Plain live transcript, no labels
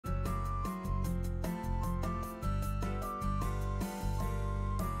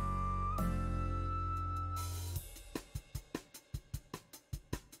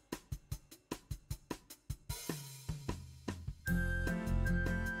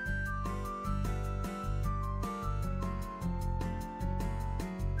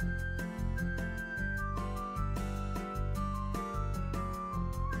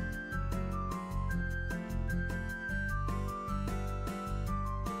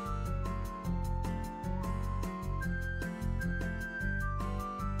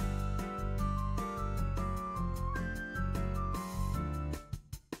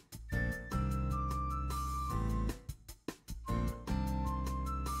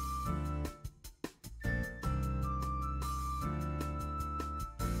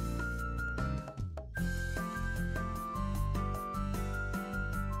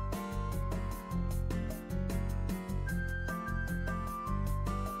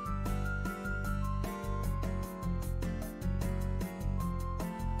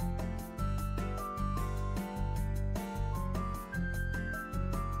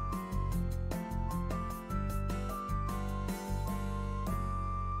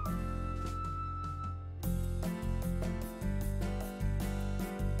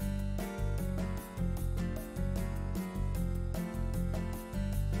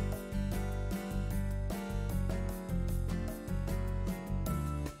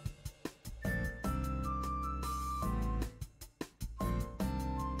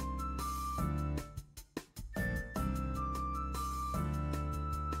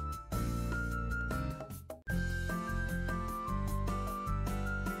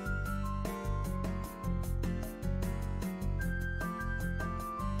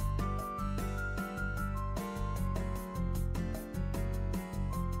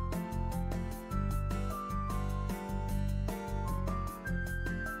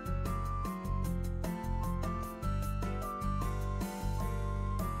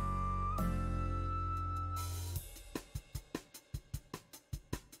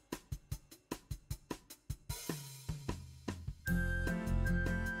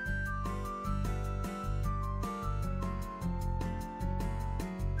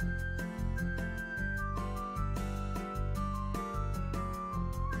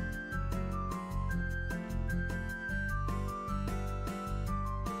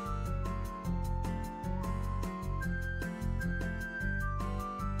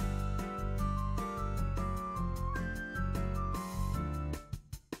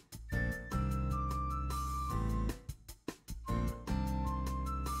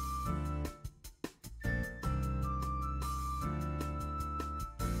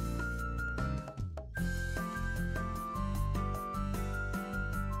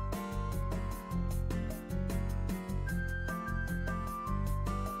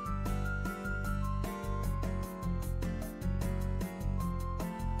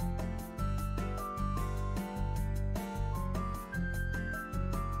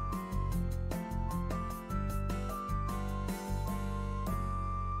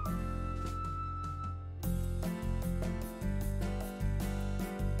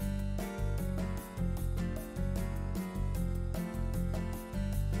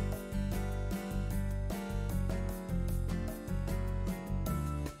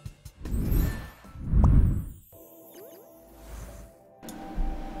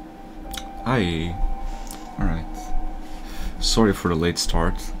Hi. Alright. Sorry for the late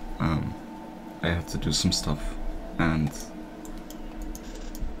start. I had to do some stuff. And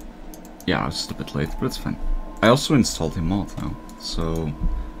yeah, I was just a bit late, but it's fine. I also installed the mod now. So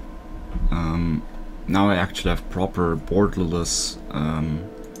now I actually have proper borderless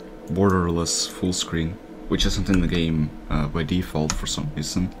full screen, which isn't in the game by default for some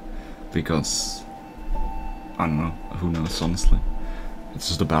reason. Because I don't know, who knows honestly. It's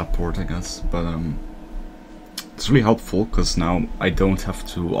just a bad port, I guess, but it's really helpful because now I don't have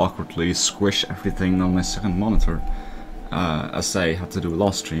to awkwardly squish everything on my second monitor as I had to do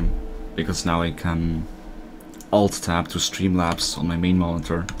last stream, because now I can alt-tab to Streamlabs on my main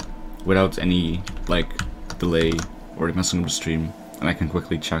monitor without any like delay or messing up the stream, and I can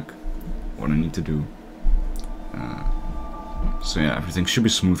quickly check what I need to do. So yeah, everything should be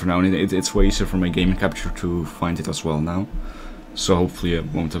smoother now, and it's way easier for my game capture to find it as well now. So hopefully I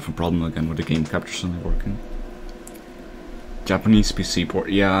won't have a problem again with the game capture suddenly working. Japanese PC port,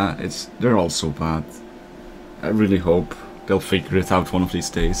 yeah, they're all so bad. I really hope they'll figure it out one of these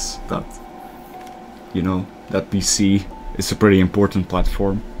days, that, you know, that PC is a pretty important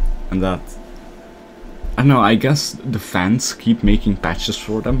platform, and that, I don't know, I guess the fans keep making patches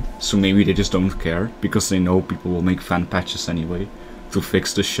for them, so maybe they just don't care, because they know people will make fan patches anyway, to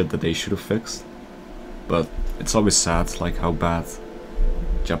fix the shit that they should have fixed. But it's always sad, like, how bad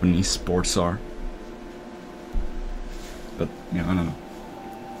Japanese sports are. But, yeah, I don't know.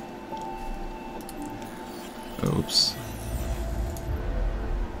 Oops.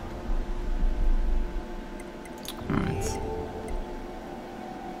 Alright.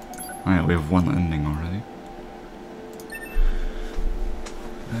 Oh yeah, we have one ending already.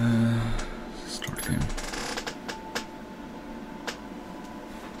 Start game.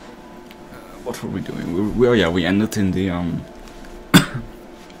 What were we doing? We ended in the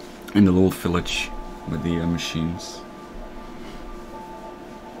in the little village with the machines.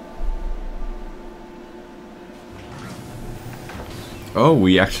 Oh,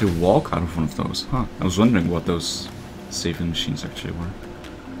 we actually walk out of one of those. Huh. I was wondering what those saving machines actually were.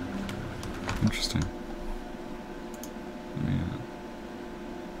 Interesting. Yeah.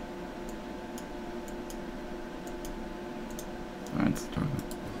 Alright, start.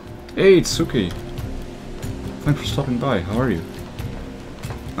 Hey, it's Suki! Thanks for stopping by, how are you?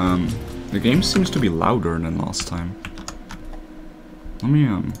 The game seems to be louder than last time. Let me,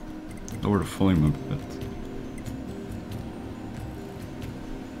 lower the volume a bit.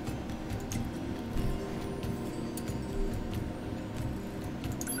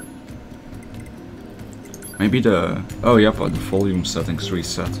 Maybe the... oh, yep, the volume settings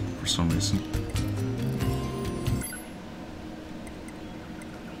reset for some reason.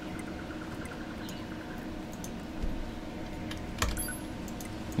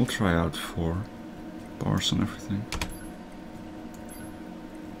 We'll try out 4 bars and everything.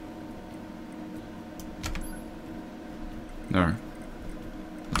 There.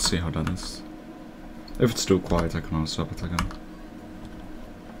 Let's see how that is. If it's too quiet, I can also up it again.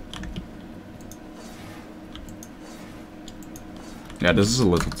 Yeah, this is a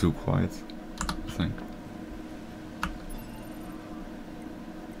little too quiet, I think.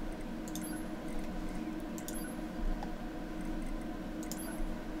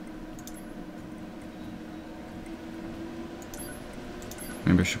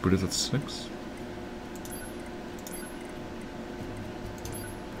 Maybe I should put it at 6.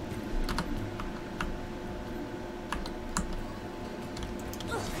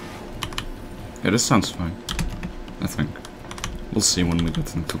 Yeah, this sounds fine, I think. We'll see when we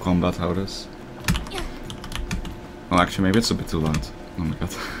get into combat how it is. Well, actually, maybe it's a bit too loud. Oh my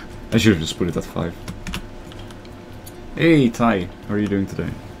god. I should have just put it at 5. Hey, Ty, how are you doing today?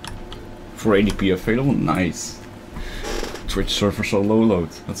 480p available? Nice. Twitch server so low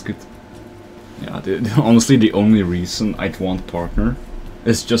load, that's good. Yeah, honestly the only reason I'd want partner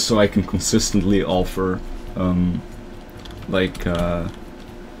is just so I can consistently offer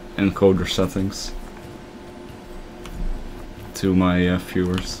encoder settings to my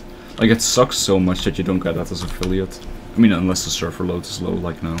viewers. Like, it sucks so much that you don't get that as affiliate. I mean, unless the server load is low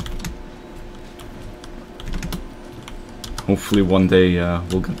like now. Hopefully one day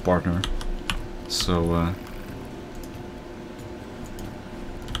we'll get partner. So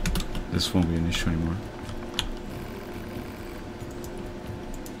this won't be an issue anymore.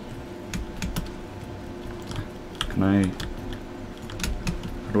 Can I...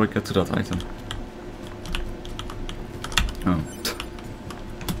 how do I get to that item? Oh.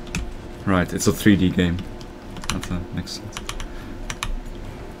 Right, it's a 3D game. That makes sense.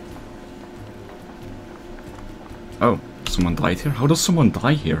 Oh, someone died here? How does someone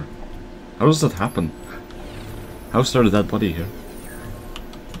die here? How does that happen? How is there a dead body here?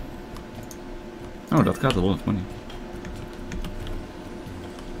 Oh, that got a lot of money.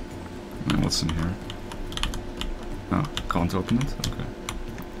 And what's in here? Oh, can't open it? Okay.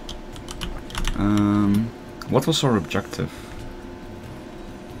 What was our objective?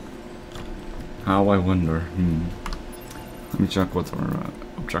 How, I wonder. Let me check what our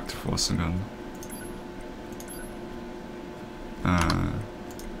objective was again.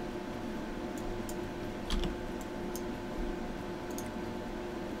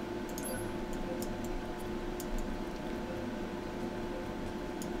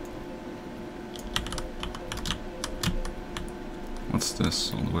 What's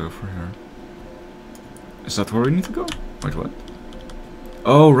this all the way over here? Is that where we need to go? Wait, what?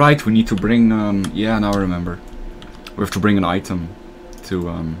 Oh, right, we need to bring, yeah, now I remember. We have to bring an item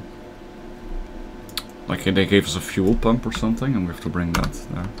to, like they gave us a fuel pump or something, and we have to bring that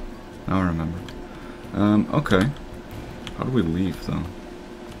there. Now I remember. Okay. How do we leave, though?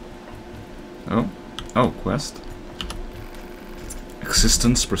 Oh, quest.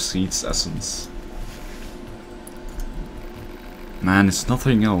 Existence precedes essence. Man is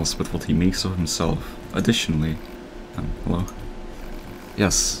nothing else but what he makes of himself. Additionally... hello?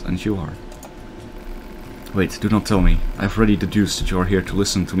 Yes, and you are. Wait, do not tell me. I have already deduced that you are here to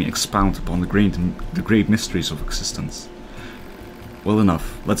listen to me expound upon the great mysteries of existence. Well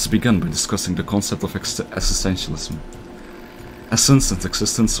enough, let's begin by discussing the concept of existentialism. Essence and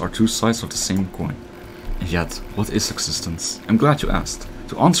existence are two sides of the same coin. And yet, what is existence? I'm glad you asked.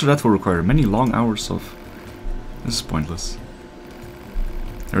 To answer that will require many long hours of... This is pointless.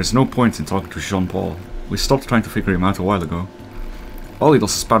 There is no point in talking to Jean-Paul. We stopped trying to figure him out a while ago. All he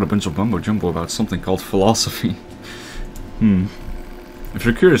does is spout a bunch of mumbo-jumbo about something called philosophy. If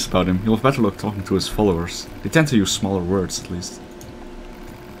you're curious about him, you'll have better luck talking to his followers. They tend to use smaller words, at least.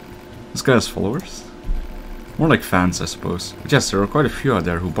 This guy has followers? More like fans, I suppose. But yes, there are quite a few out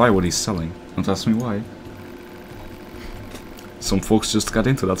there who buy what he's selling. Don't ask me why. Some folks just got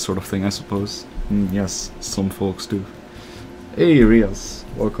into that sort of thing, I suppose. Yes, some folks do. Hey, Rias.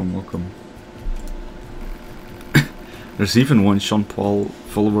 Welcome, welcome. There's even one Jean-Paul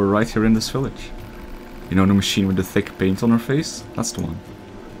follower right here in this village. You know the machine with the thick paint on her face? That's the one.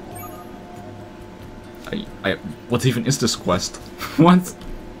 What even is this quest? What?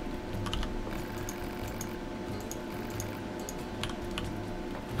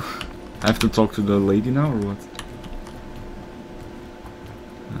 I have to talk to the lady now, or what?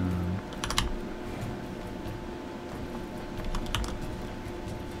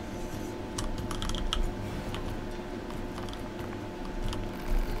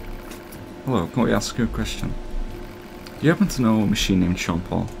 Hello, can we ask you a question? Do you happen to know a machine named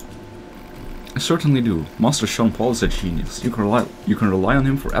Jean-Paul? I certainly do. Master Jean-Paul is a genius. You can rely on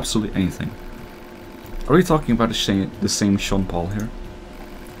him for absolutely anything. Are we talking about the same Jean-Paul here?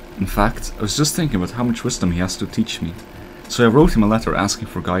 In fact, I was just thinking about how much wisdom he has to teach me. So I wrote him a letter asking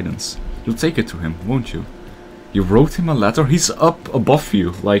for guidance. You'll take it to him, won't you? You wrote him a letter? He's up above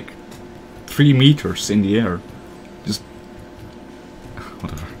you, like 3 meters in the air. Just...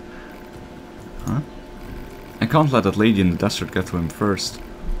 whatever. Huh? I can't let that lady in the desert get to him first.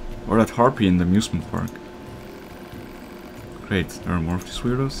 Or that harpy in the amusement park. Great, there are more of these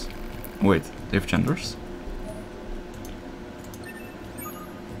weirdos? Wait, they have genders?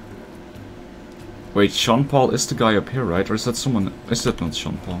 Wait, Jean-Paul is the guy up here, right? Or is that someone... is that not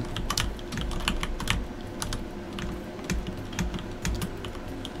Jean-Paul?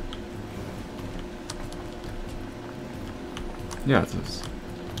 Yeah, it is.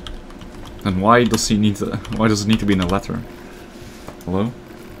 Then why does he need to... why does it need to be in a letter? Hello?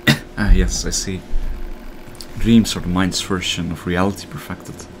 Ah, yes, I see. Dreams are the mind's version of reality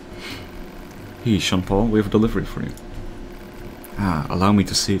perfected. Hey, Jean-Paul, we have a delivery for you. Ah, allow me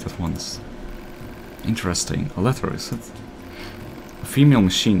to see it at once. Interesting. A letter, is it? A female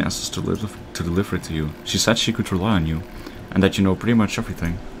machine asked us to deliver it to you. She said she could rely on you, and that you know pretty much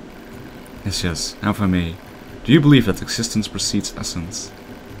everything. Yes, now if I may. Do you believe that existence precedes essence?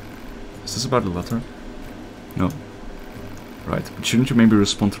 Is this about the letter? No. Right, but shouldn't you maybe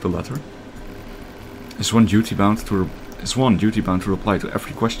respond to the letter? Is one duty bound to reply to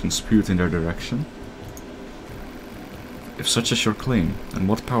every question spewed in their direction? If such is your claim, then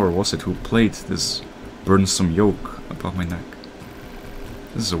what power was it who played this burdensome yoke about my neck?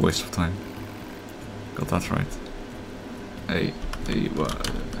 This is a waste of time. Got that right. Hey,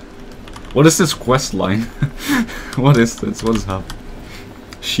 what is this quest line? What is this? What is happening?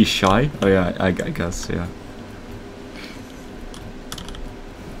 She's shy? Oh yeah, I guess, yeah.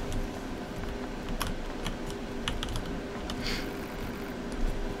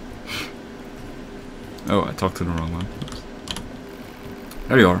 Oh, I talked to the wrong one. Oops.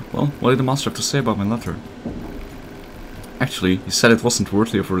 There you are. Well, what did the master have to say about my letter? Actually, he said it wasn't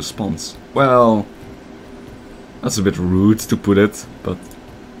worthy of a response. Well, that's a bit rude to put it, but...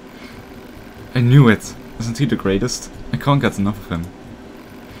 I knew it! Isn't he the greatest? I can't get enough of him.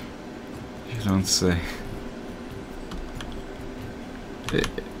 You don't say.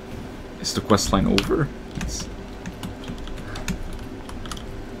 Is the questline over? Yes.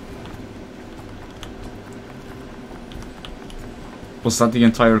 Was that the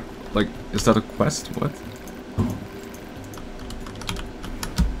entire... like, is that a quest? What?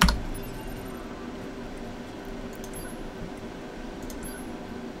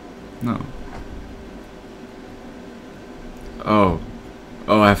 No. Oh.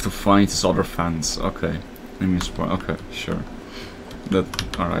 Oh, I have to find his other fans. Okay. Let me spoil. Okay, sure. That.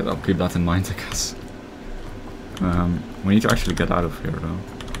 Alright, I'll keep that in mind, I guess. We need to actually get out of here, though.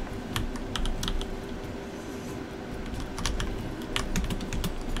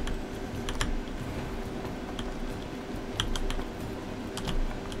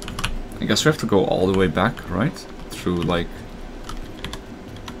 I guess we have to go all the way back, right? Through, like...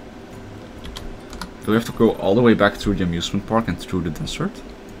 Do we have to go all the way back through the amusement park and through the desert?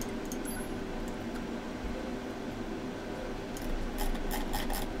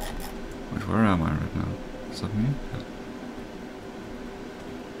 Wait, where am I right now? Is that me? Yeah.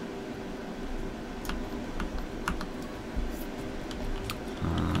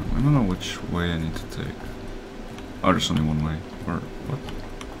 I don't know which way I need to take. Oh, there's only one way. Or what?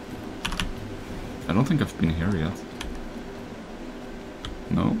 I don't think I've been here yet.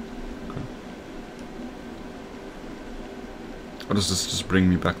 No? Okay. Or does this just bring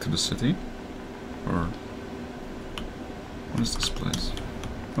me back to the city? Or... what is this place?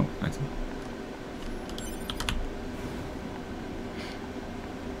 Oh, I think.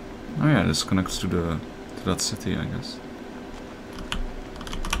 Oh yeah, this connects to that city, I guess.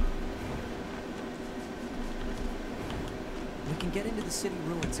 We can get into the city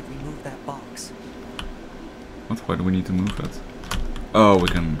ruins if we move that box. What? Why do we need to move it? Oh, we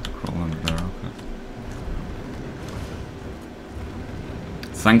can crawl under there, okay.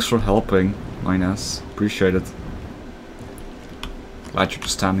 Thanks for helping, Linus. Appreciate it. Glad you're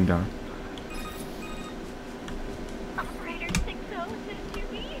just standing there. Operator 60 says to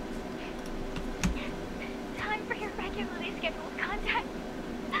me. Time for your regularly scheduled contact.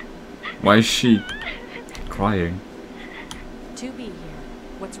 Why is she crying? 2B here.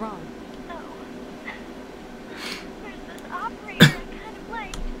 What's wrong? Oh. There's this operator I kind of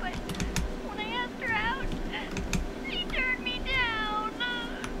liked, but when I asked her out, she turned me down.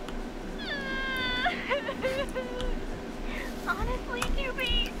 Honestly, 2B,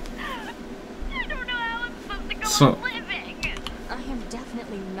 I don't know how I'm supposed to go on living. I am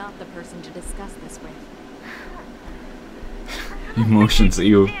definitely not the person to discuss this with. Emotions,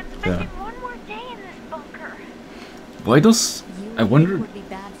 ew. Yeah. One more day in this bunker. Why does... I wonder... It would be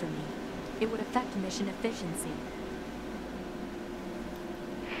bad for me. It would affect mission efficiency.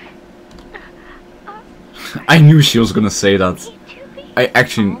 I knew she was gonna say that. I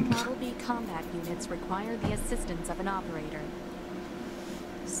actually... All Model B combat units require the assistance of an operator.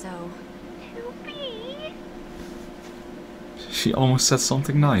 So... 2B? She almost said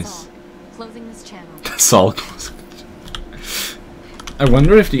something nice. Closing this channel. That's all. I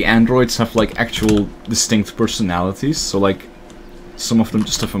wonder if the androids have like actual distinct personalities, so like some of them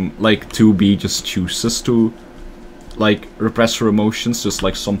just have like 2B just chooses to like repress her emotions just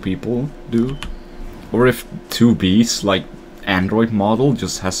like some people do, or if 2B's like android model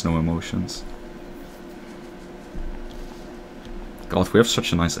just has no emotions. God, we have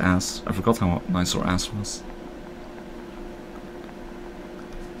such a nice ass. I forgot how nice our ass was.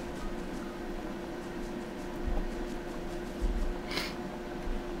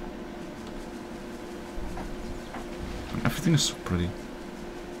 Everything is so pretty.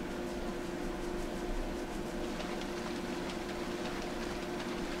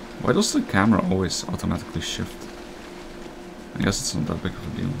 Why does the camera always automatically shift? I guess it's not that big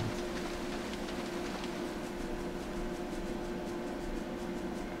of a deal.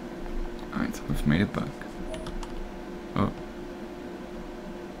 Alright, we've made it back. Oh.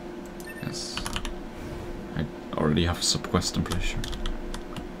 Yes. I already have a sub-quest, I'm pretty sure.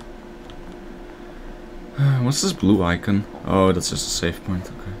 What's this blue icon? Oh, that's just a save point,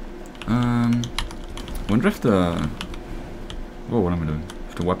 okay. Wonder if the... Whoa, what am I doing?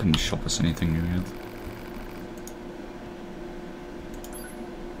 If the weapon shop is anything new yet.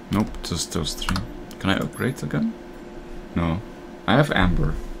 Nope, just those three. Can I upgrade again? No. I have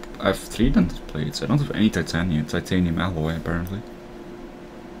amber. I have 3 dented plates. I don't have any titanium alloy, apparently.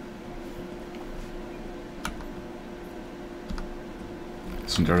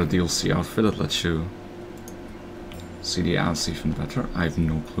 Isn't there a DLC outfit that lets you see the ads even better? I have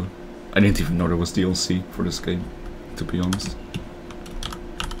no clue. I didn't even know there was DLC for this game, to be honest.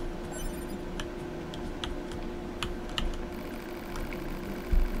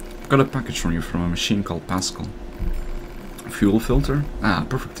 Got a package from you from a machine called Pascal. Fuel filter? Ah,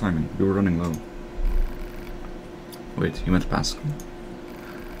 perfect timing. You were running low. Wait, you meant Pascal?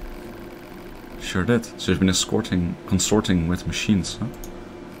 Sure did. So you've been consorting with machines, huh?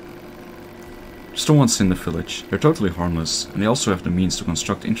 Just the ones in the village. They're totally harmless, and they also have the means to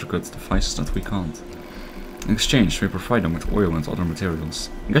construct intricate devices that we can't. In exchange, we provide them with oil and other materials.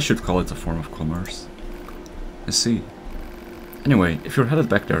 I guess you'd call it a form of commerce. I see. Anyway, if you're headed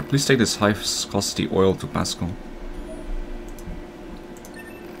back there, please take this high-viscosity oil to Pascal.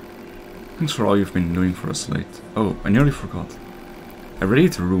 Thanks for all you've been doing for us late. Oh, I nearly forgot. I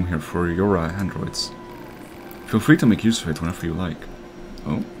readied a room here for Yora androids. Feel free to make use of it whenever you like.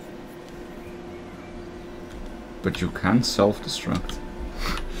 Oh? But you can self-destruct.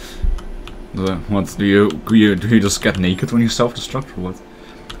 What, do you just get naked when you self-destruct or what?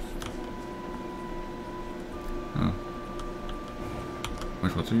 Oh.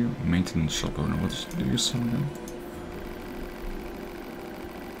 Wait, what do you? Maintenance shop owner, what do you sell again?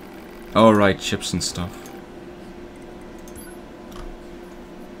 Oh right, chips and stuff.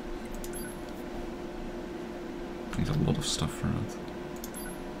 Need a lot of stuff for that.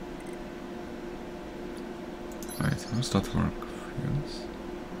 Right, how does that work? Yes.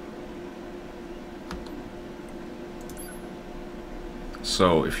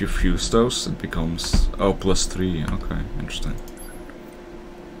 So if you fuse those, it becomes +3. Okay, interesting.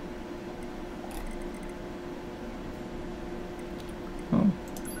 Oh,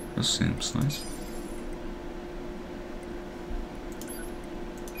 this seems nice.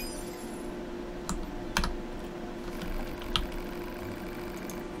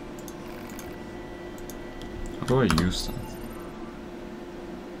 How do I use that?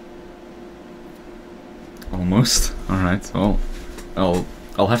 Almost. Alright, well,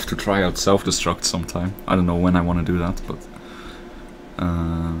 I'll have to try out self-destruct sometime. I don't know when I want to do that, but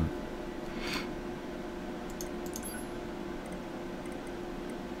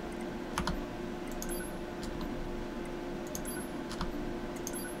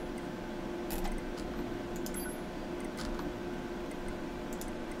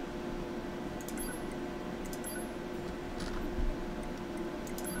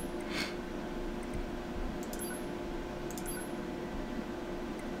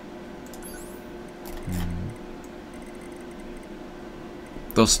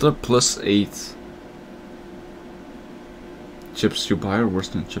does the +8 chips you buy or worse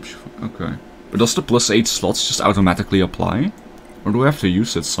than chips you find? Okay. But does the +8 slots just automatically apply? Or do I have to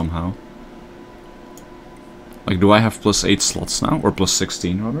use it somehow? Like, do I have +8 slots now? Or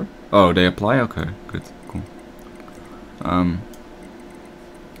 +16 rather? Oh, they apply? Okay, good, cool.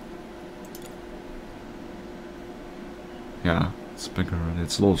 Yeah, it's bigger already.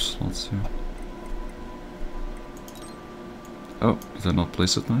 It's a lot of slots, yeah. Oh, did I not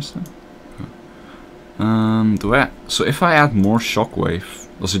place it nicely? So if I add more shockwave,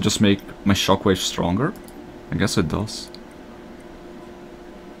 does it just make my shockwave stronger? I guess it does.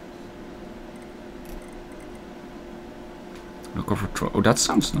 Recover oh, that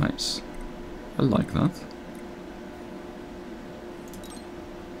sounds nice. I like that.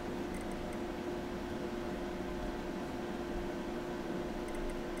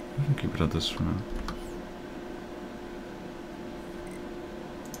 I can keep it at this for now.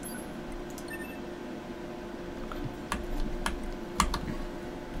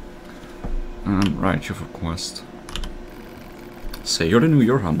 Right, you have a quest. Say, you're the new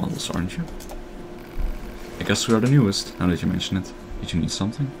Yorha models, aren't you? I guess we are the newest, now that you mention it. Did you need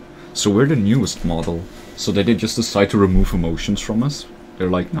something? So we're the newest model. So they did just decide to remove emotions from us? They're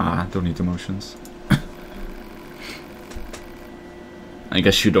like, nah, don't need emotions. I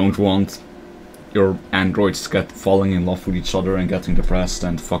guess you don't want your androids to get falling in love with each other and getting depressed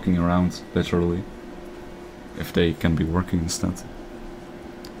and fucking around, literally. If they can be working instead.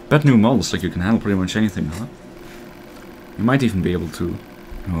 Bet new models, like you can handle pretty much anything, huh? You might even be able to...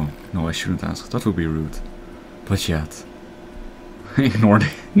 Oh, no, I shouldn't ask. That would be rude. But yet. Ignore the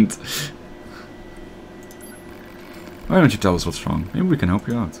hint. Why don't you tell us what's wrong? Maybe we can help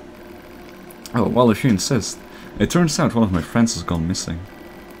you out. Oh, well, if you insist. It turns out one of my friends has gone missing.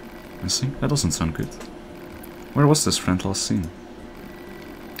 Missing? That doesn't sound good. Where was this friend last seen?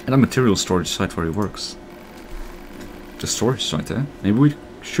 At a material storage site where he works. The storage site, eh? Maybe we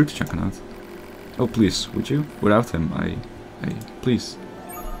should check it out. Oh, please, would you? Without him, please.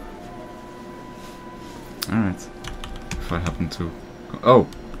 Alright. If I happen to Oh,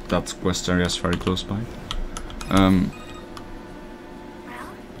 that quest area is very close by. Well,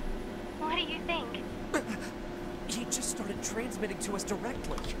 what do you think? He just started transmitting to us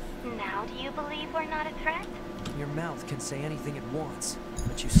directly. Now do you believe we're not a threat? Your mouth can say anything it wants,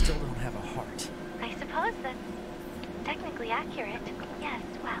 but you still don't have a heart. I suppose that's technically accurate. Yes,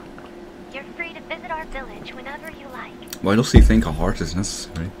 well, you're free to visit our village whenever you like. Why does he think a heart is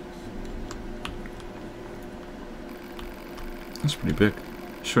necessary? That's pretty big.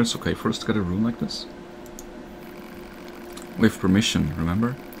 Sure, it's okay for us to get a room like this? With permission,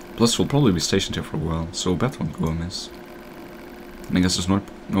 remember? Plus, we'll probably be stationed here for a while, so bet won't go amiss. And I guess there's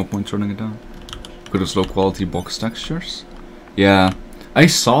no point turning it down. Good as low quality box textures? Yeah, I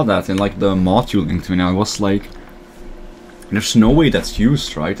saw that in like the mod you linked to me, and I was like, there's no way that's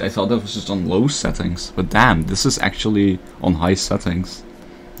used, right? I thought that was just on low settings, but damn, this is actually on high settings.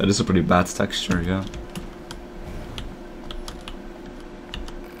 That is a pretty bad texture, yeah.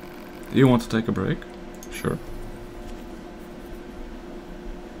 Do you want to take a break? Sure.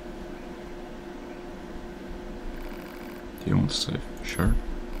 Do you want to save? Sure.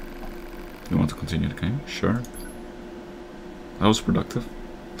 Do you want to continue the game? Sure. That was productive.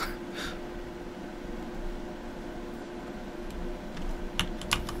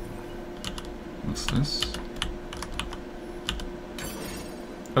 What's this?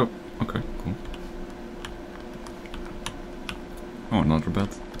 Oh, okay, cool. Oh, another bed.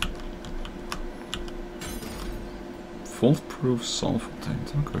 Fault-proof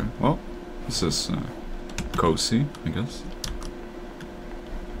solvent. Okay, well, this is cozy, I guess.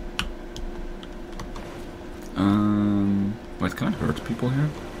 Wait, can I hurt people here?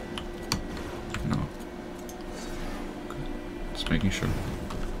 No. Okay, just making sure.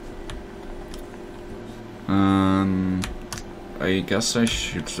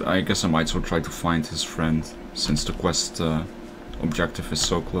 I guess I might as well try to find his friend, since the quest objective is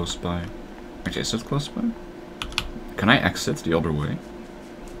so close by. Actually, is it close by? Can I exit the other way?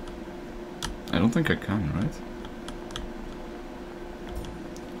 I don't think I can, right?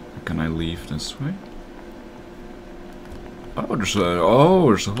 Or can I leave this way? Oh,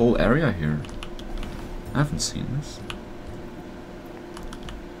 there's a whole area here. I haven't seen this.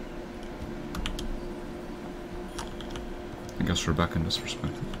 I guess we're back in this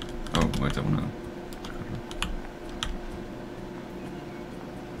perspective. Oh, wait, I wanna...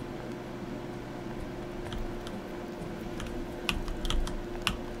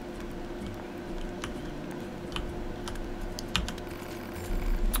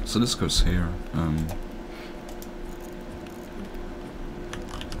 So this goes here.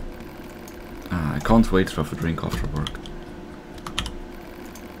 I can't wait to have a drink after work.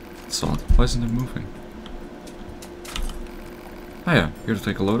 It's odd. Why isn't it moving? Oh yeah, here to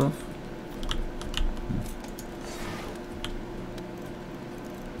take a load off.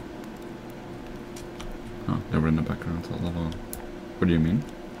 Oh, they were in the background all along. What do you mean?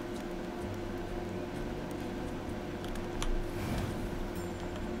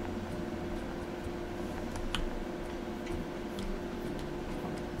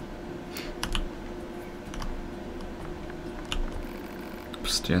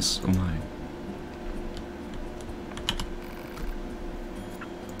 Psst, yes, oh my.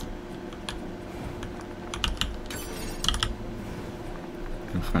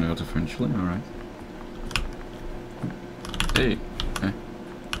 You'll find out eventually, alright. Hey, hey.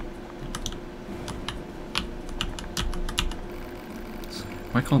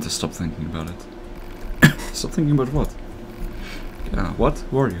 Why can't I stop thinking about it? Stop thinking about what? Yeah, what?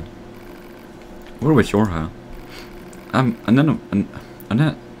 Who are you? We're with Yorha.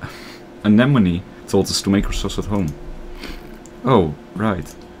 Anemone told us to make ourselves at home. Oh,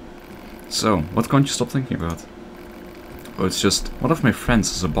 right. So, what can't you stop thinking about? Oh, it's just, one of my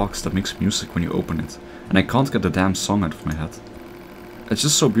friends has a box that makes music when you open it, and I can't get the damn song out of my head. It's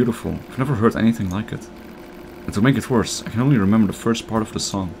just so beautiful, I've never heard anything like it. And to make it worse, I can only remember the first part of the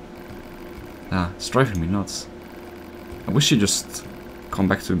song. Ah, it's driving me nuts. I wish you'd just come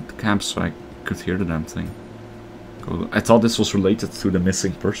back to the camp so I could hear the damn thing. I thought this was related to the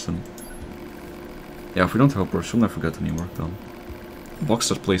missing person. Yeah, if we don't help her, she'll never get any work done. A box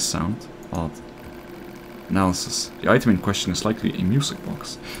that plays sound? Odd. Analysis. The item in question is likely a music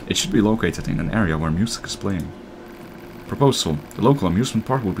box. It should be located in an area where music is playing. Proposal. The local amusement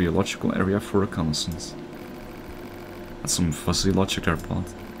park would be a logical area for reconnaissance. That's some fuzzy logic there, Pod.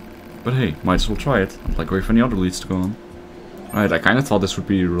 But hey, might as well try it, unlike if any other leads to go on. Right, I kinda thought this would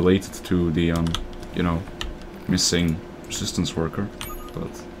be related to the, you know, missing resistance worker,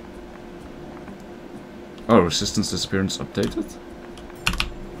 but... Oh, resistance disappearance updated?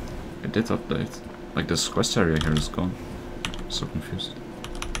 It did update. Like, this quest area here is gone. So confused.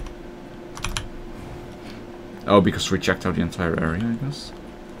 Oh, because we checked out the entire area, I guess.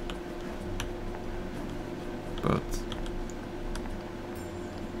 But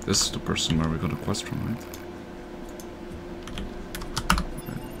this is the person where we got a quest from, right?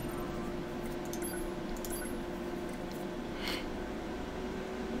 Okay.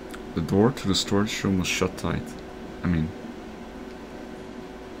 The door to the storage room was shut tight. I mean,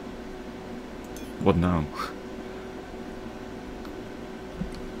 what now?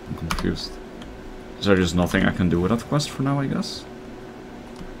 I'm confused. Is there just nothing I can do with that quest for now, I guess?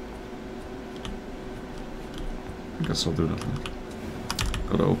 I guess I'll do that then.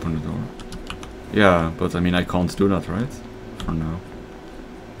 Gotta open the door. Yeah, but I mean I can't do that, right? For now.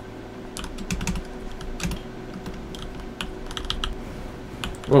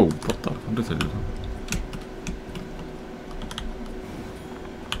 Whoa, what the? How did I do that?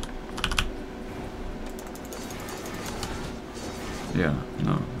 Yeah,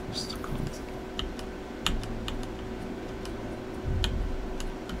 no, I just can't.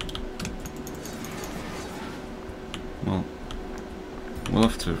 Well, we'll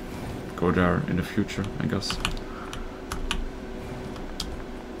have to go there in the future, I guess.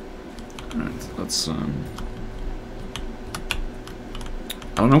 Alright, let's I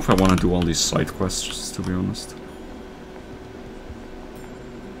don't know if I want to do all these side quests, to be honest.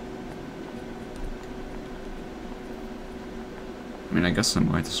 I mean, I guess I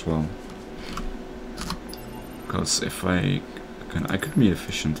might as well. Because if I could be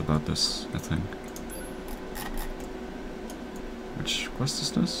efficient about this, I think. Which quest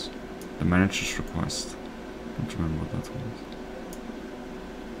is this? The manager's request. I don't remember what that was.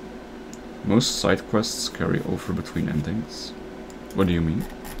 Most side quests carry over between endings. What do you mean?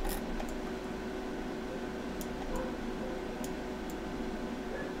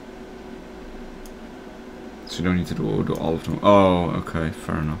 So you don't need to do all of them. Oh, okay,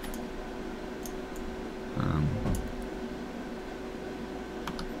 fair enough.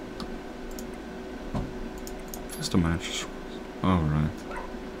 Just the manager's. Oh, right.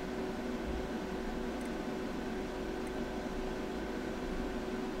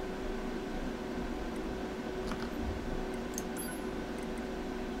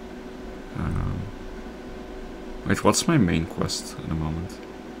 Wait, what's my main quest at the moment?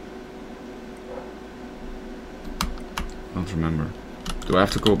 I don't remember. Do I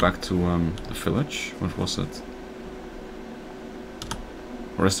have to go back to the village? What was it?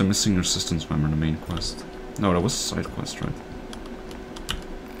 Or is the missing resistance member the main quest? No, that was a side quest, right?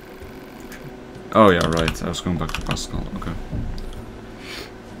 Oh yeah, right. I was going back to Pascal. Okay.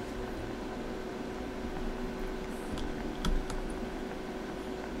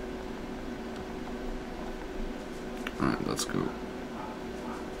 Alright, let's go.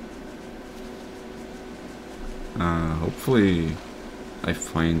 Hopefully I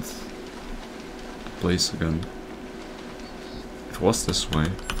find the place again. It was this way.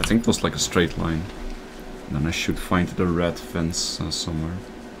 I think it was like a straight line. And then I should find the red fence somewhere.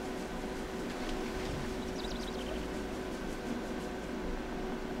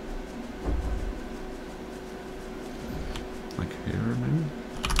 Like here, maybe?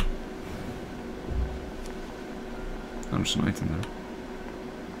 Oh, there's an item there.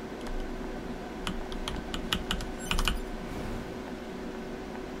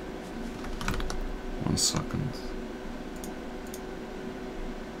 One second.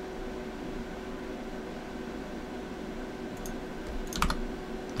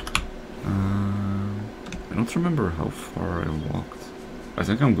 I don't remember how far I walked. I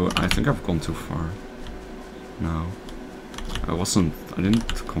think I've gone too far. No. I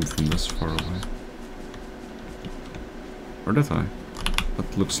didn't come from this far away. Or did I?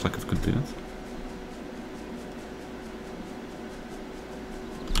 That looks like it could be it.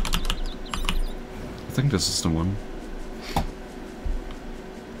 I think this is the one.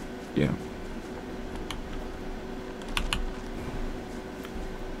 Yeah.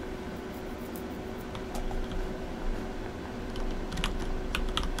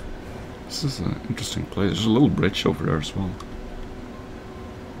 This is an interesting place. There's a little bridge over there as well.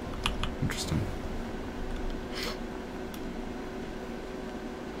 Interesting.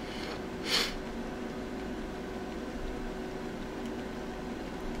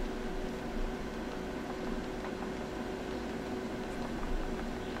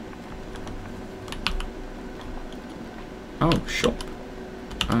 Oh, shop.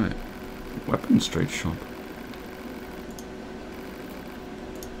 Weapons trade shop.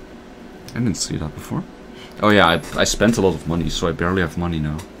 I didn't see that before. Oh yeah, I spent a lot of money, so I barely have money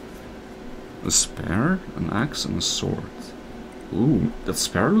now. A spear, an axe, and a sword. Ooh, that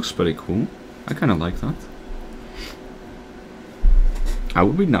spear looks pretty cool. I kinda like that. I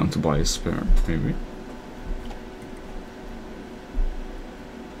would be down to buy a spare, maybe.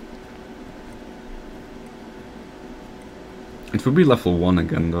 It would be level 1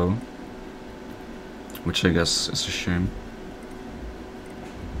 again though, which I guess is a shame.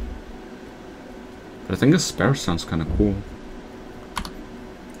 But I think a spare sounds kinda cool.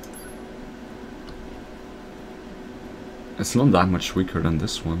 It's not that much weaker than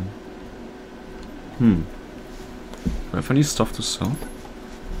this one. Do I have any stuff to sell?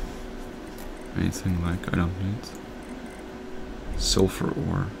 Anything like I don't need? Silver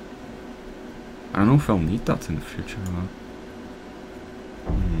ore. I don't know if I'll need that in the future or not.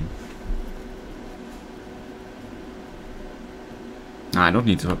 Nah, I don't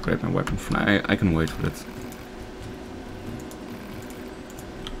need to upgrade my weapon for now. I can wait with it.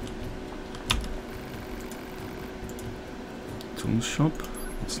 Tool shop?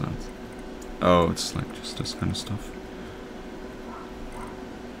 What's that? Oh, it's like just this kind of stuff.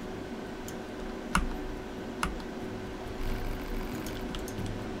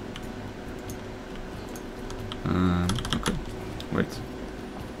 Okay. Wait.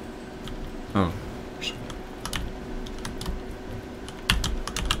 Oh.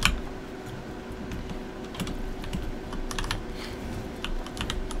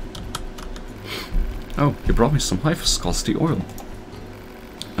 Oh, you brought me some high viscosity oil.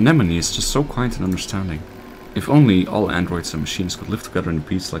 Anemone is just so kind and understanding. If only all androids and machines could live together in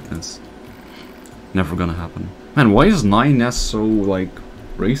peace like this. Never gonna happen. Man, why is 9S so, like,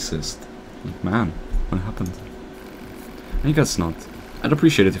 racist? Like, man, what happened? I guess not. I'd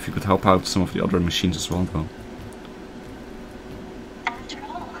appreciate it if you could help out some of the other machines as well, though. After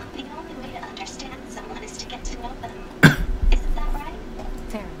all, the only way to understand someone is to get to know them. Isn't that right?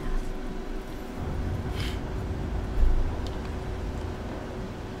 Fair enough.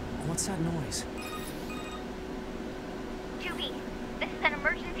 What's that noise? 2B, this is an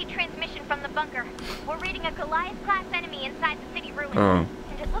emergency transmission from the bunker. We're reading a Goliath-class enemy inside the city ruins. Oh.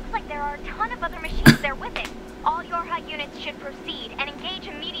 And it looks like there are a ton of other machines there with it. All your high units should proceed and engage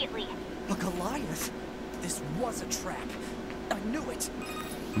immediately. A Goliath? This was a trap. I knew it.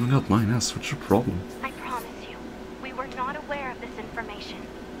 Oh my god, 9S, what's your problem? I promise you, we were not aware of this information.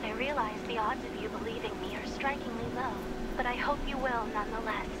 I realize the odds of you believing me are strikingly low, but I hope you will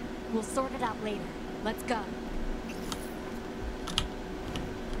nonetheless. We'll sort it out later. Let's go.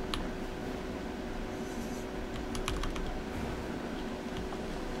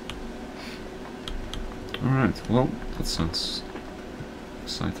 Alright, well, that sounds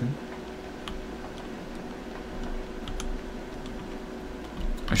exciting.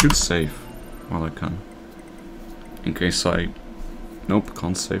 I should save while I can. In case I... Nope,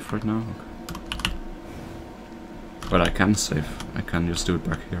 can't save right now. Okay. But I can save. I can just do it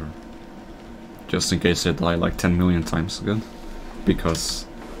back here. Just in case I die like 10 million times again. Because...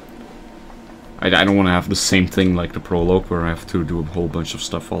 I don't want to have the same thing like the prologue where I have to do a whole bunch of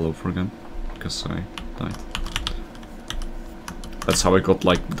stuff all over again. Because I died. That's how I got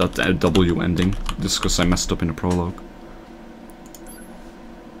like that W ending. Just because I messed up in the prologue.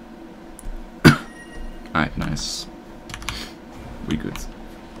 Alright, nice. We good.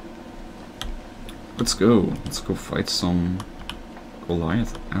 Let's go. Let's go fight some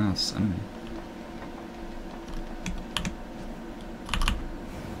Goliath ass enemy.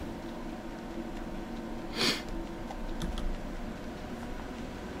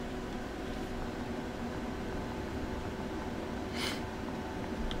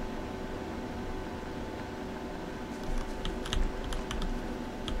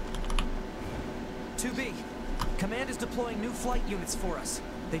 Command is deploying new flight units for us.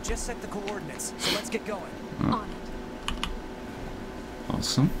 They just set the coordinates, so let's get going. On it.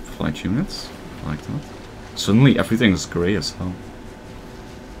 Awesome. Flight units. I like that. Suddenly everything is grey as hell.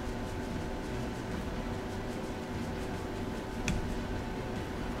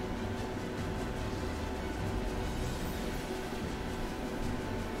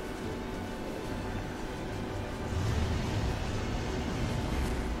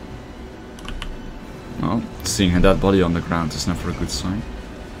 Well, seeing a dead body on the ground is never a good sign.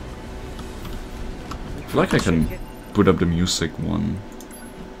 I feel like I can put up the music one.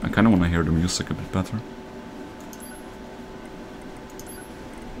 I kind of want to hear the music a bit better.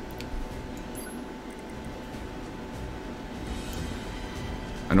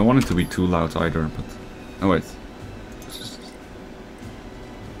 I don't want it to be too loud either, but... Oh wait.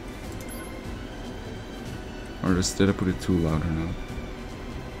 Or did I put it too loud or not?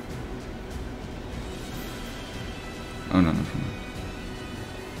 Oh no, no, no.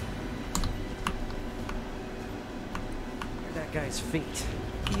 That guy's feet.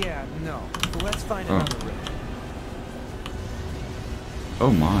 Yeah, no. Let's find Oh. another route. Oh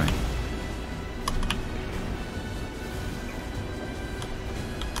my.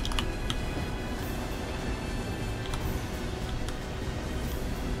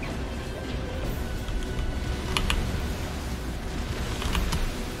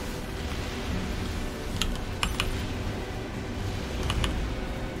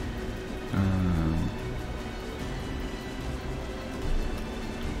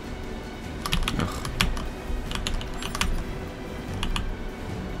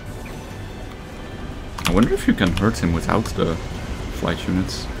 I wonder if you can hurt him without the flight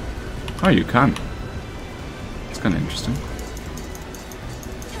units. Oh, you can. It's kind of interesting.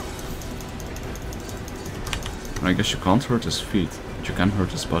 I guess you can't hurt his feet, but you can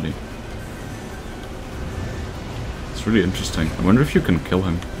hurt his body. It's really interesting. I wonder if you can kill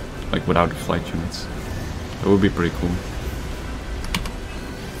him, like without the flight units. That would be pretty cool.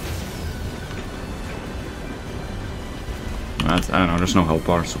 I don't know, there's no health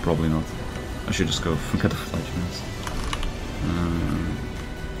bar, so probably not. I should just go get the flight units.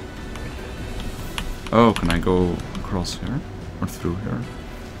 Oh, can I go across here? Or through here?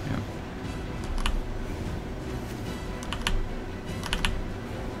 Yeah.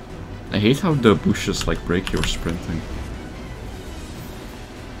 I hate how the bushes like break your sprinting.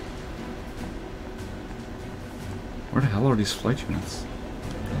 Where the hell are these flight units?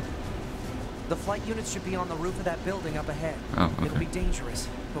 The flight units should be on the roof of that building up ahead. Oh, okay. It'll be dangerous,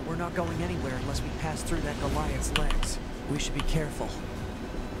 but we're not going anywhere unless we pass through that Goliath's legs. We should be careful.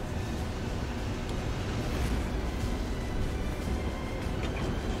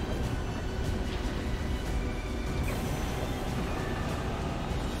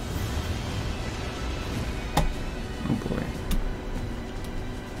 Oh boy.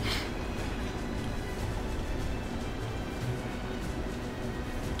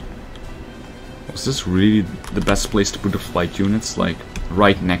 Was this really the best place to put the flight units? Like,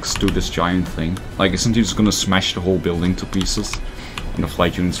 right next to this giant thing? Like, isn't he just gonna smash the whole building to pieces? And the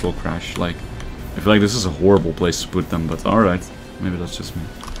flight units will crash? Like, I feel like this is a horrible place to put them, but alright. Maybe that's just me.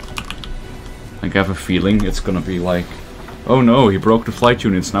 Like, I have a feeling it's gonna be like, oh no, he broke the flight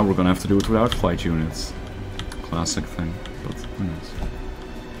units, now we're gonna have to do it without flight units. Classic thing, but who knows.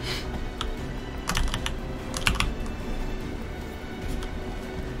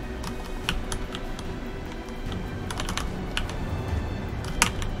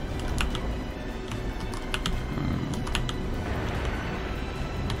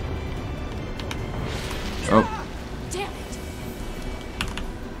 Oh. Damn it!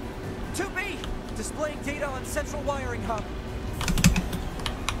 2B! Displaying data on central wiring hub.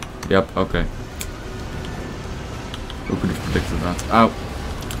 Yep, okay. Who could have predicted that? Ow.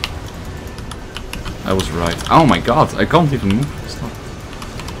 I was right. Oh my god, I can't even move. Stop.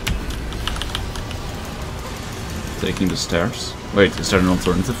 Taking the stairs. Wait, is there an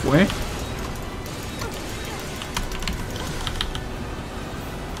alternative way?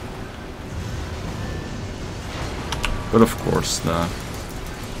 But of course,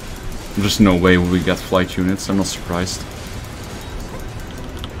 there's no way we get flight units. I'm not surprised.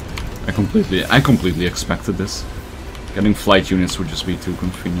 I completely expected this. Getting flight units would just be too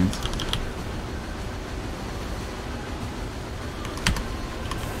convenient.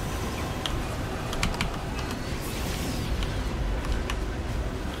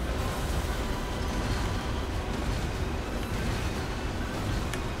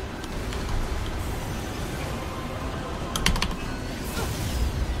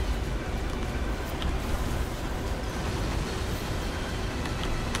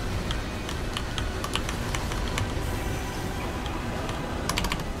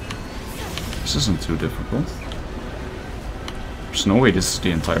 This isn't too difficult. There's no way this is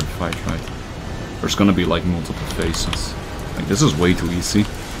the entire fight, right? There's gonna be like multiple phases. Like, this is way too easy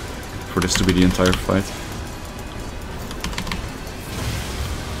for this to be the entire fight.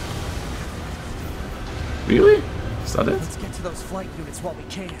 Really? Is that it? Let's get to those flight units while we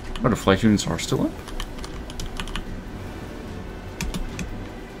can. Oh, the flight units are still up?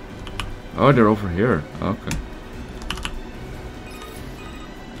 Oh, they're over here. Okay.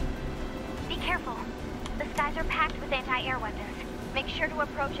 Be careful. The skies are packed with anti-air weapons. Make sure to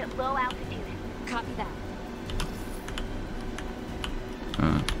approach at low altitude. Copy that.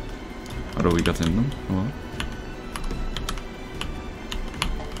 How do we get in them? Hello?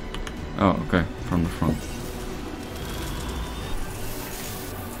 Oh, okay. From the front.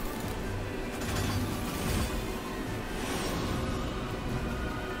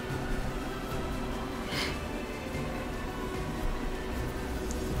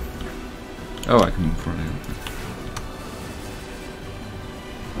 Oh, I can move right here.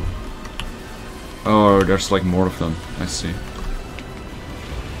 Oh, there's like more of them. I see.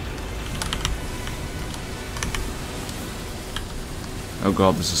 Oh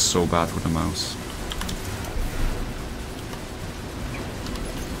god, this is so bad with the mouse.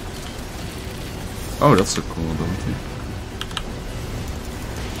 Oh, that's a cool ability.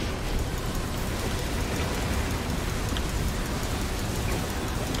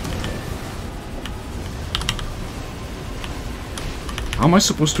 How am I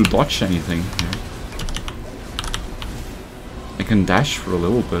supposed to dodge anything here? I can dash for a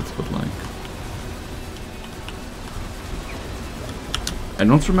little bit, but like... I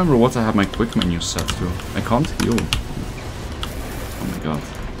don't remember what I have my quick menu set to. I can't heal. Oh my god.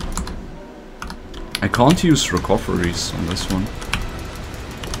 I can't use recoveries on this one.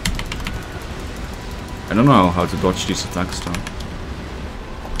 I don't know how to dodge these attacks though.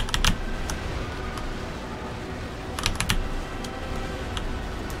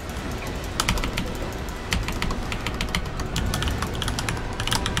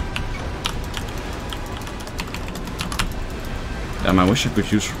 Damn, I wish I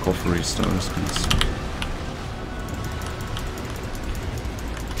could use recoveries though, that's kinda sick.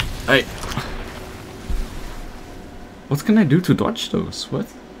 Hey! What can I do to dodge those? What?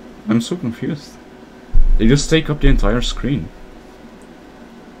 I'm so confused. They just take up the entire screen.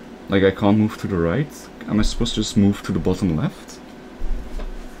 Like I can't move to the right? Am I supposed to just move to the bottom left?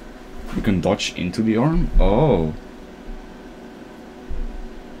 You can dodge into the arm? Oh.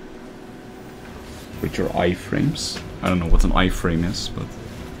 With your iframes. I don't know what an iframe is, but...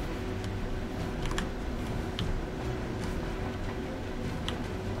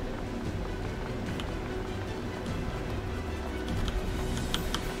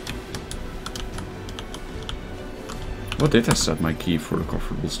 What did I set my key for the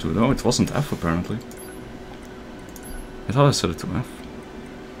cofferables to? Oh, it wasn't F apparently. I thought I set it to F.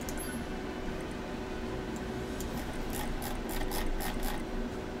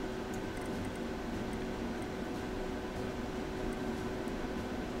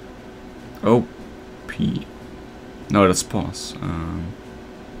 Oh, P. No, that's pause.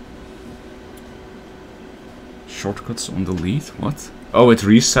 Shortcuts on delete? What? Oh, it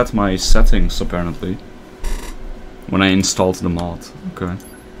reset my settings apparently. When I installed the mod. Okay.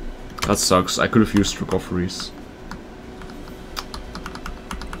 That sucks. I could have used recoveries.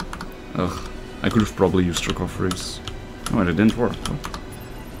 Ugh. I could have probably used recoveries. No, it didn't work. What?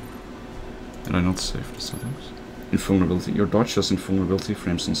 Did I not save the settings? Invulnerability. Your dodge has invulnerability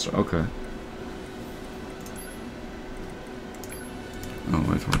frames on start. Okay. Oh,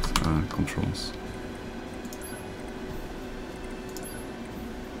 wait, what? Controls.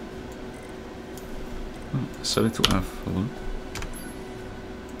 Oh, set it to F. Hello.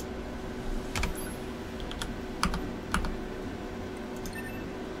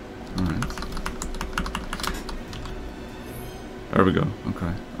 Alright. There we go.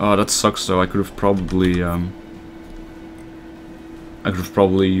 Okay. Oh, that sucks though. I could have probably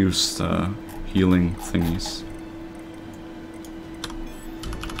used healing thingies.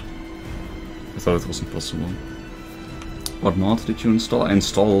 I thought it wasn't possible. What mod did you install? I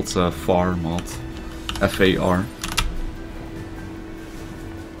installed FAR mod. FAR.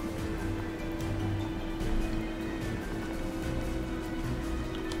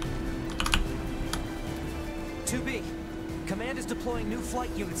 Command is deploying new flight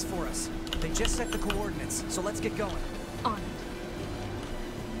units for us. They just set the coordinates, so let's get going. On it.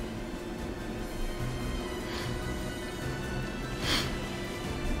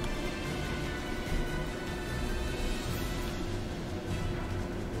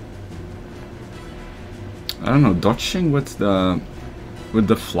 I don't know, dodging with the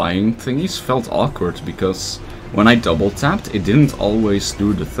flying thingies felt awkward because when I double tapped, it didn't always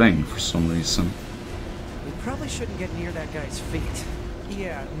do the thing for some reason. We probably shouldn't get near that guy's feet.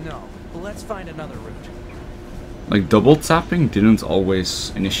 Yeah, no. Let's find another route. Like double tapping didn't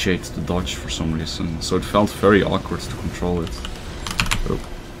always initiate the dodge for some reason, so it felt very awkward to control it. Oh.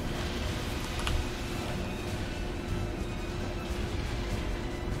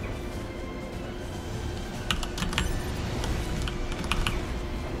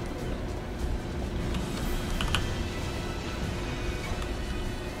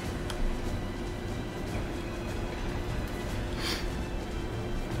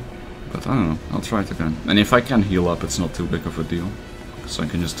 I don't know, I'll try it again. And if I can heal up, it's not too big of a deal. So I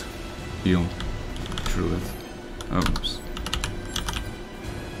can just heal through it. Oh, oops.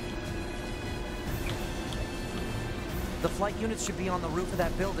 The flight units should be on the roof of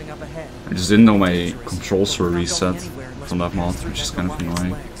that building up ahead. I just didn't know my controls were reset from that mod, which is kind of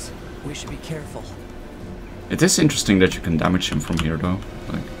annoying. We should be careful. It is interesting that you can damage him from here though.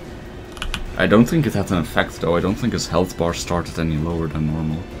 Like, I don't think it had an effect though. I don't think his health bar started any lower than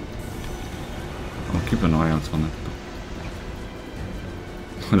normal. I'll keep an eye out on it.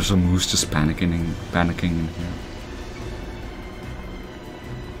 There's a moose just panicking in here.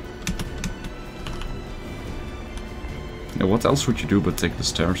 Yeah, what else would you do but take the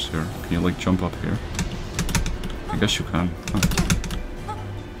stairs here? Can you like jump up here? I guess you can. Huh.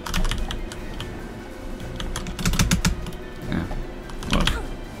 Yeah. Well.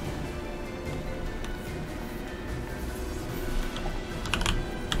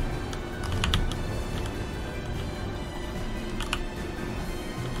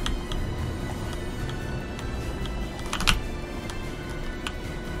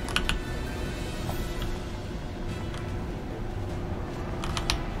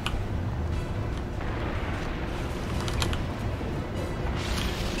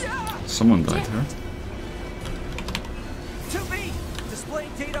 Someone died here. 2B!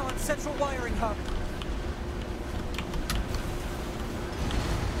 Displaying data on central wiring hub.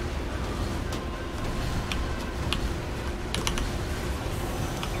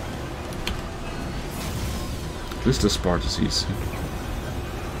 At least this part is easy.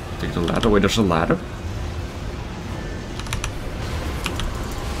 Take the ladder. Wait, there's a ladder?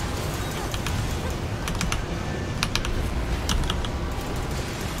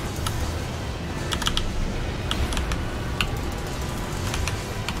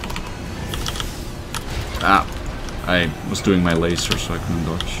 Ah, I was doing my laser so I couldn't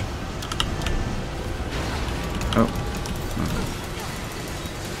dodge. Oh.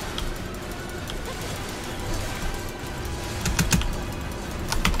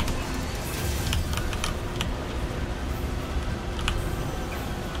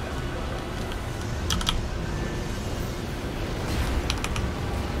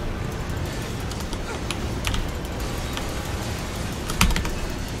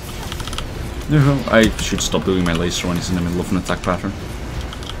 No, I should stop doing my laser when he's in the middle of an attack pattern.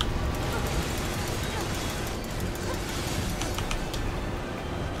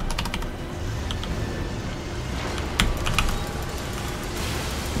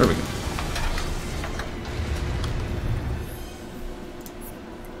 There we go.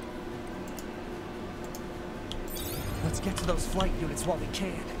 Let's get to those flight units while we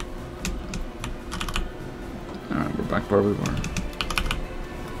can. Alright, we're back where we were.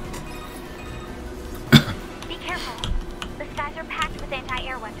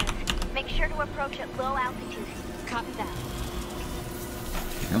 Anti-air weapons. Make sure to approach at low altitude. Copy that.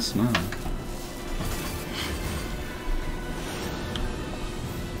 Yes, no.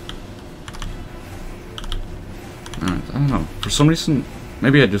 Alright, I don't know. For some reason,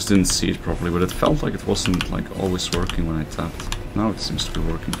 maybe I just didn't see it properly, but it felt like it wasn't like always working when I tapped. Now it seems to be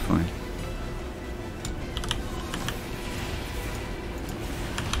working fine.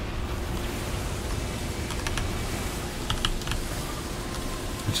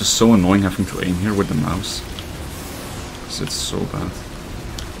 It's just so annoying having to aim here with the mouse. Because it's so bad.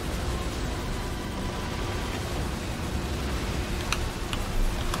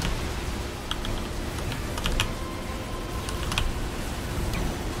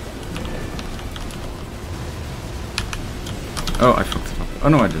 Oh, I fucked it up. Oh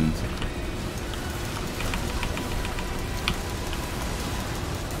no, I didn't.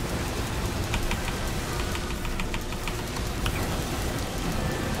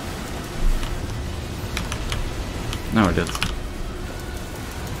 No, I did.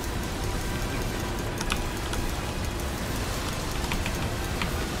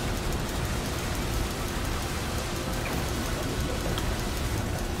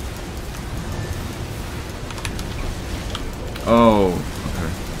 Oh,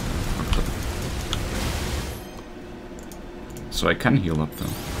 okay. So I can heal up though.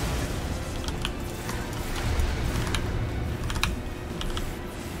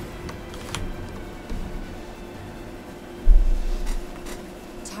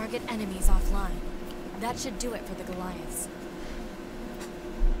 Target enemies offline. That should do it for the Goliaths.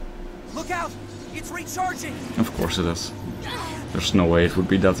 Look out! It's recharging! Of course it is. There's no way it would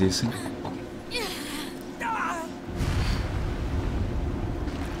be that easy.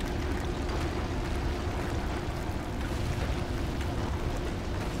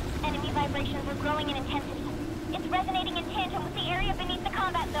 Enemy vibrations are growing in intensity. It's resonating in tandem with the area beneath the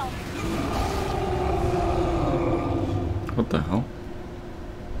combat zone. What the hell?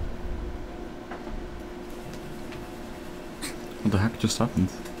 What the heck just happened?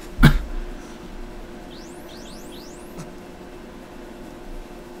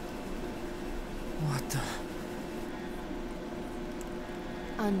 What the?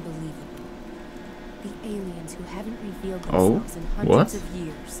 Unbelievable. The aliens who haven't revealed Oh, themselves in hundreds what? of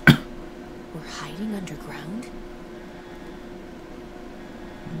years were hiding underground?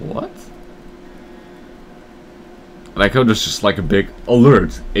 What? Like how there's just like a big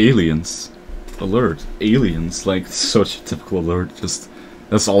alert, aliens. Alert, aliens, like such a typical alert, just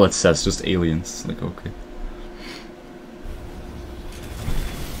that's all it says, just aliens. Like okay.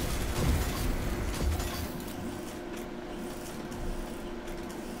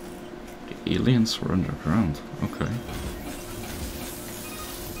 The aliens were underground, okay.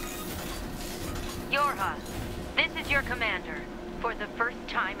 Yorha, this is your commander. For the first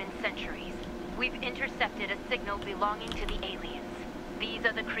time in centuries, we've intercepted a signal belonging to the aliens. These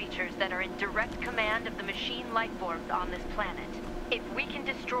are the creatures that are in direct command of the machine lifeforms on this planet. If we can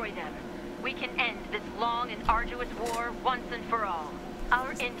destroy them, we can end this long and arduous war once and for all.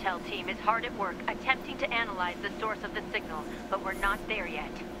 Our intel team is hard at work attempting to analyze the source of the signal, but we're not there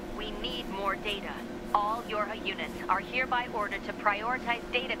yet. We need more data. All Yorha units are hereby ordered to prioritize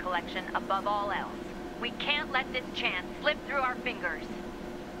data collection above all else. We can't let this chance slip through our fingers.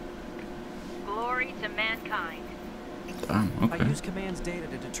 Glory to mankind. Damn, okay. I used command's data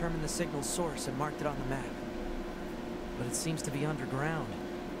to determine the signal's source and marked it on the map. But it seems to be underground.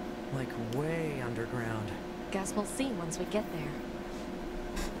 Like way underground. Guess we'll see once we get there.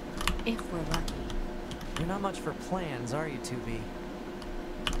 If we're lucky. You're not much for plans, are you, 2B?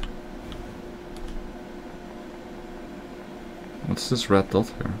 What's this red dot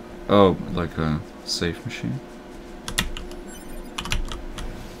here? Oh, like a safe machine.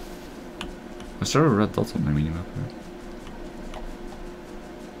 Is there a red dot on my minimap here?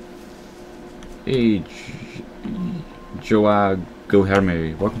 Hey, Joa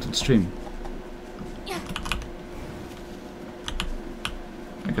Goherme, welcome to the stream.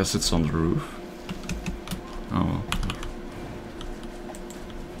 I guess it's on the roof. Oh well.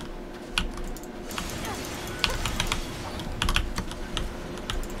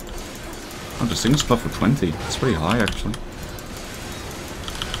 Oh, this thing's level 20. It's pretty high actually.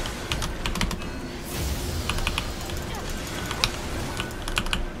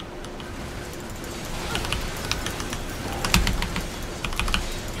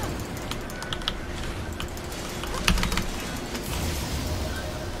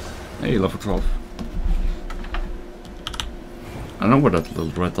 Hey, level 12. I don't know what that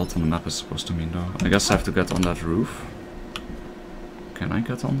little red dot on the map is supposed to mean though. I guess I have to get on that roof. Can I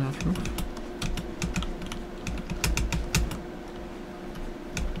get on that roof?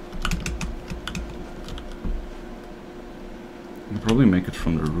 I can probably make it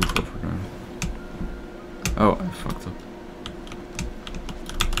from the roof over there. Oh, I fucked up.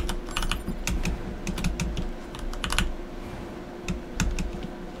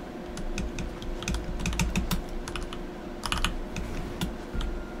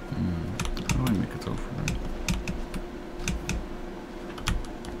 How do I make it over there?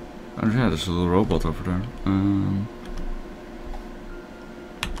 Oh yeah, there's a little robot over there.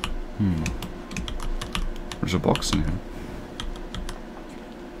 There's a box in here.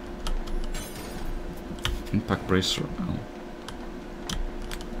 Impact bracer. Oh.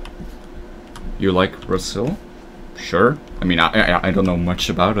 You like Brazil? Sure. I mean, I don't know much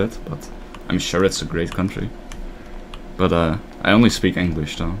about it, but I'm sure it's a great country. But I only speak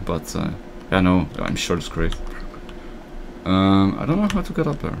English though. But yeah, no, I'm sure it's great. I don't know how to get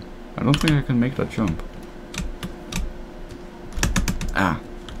up there. I don't think I can make that jump. Ah,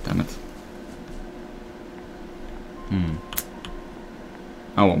 damn it.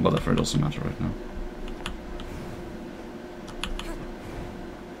 Oh well, whatever, it doesn't matter right now.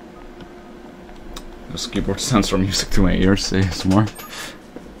 This keyboard sounds from music to my ears, ASMR.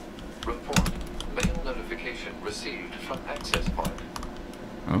 Report. Mail notification received from access point.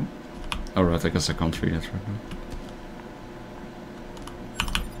 Oh. Alright, I guess I can't read it right now.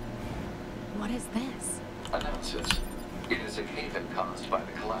 What is this? Announces. It is a haven caused by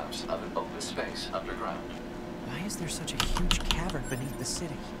the collapse of an open space underground. Why is there such a huge cavern beneath the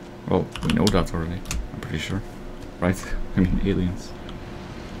city? Well, we know that already, I'm pretty sure. Right? I mean, aliens.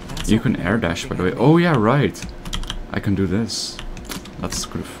 That's You all can the air dash, by the way. building Oh yeah, right. I can do this. That's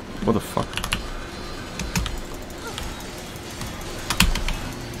good. What the fuck?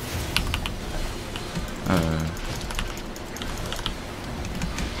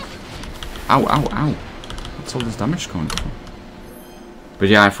 Ow, ow, ow. What's all this damage coming from? But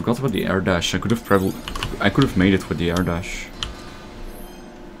yeah, I forgot about the air dash. I could have made it with the air dash.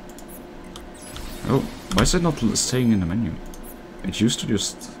 Oh, why is it not staying in the menu? It used to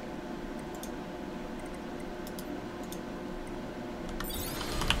just...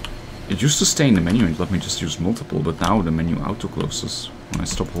 It used to stay in the menu and let me just use multiple, but now the menu auto-closes when I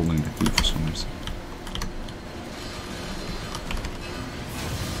stop holding the key for some reason.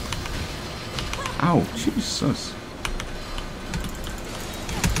 Ow, Jesus.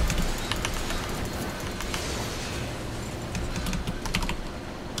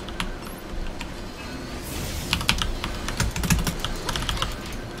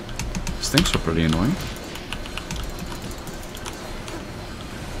 things are pretty annoying.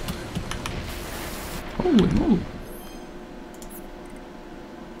 Holy moly.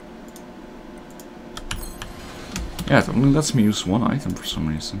 Yeah, it only lets me use one item for some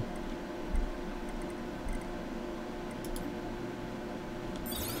reason.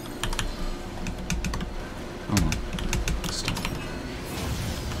 Oh no. Stop.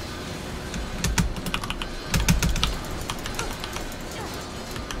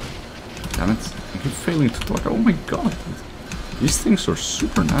 Damn it. I keep failing to block. Oh my god. These things are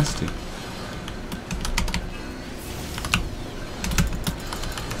super nasty.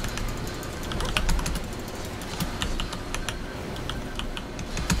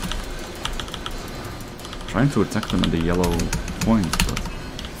 Trying to attack them at the yellow point, but...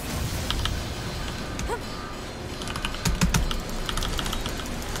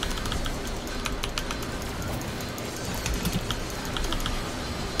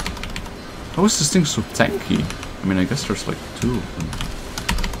 How is this thing so tanky? I mean, I guess there's like 2 of them.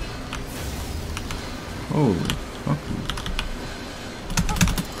 Holy fuck.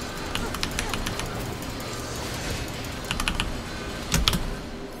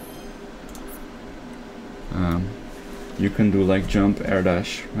 You can do like jump, air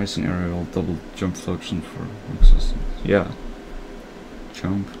dash, rising aerial, double jump function for existence. Yeah.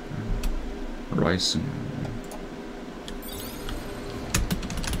 Jump, rising.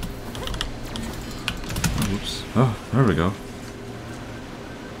 Oh, whoops. Oh, there we go.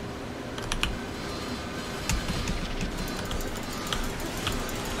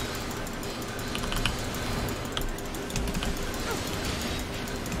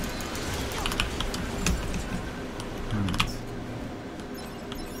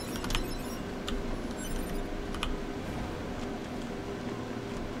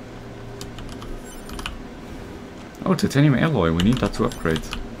 Oh, titanium alloy, we need that to upgrade.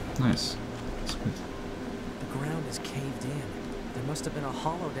 Nice. That's good. The ground is caved in. There must have been a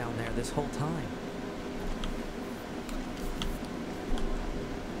hollow down there this whole time.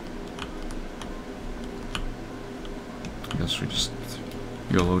 I guess we just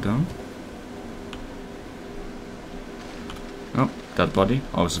YOLO down. Oh, dead body.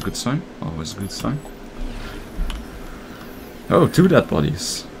 Always a good sign. Always a good sign. Oh, 2 dead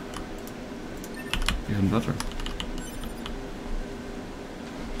bodies. Even better.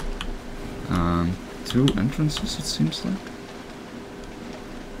 2 entrances, it seems like.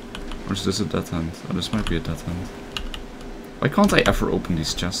 Or is this a dead end? Oh, this might be a dead end. Why can't I ever open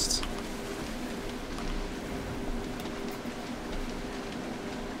these chests?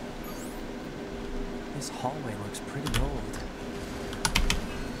 This hallway looks pretty old.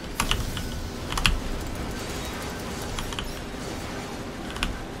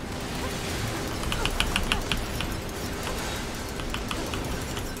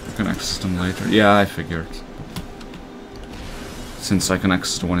 I can access them later. Yeah, I figured. Since I can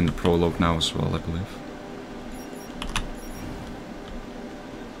access the one in the prologue now as well, I believe.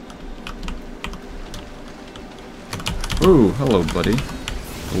 Ooh, hello, buddy.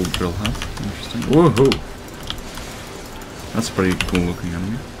 Old drill hat. Interesting. Woohoo! That's a pretty cool looking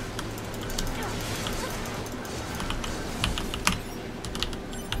enemy.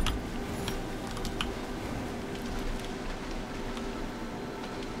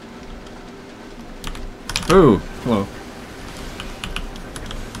 Oh, hello.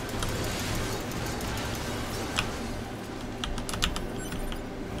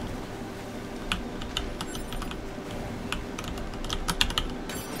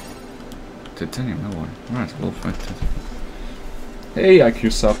 Titanium alloy. Alright, we'll fight it. Hey,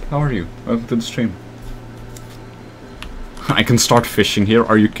 IQ sub, how are you? Welcome to the stream. I can start fishing here,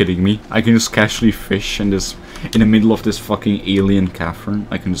 are you kidding me? I can just casually fish in this, in the middle of this fucking alien cavern.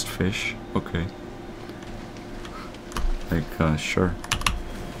 I can just fish. Okay. Like, sure.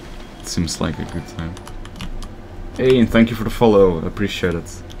 It seems like a good time. Hey, and thank you for the follow. Appreciate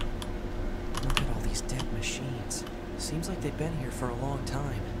it. Look at all these dead machines. Seems like they've been here for a long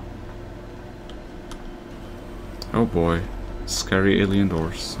time. Oh boy. Scary alien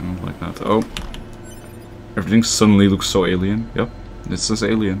doors. I don't like that. Oh. Everything suddenly looks so alien. Yep. This is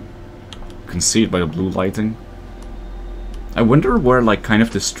alien. You can see it by the blue lighting. I wonder where, like, kind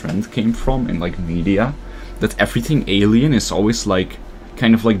of this trend came from in, like, media. That everything alien is always like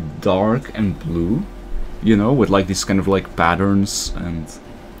kind of like dark and blue, you know, with like these kind of like patterns and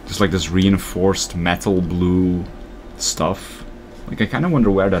just like this reinforced metal blue stuff. Like I kind of wonder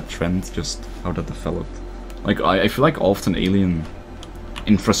where that trend, just how that developed. Like I feel like often alien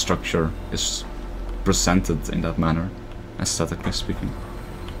infrastructure is presented in that manner, aesthetically speaking.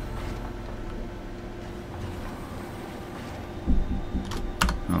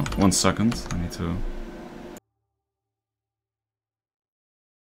 Oh. 1 second. I need to.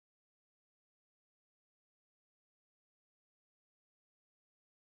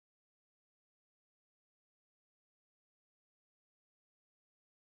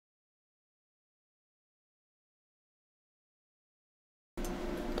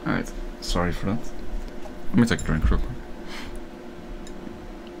 Alright, sorry for that. Let me take a drink real quick.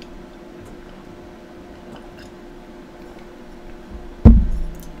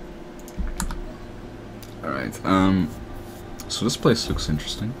 Alright, so this place looks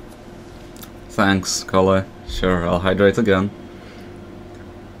interesting. Thanks, Kale. Sure, I'll hydrate again.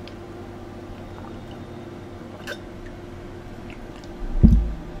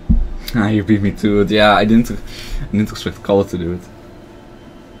 Ah, you beat me to it. Yeah, I didn't expect Kale to do it.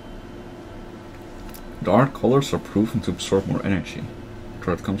 Dark colors are proven to absorb more energy.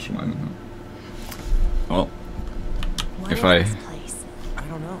 Where it comes from, I don't know. Well, What if is I... this place? I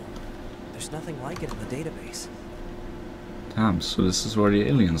don't know. There's nothing like it in the database. Damn, so this is where the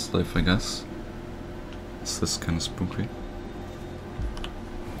aliens live, I guess. This is kind of spooky.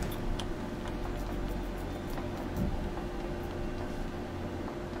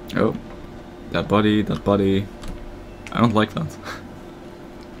 Oh, that body, that body. I don't like that.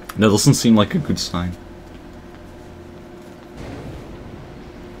 That doesn't seem like a good sign.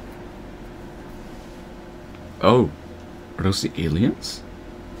 Oh, are those the aliens?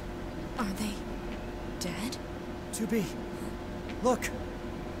 Are they dead? 2B, look!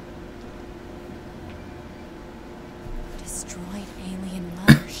 Destroyed alien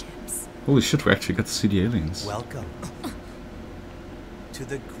motherships. Holy shit, we actually got to see the aliens. Welcome to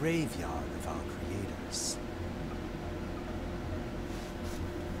the graveyard of our creators.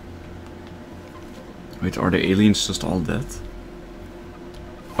 Wait, are the aliens just all dead?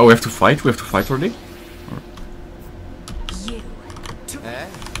 Oh, we have to fight? We have to fight already? You. Eh?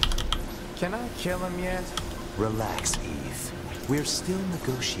 Can I kill him yet? Relax, Eve. We're still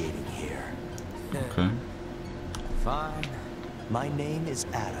negotiating here. Okay. Fine. My name is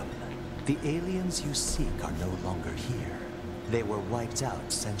Adam. The aliens you seek are no longer here. They were wiped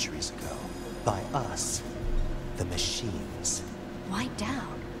out centuries ago. By us. The machines. Wiped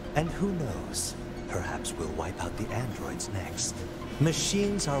out. And who knows? Perhaps we'll wipe out the androids next.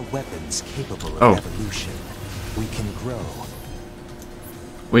 Machines are weapons capable of evolution. We can grow.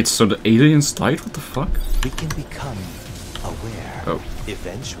 Wait, so the aliens died? What the fuck? We can become aware. Oh.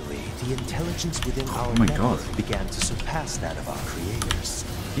 Eventually, the intelligence within our my network God. began to surpass that of our creators.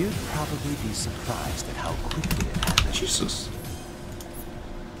 You'd probably be surprised at how quickly it happened. Jesus.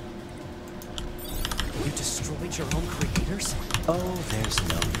 You destroyed your own creators? Oh, there's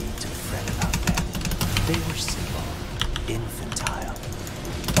no need to fret about them. They were simple, infantile,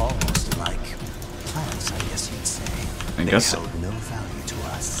 almost like plants, I guess you'd say. I They guess- held no value to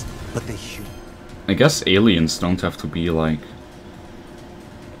us, but the I guess aliens don't have to be like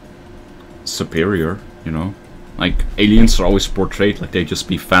superior, you know? Like aliens are always portrayed like they just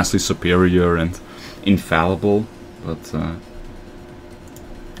be vastly superior and infallible, but on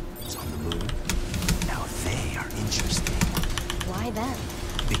the moon. Now they are interesting. Why them?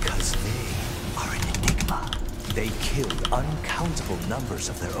 Because they are an enigma. They killed uncountable numbers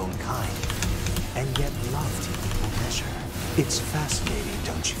of their own kind, and yet loved in equal measure. It's fascinating,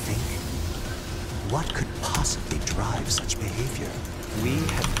 don't you think? What could possibly drive such behavior? We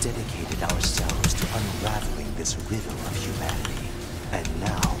have dedicated ourselves to unraveling this riddle of humanity, and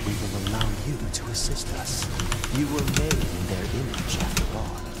now we will allow you to assist us. You were made in their image, after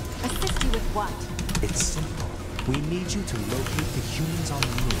all. Assist you with what? It's simple. We need you to locate the humans on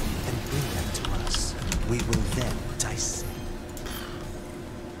the moon and bring them to us. We will then dissect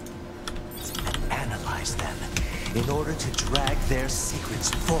and analyze them in order to drag their secrets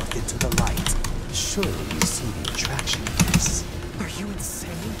forth into the light. Surely you see the attraction of this. Are you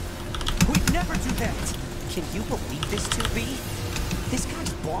insane? We'd never do that! Can you believe this, 2B? This guy's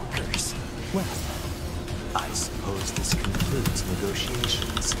bonkers. Well, I suppose this concludes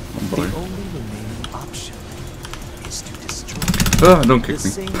negotiations. Oh boy. The only remaining option is to destroy ah, don't the kick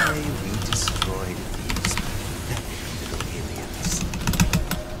me. same way we destroyed these pathetic little aliens.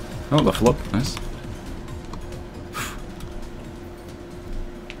 Oh, level up, nice.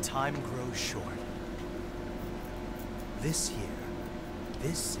 Time grows short. This year,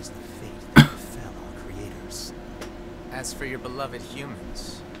 this is the fate that befell our creators. As for your beloved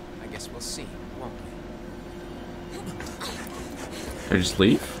humans, I guess we'll see, won't we? Can I just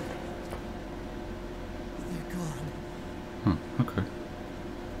leave? They're gone. Huh, okay.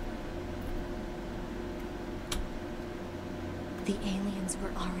 The aliens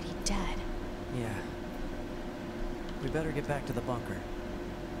were already dead. Yeah. We better get back to the bunker.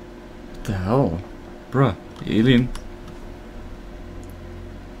 What the hell? Bruh, the alien.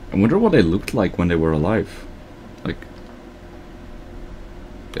 I wonder what they looked like when they were alive. Like,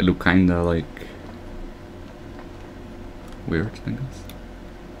 they look kinda like weird, I guess.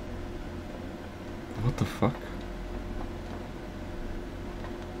 What the fuck?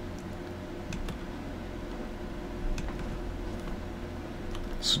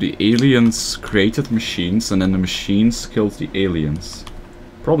 So the aliens created machines and then the machines killed the aliens.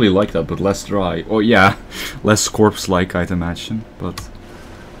 Probably like that, but less dry. Oh yeah, less corpse-like, I'd imagine, but...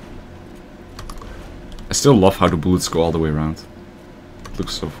 I still love how the bullets go all the way around. It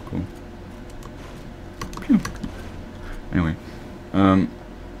looks so cool. Pew. Anyway.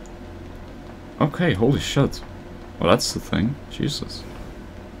 Okay, holy shit. Well, that's the thing. Jesus.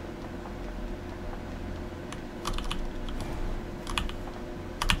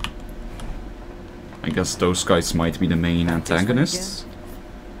 I guess those guys might be the main antagonists.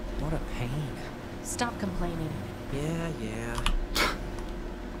 What a pain. Stop complaining. Yeah.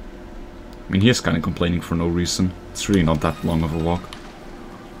 I mean, he is kind of complaining for no reason. It's really not that long of a walk.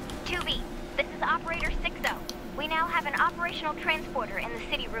 2B, this is Operator 60. We now have an operational transporter in the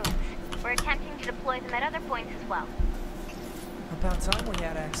city ruins. We're attempting to deploy them at other points as well. About time we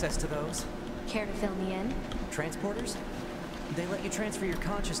had access to those. Care to fill me in? Transporters? They let you transfer your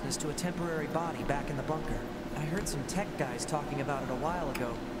consciousness to a temporary body back in the bunker. I heard some tech guys talking about it a while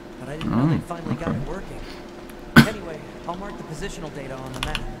ago, but I didn't know they finally got it working. Anyway, I'll mark the positional data on the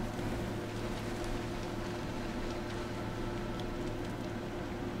map.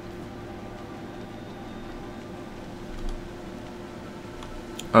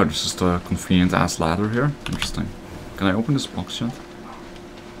 Oh, there's just a convenient ass ladder here. Interesting. Can I open this box yet?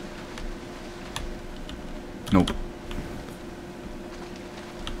 Nope.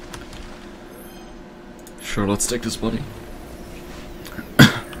 Sure, let's take this body.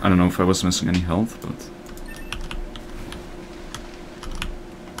 I don't know if I was missing any health, but...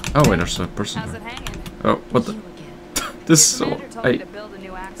 Oh wait, there's a person How's there. it hanging? Oh, what the... You again. This is so... Commander told me to build a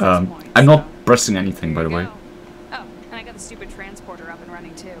new access point, I'm so not pressing anything, by the there way. you go. Oh, and I got the stupid transporter up and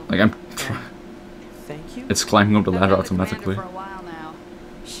running too. Like, I'm... Thank you. It's climbing up the I've ladder known the commander automatically. for a while now.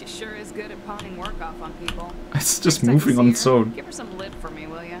 She sure is good at pawning work off on people. It's just Next time you moving on see its her, own. Give her some lip for me,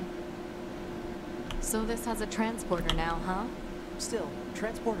 will ya? So this has a transporter now, huh? Still,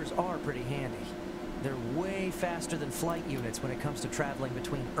 transporters are pretty handy. They're way faster than flight units when it comes to traveling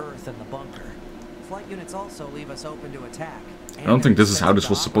between Earth and the bunker. Flight units also leave us open to attack. I don't think this is how this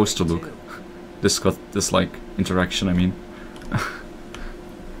was supposed to look. This got this, like, interaction, I mean.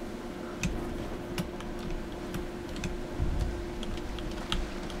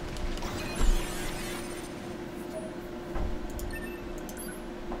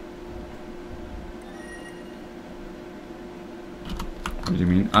 What do you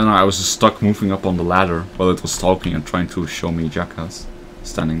mean? I don't know, I was just stuck moving up on the ladder while it was talking and trying to show me Jackass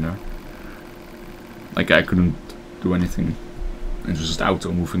standing there. Like, I couldn't do anything. It was just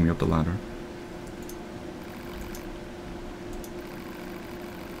auto moving me up the ladder.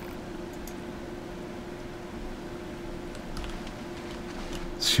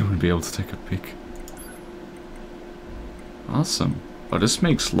 She wouldn't be able to take a peek. Awesome. Oh, this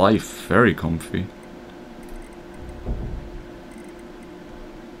makes life very comfy.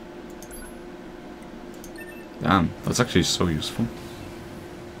 Damn, that's actually so useful.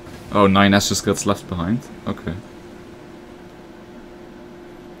 Oh, 9S just gets left behind? Okay.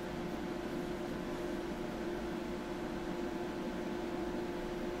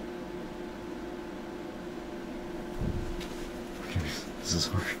 This is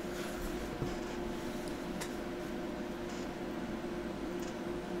hard.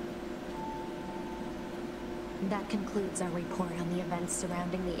 That concludes our report on the events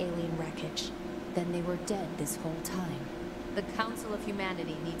surrounding the alien wreckage. Then they were dead this whole time. The Council of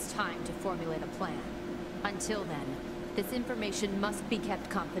Humanity needs time to formulate a plan. Until then, this information must be kept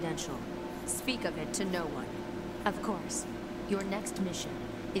confidential. Speak of it to no one. Of course. Your next mission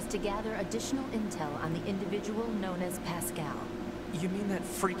is to gather additional intel on the individual known as Pascal. You mean that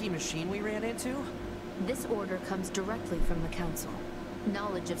freaky machine we ran into? This order comes directly from the Council.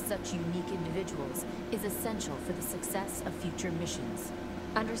 Knowledge of such unique individuals is essential for the success of future missions.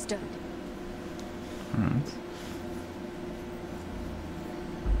 Understood. Alright.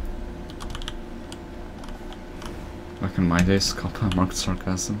 Back in my days, Kappa marked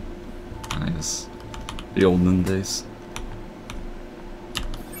sarcasm. Ah, yes. The olden days.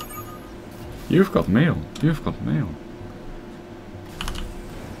 You've got mail. You've got mail.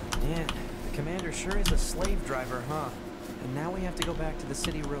 Man, the commander sure is a slave driver, huh? And now we have to go back to the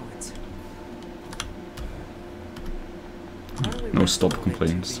city ruins. How do we No, rest stop a little bit,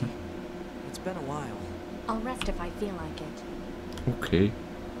 complaining. 2B? been a while. I'll rest if I feel like it. Okay,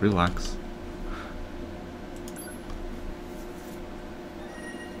 relax.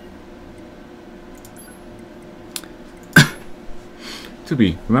 To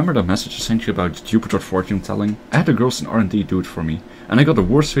be, remember that message I sent you about Jupiter fortune telling? I had the girls in R&D do it for me, and I got the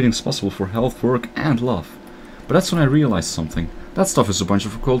worst ratings possible for health, work, and love. But that's when I realized something. That stuff is a bunch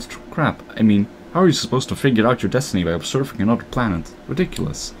of occult crap. I mean, how are you supposed to figure out your destiny by observing another planet?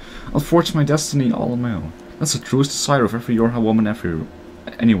 Ridiculous. I'll forge my destiny all on my own. That's the truest desire of every Yorha woman ever.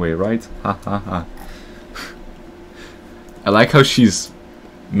 Anyway, right? Ha ha ha. I like how she's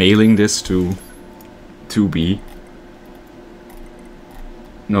mailing this to 2B,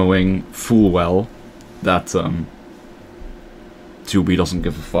 knowing full well that 2B doesn't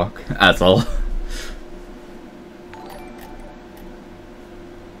give a fuck at all.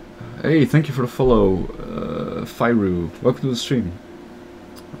 Hey, thank you for the follow, Fyru. Welcome to the stream.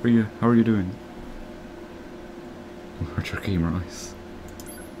 How are you doing? Hurt your gamer eyes.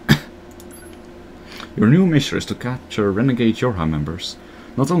 Your new mission is to capture renegade Yorha members.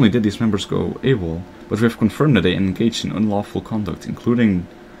 Not only did these members go AWOL, but we have confirmed that they engaged in unlawful conduct, including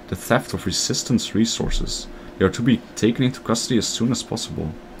the theft of resistance resources. They are to be taken into custody as soon as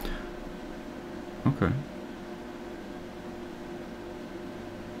possible. Okay.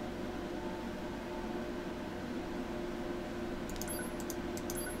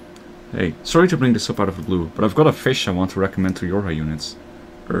 Hey, sorry to bring this up out of the blue, but I've got a fish I want to recommend to Yorha units.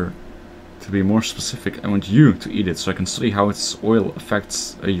 To be more specific, I want you to eat it so I can study how its oil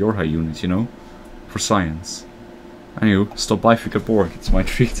affects a Yorha unit, you know? For science. Anywho, stop by if you get bored, it's my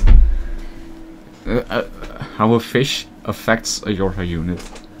treat. How a fish affects a Yorha unit.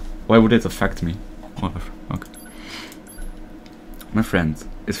 Why would it affect me? Whatever, okay. My friend,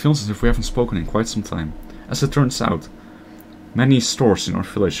 it feels as if we haven't spoken in quite some time. As it turns out, many stores in our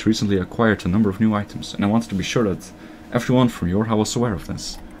village recently acquired a number of new items, and I wanted to be sure that everyone from Yorha was aware of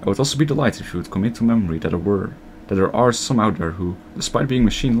this. I would also be delighted if you would commit to memory that there are some out there who, despite being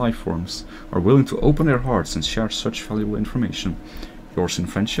machine life forms, are willing to open their hearts and share such valuable information. Yours in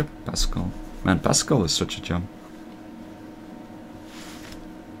friendship, Pascal. Man, Pascal is such a gem.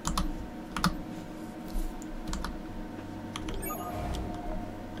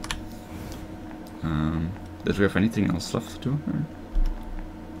 Did we have anything else left to do?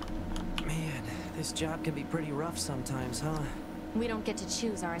 Man, this job can be pretty rough sometimes, huh? We don't get to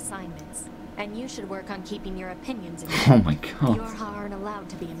choose our assignments. And you should work on keeping your opinions in Oh my god. Yorha aren't allowed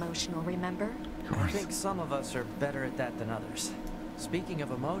to be emotional, remember? I think some of us are better at that than others. Speaking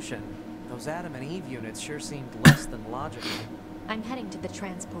of emotion, those Adam and Eve units sure seemed less than logical. I'm heading to the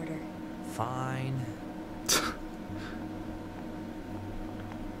transporter. Fine.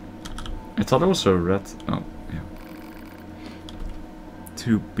 I thought it was a red... Oh, yeah.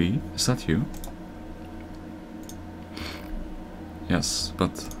 2B? Is that you? Yes,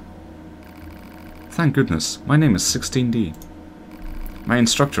 but... Thank goodness, my name is 16D. My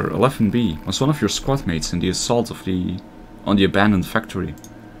instructor, 11B, was one of your squad mates in the assault on the abandoned factory.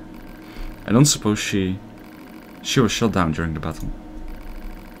 I don't suppose she was shot down during the battle.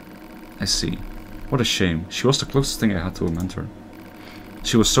 I see. What a shame. She was the closest thing I had to a mentor.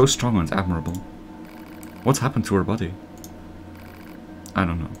 She was so strong and admirable. What happened to her body? I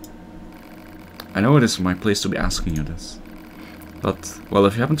don't know. I know it isn't my place to be asking you this. But, well,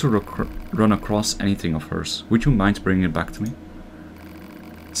 if you happen to run across anything of hers, would you mind bringing it back to me?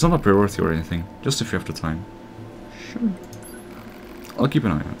 It's not a priority or anything, just if you have the time. Sure. I'll keep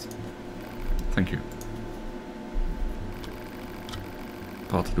an eye out. Thank you.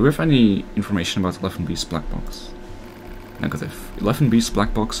 But, do we have any information about 11B's black box? Negative. 11B's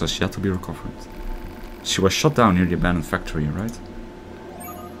black box has yet to be recovered. She was shot down near the abandoned factory, right?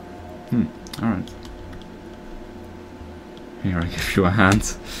 Alright. Here, I give you a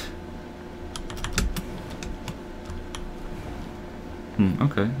hand.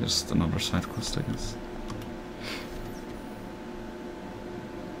 Okay, just another side quest, I guess.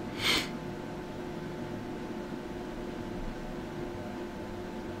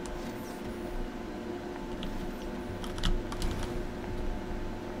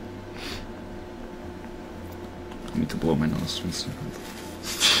 I need to blow my nose for a second.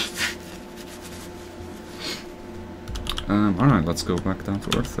 Alright, let's go back down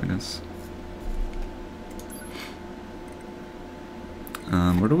to Earth, I guess.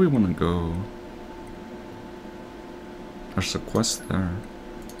 Where do we want to go? There's a quest there.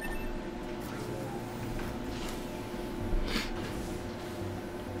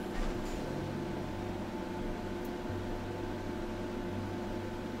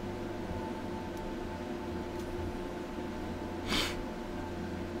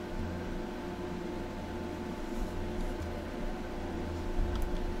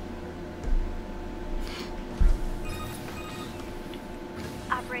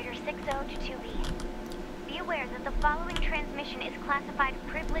 Operator 60 to 2B. Be aware that the following transmission is classified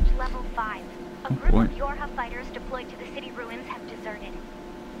Privilege Level 5. A group of Yorha fighters deployed to the city ruins have deserted.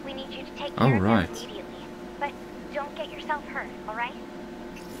 We need you to take care of them immediately. But don't get yourself hurt, alright?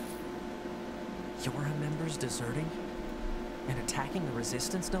 Yorha members deserting? And attacking the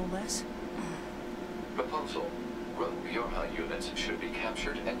Resistance, no less? Proposal. Rogue Yorha units should be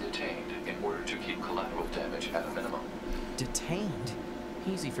captured and detained in order to keep collateral damage at a minimum. Detained?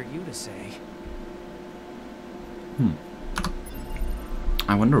 Easy for you to say.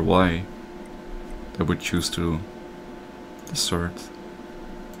 I wonder why they would choose to desert.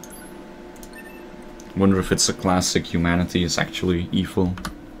 Wonder if it's a classic humanity is actually evil.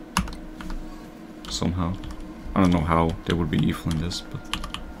 Somehow. I don't know how they would be evil in this, but...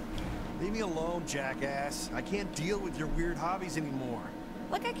 Leave me alone, jackass. I can't deal with your weird hobbies anymore.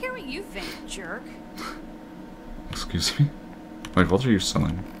 Look, I care what you think, jerk. Excuse me? Wait, what are you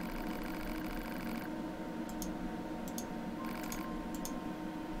selling?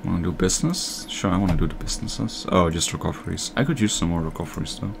 Wanna do business? Sure, I wanna do the businesses. Oh, just recoveries. I could use some more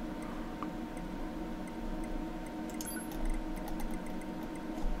recoveries though.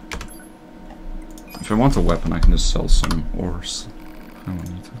 If I want a weapon, I can just sell some ores. I don't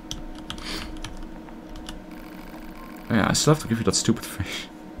need to. Oh yeah, I still have to give you that stupid fish.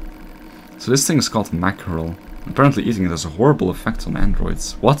 So this thing is called mackerel. Apparently eating it has a horrible effect on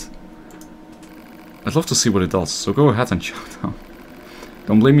androids. What? I'd love to see what it does, so go ahead and chow down.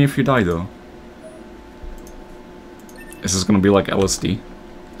 Don't blame me if you die though. Is this gonna be like LSD?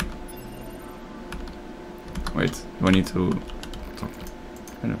 Wait, do I need to talk?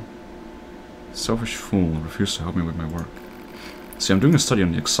 I don't know. Selfish fool refused to help me with my work. See, I'm doing a study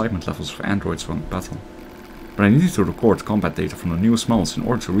on the excitement levels of androids while in battle. But I needed to record combat data from the newest models in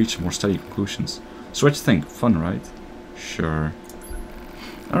order to reach more steady conclusions. So what do you think? Fun, right? Sure.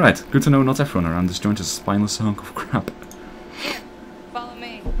 Alright, good to know not everyone around this joint is a spineless hunk of crap. Here, follow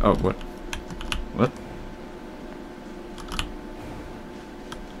me. Oh, what? What?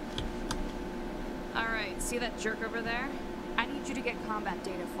 Alright, see that jerk over there? I need you to get combat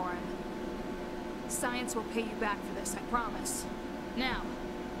data for him. Science will pay you back for this, I promise. Now,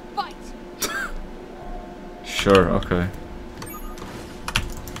 fight! Sure, okay.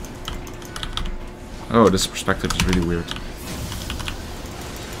 Oh, this perspective is really weird.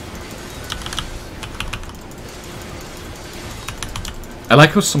 I like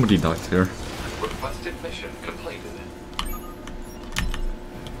how somebody died here. Requested mission completed.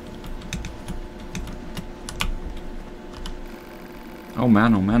 Oh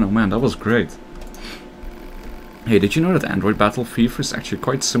man, oh man, oh man, that was great. Hey, did you know that android battle fever is actually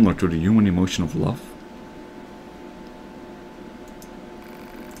quite similar to the human emotion of love?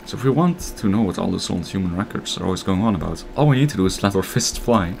 So if we want to know what all these old human records are always going on about, all we need to do is let our fists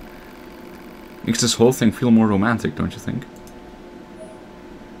fly. Makes this whole thing feel more romantic, don't you think?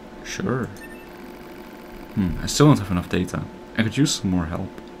 Sure. I still don't have enough data. I could use some more help.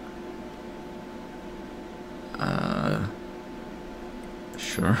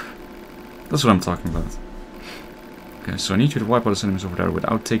 Sure. That's what I'm talking about. Okay, so I need you to wipe out those enemies over there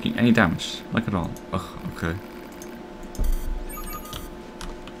without taking any damage. Like at all. Ugh, okay.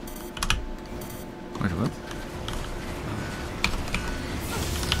 Wait, what?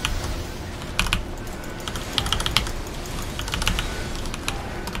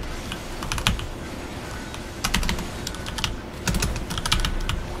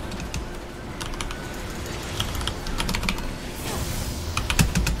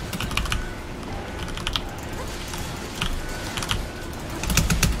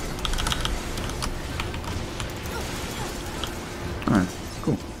 Alright,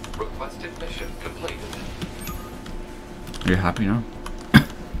 cool. Requested mission completed. Are you happy now?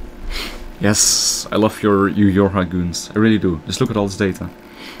 Yes, I love you Yorha goons. I really do. Just look at all this data.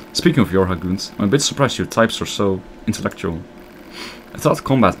 Speaking of Yorha goons, I'm a bit surprised your types are so intellectual. I thought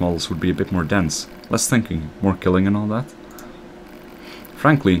combat models would be a bit more dense, less thinking, more killing and all that.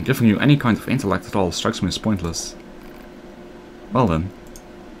 Frankly, giving you any kind of intellect at all strikes me as pointless. Well then.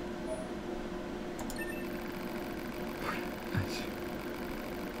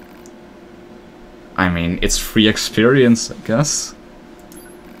 I mean, it's free experience, I guess.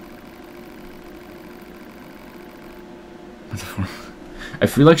 I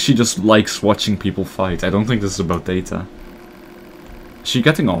feel like she just likes watching people fight. I don't think this is about data. Is she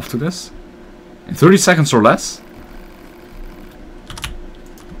getting off to this? In 30 seconds or less?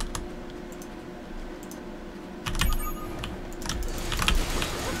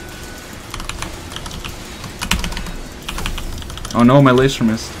 Oh no, my laser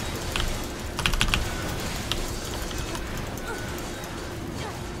missed.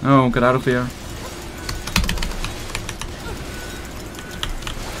 No, get out of here.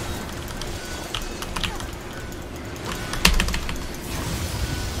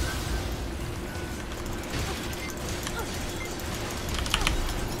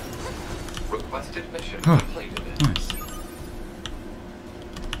 Requested mission completed. Nice.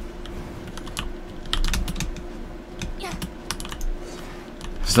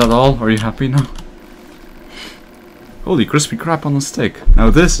 Is that all? Are you happy now? Holy crispy crap on a stick. Now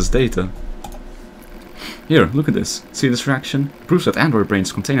this is data. Here, look at this. See this reaction? It proves that android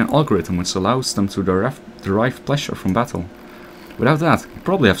brains contain an algorithm which allows them to derive pleasure from battle. Without that, you'd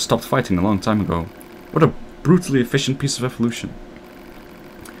probably have stopped fighting a long time ago. What a brutally efficient piece of evolution.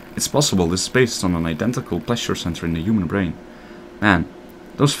 It's possible this is based on an identical pleasure center in the human brain. Man,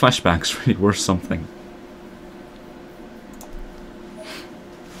 those flashbacks really were something.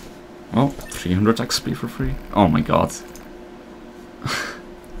 Oh, 300 XP for free. Oh my god.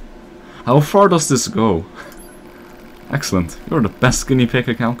 How far does this go? Excellent. You're the best guinea pig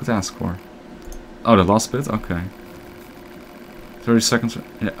I could ask for. Oh, the last bit? Okay. 30 seconds.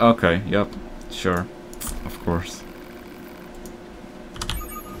 Yeah, okay, yep. Sure. Of course.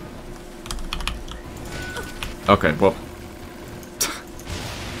 Okay, well.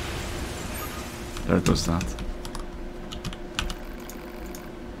 There goes that.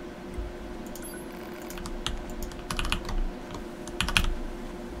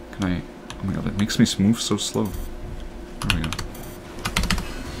 Can I... Oh my god, it makes me move so slow. There we go.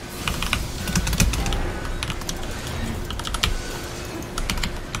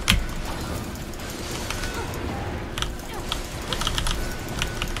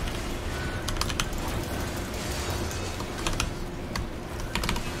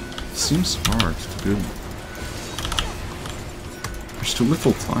 Seems hard to do. There's too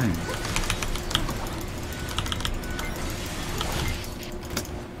little time.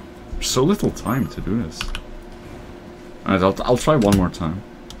 There's so little time to do this. Alright, I'll try one more time.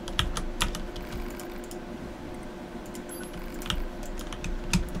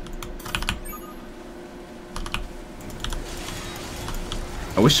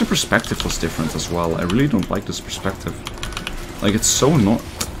 I wish the perspective was different as well. I really don't like this perspective. Like, it's so not.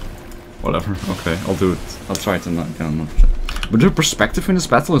 Whatever, okay, I'll do it. I'll try it again. But the perspective in this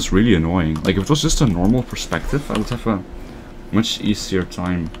battle is really annoying. Like, if it was just a normal perspective, I would have a much easier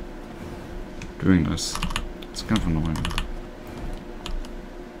time doing this. It's kind of annoying.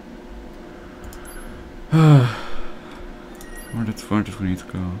 Where did we need to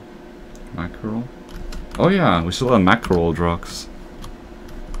go? Mackerel? Oh yeah, we still have mackerel drugs.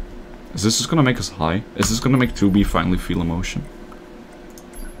 Is this just gonna make us high? Is this gonna make 2B finally feel emotion?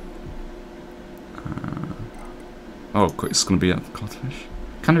 Oh, it's gonna be a codfish?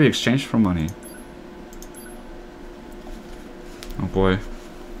 Can it be exchanged for money? Oh boy.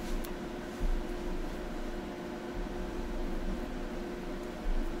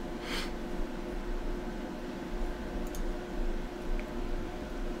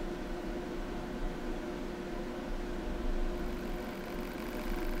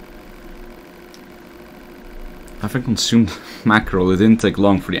 Having consumed mackerel, it didn't take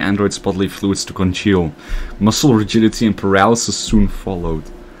long for the android's bodily fluids to congeal. Muscle rigidity and paralysis soon followed.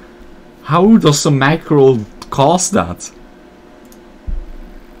 How does a mackerel cause that?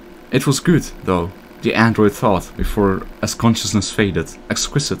 It was good, though, the android thought, before as consciousness faded.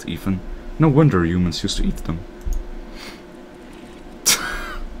 Exquisite, even. No wonder humans used to eat them.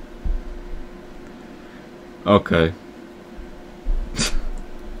 Okay.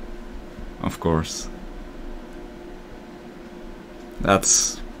 Of course.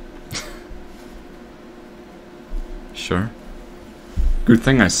 That's... Sure. Good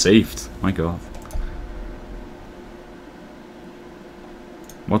thing I saved, my god.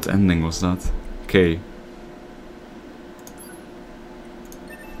 What ending was that? Okay.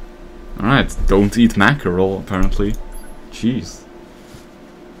 Alright, don't eat mackerel, apparently. Jeez.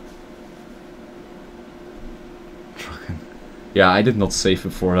 Yeah, I did not save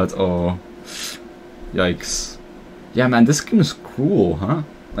before that. Oh. Yikes. Yeah, man, this game is cruel, huh?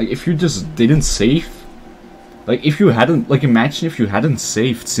 Like, if you just didn't save... Like, if you hadn't... Like, imagine if you hadn't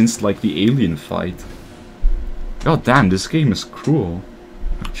saved since, like, the alien fight. God damn, this game is cruel.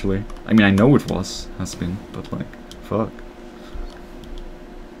 Actually. I mean, I know it has been, but, like, fuck.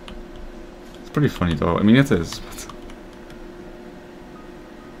 It's pretty funny, though. I mean, it is, but...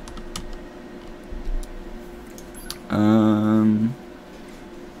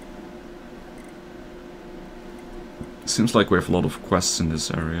 Seems like we have a lot of quests in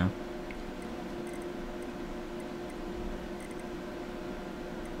this area.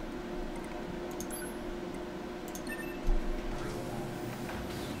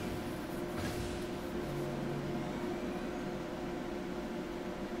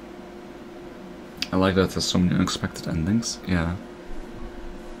 I like that there's so many unexpected endings. Yeah.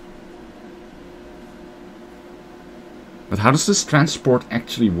 But how does this transport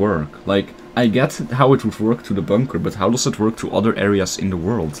actually work? Like, I get how it would work to the bunker, but how does it work to other areas in the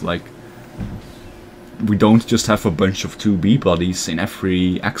world? Like, we don't just have a bunch of 2B bodies in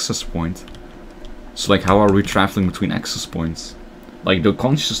every access point. So, like, how are we traveling between access points? Like, the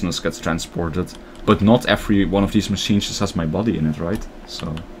consciousness gets transported, but not every one of these machines just has my body in it, right?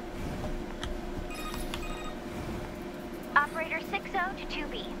 So... Operator 60 to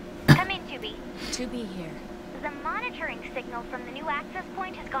 2B. Come in, 2B. 2B here. The monitoring signal from the new access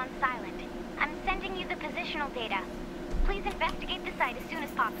point has gone silent. I'm sending you the positional data. Please investigate the site as soon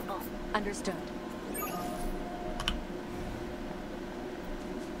as possible. Understood.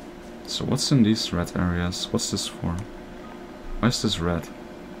 So what's in these red areas? What's this for? Why is this red? Do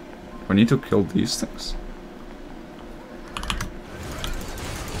I need to kill these things?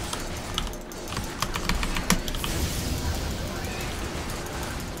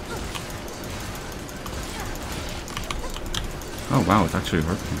 Oh wow, it actually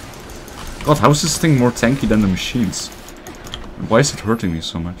hurt me. God, how is this thing more tanky than the machines? Why is it hurting me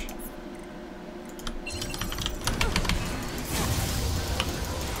so much?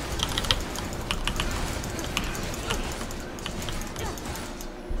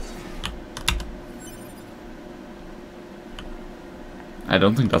 I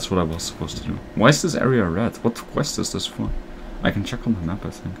don't think that's what I was supposed to do. Why is this area red? What quest is this for? I can check on the map, I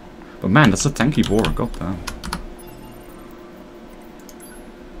think. But man, that's a tanky boar, god damn.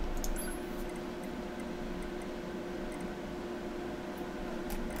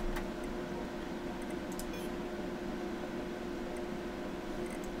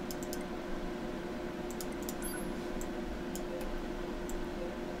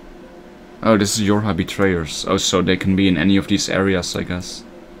 Oh, this is Yorha Betrayers. Oh, so they can be in any of these areas, I guess.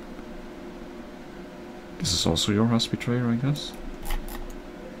 This is also Yorha's Betrayer, I guess.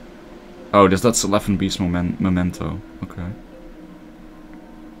 Oh, that's 11B's memento. Okay.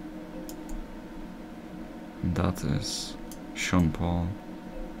 And that is Sean Paul.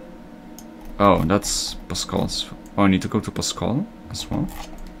 Oh, that's Pascal's. Oh, I need to go to Pascal as well.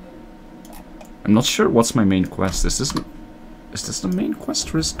 I'm not sure what's my main quest. Is this the main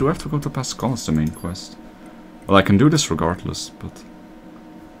quest, or do I have to go to Pascal as the main quest? Well, I can do this regardless, but...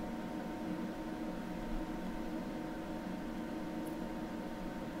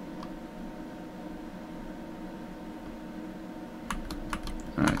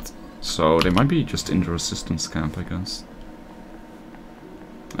 Alright, so they might be just in the resistance camp, I guess.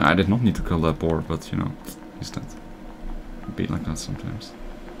 I did not need to kill that boar, but, you know, he's dead. It'd be like that sometimes.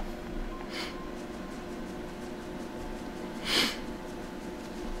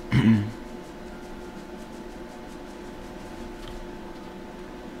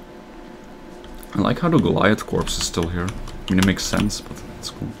 I like how the Goliath corpse is still here. I mean, it makes sense, but it's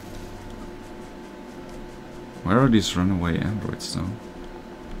cool. Where are these runaway androids, though?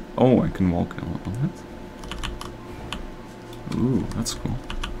 Oh, I can walk on it? Ooh, that's cool.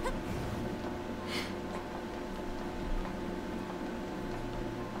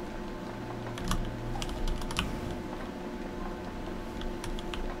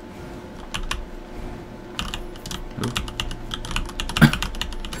 Ooh.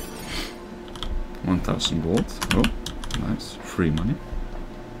 1000 gold. Oh, nice. Free money.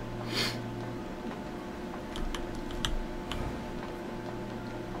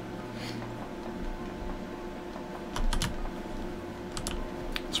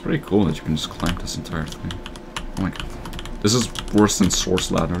 It's pretty cool that you can just climb this entire thing. Oh my god. This is worse than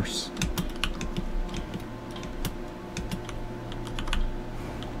source ladders.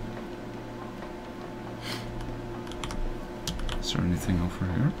 Is there anything over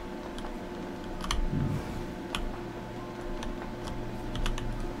here?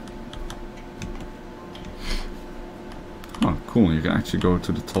 Oh, cool, you can actually go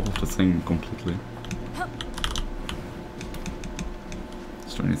to the top of the thing completely.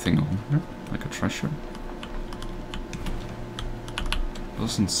 Is there anything on here? Like a treasure?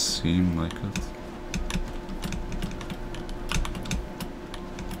 Doesn't seem like it.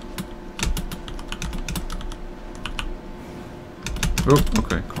 Oh,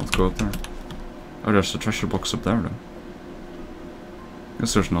 okay, can't go up there. Oh, there's a treasure box up there though.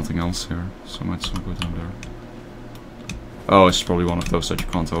 Guess there's nothing else here, so I might as well go down there. Oh, it's probably one of those that you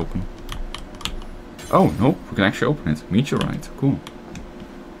can't open. Oh, no, we can actually open it. Meteorite, cool.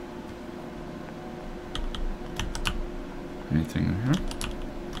 Anything in here?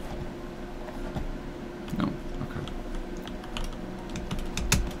 No, okay.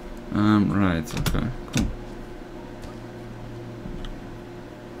 Right, okay, cool.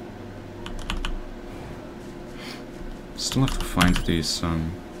 still have to find these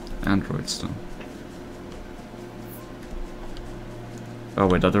androids though. Oh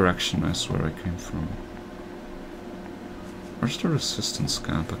wait, that direction is where I came from. Where's the resistance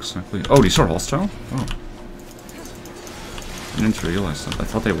camp exactly? Oh, these are hostile? Oh. I didn't realize that. I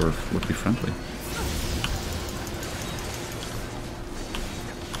thought they would be friendly.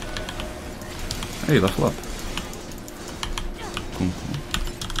 Hey, level up. Cool, cool.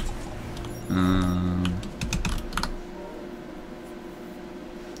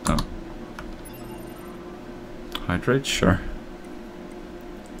 Oh. Hydrate? Sure.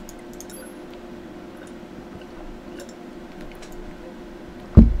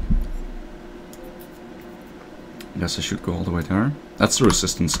 Guess I should go all the way there. That's the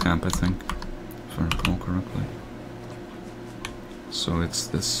resistance camp, I think, if I recall correctly. So it's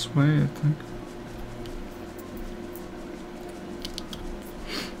this way, I think.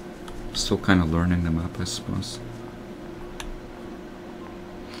 Still kind of learning the map, I suppose.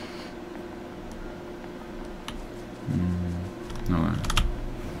 No,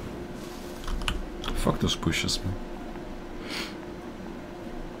 fuck those pushes, man.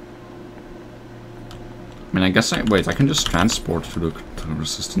 I mean, I guess wait, I can just transport to the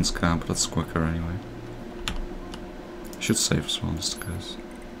resistance camp, that's quicker anyway. Should save as well, just in case.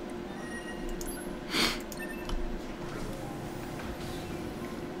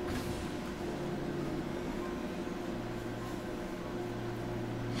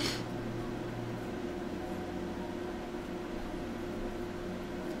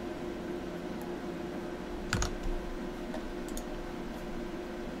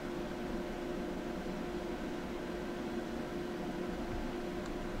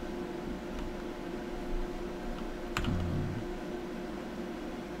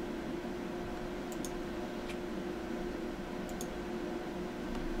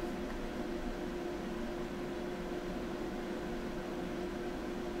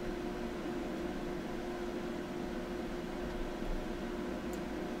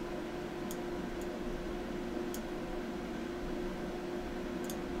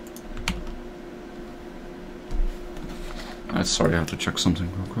 Sorry, I have to check something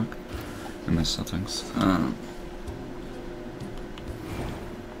real quick in my settings.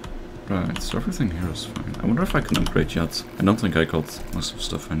 Right, so everything here is fine. I wonder if I can upgrade yet. I don't think I got most of the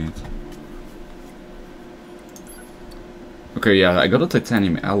stuff I need. Okay, yeah, I got the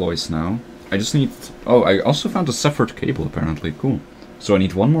titanium alloys now. I just need... Oh, I also found a severed cable apparently. Cool. So I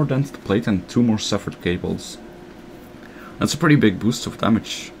need one more dented plate and 2 more severed cables. That's a pretty big boost of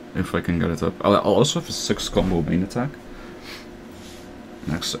damage if I can get it up. I'll also have a 6 combo main attack.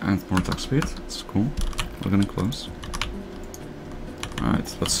 Next, and more attack speed. That's cool. We're getting close.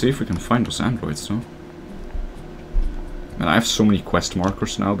 Alright, let's see if we can find those androids though. And I have so many quest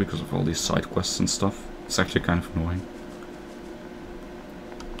markers now because of all these side quests and stuff. It's actually kind of annoying.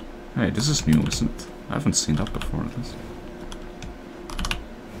 Hey, this is new, isn't it? I haven't seen that before, at least.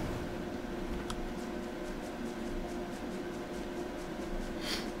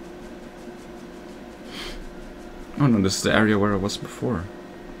 Oh no, this is the area where I was before.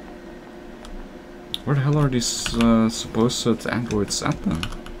 Where the hell are these supposed androids at then?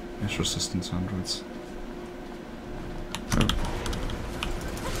 Ash resistance androids. Oh.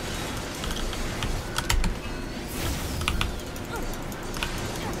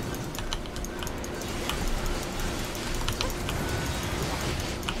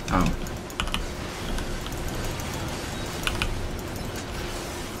 Oh.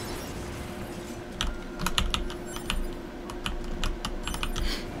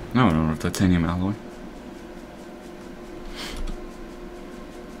 No, titanium alloy.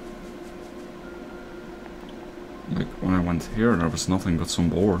 Like, when I went here, there was nothing but some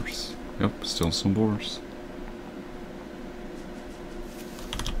boars. Yep, still some boars.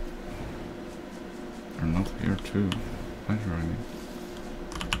 They're not here too, either, I mean.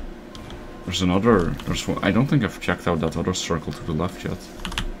 There's another... I don't think I've checked out that other circle to the left yet.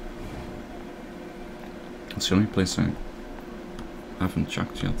 It's the only place I haven't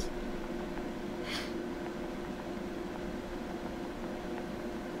checked yet.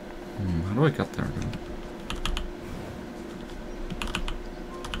 How do I get there then?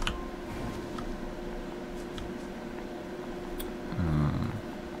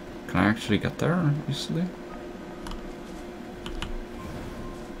 Can I actually get there easily?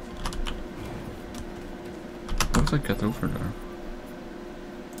 How would I get over there?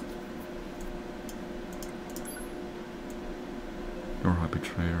 Your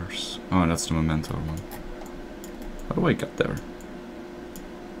betrayers. Oh, that's the memento one. How do I get there?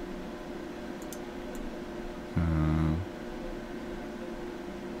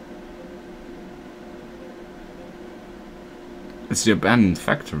 It's the abandoned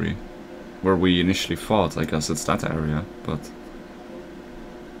factory where we initially fought. I guess it's that area, but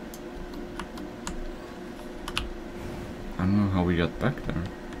I don't know how we got back there.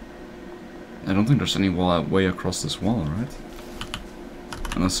 I don't think there's any way across this wall, right?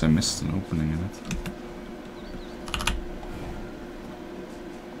 Unless I missed an opening in it.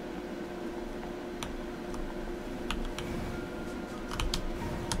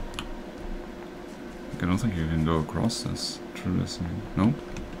 I don't think you can go across this. Through this, I mean. Nope.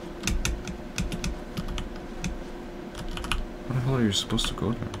 How the hell are you supposed to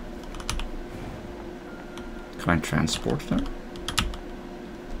go there? Can I transport there?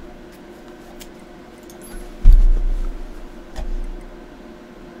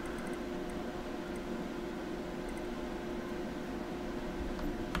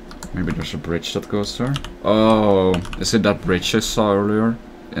 Maybe there's a bridge that goes there. Oh, is it that bridge I saw earlier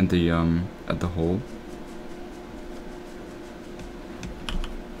in the at the hole?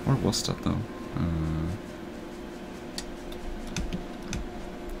 Where was that though?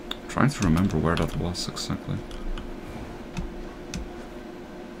 Trying to remember where that was exactly.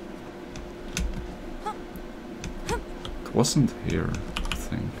 It wasn't here, I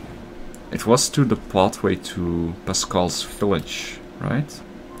think. It was to the pathway to Pascal's village, right?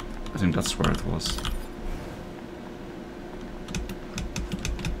 I think that's where it was.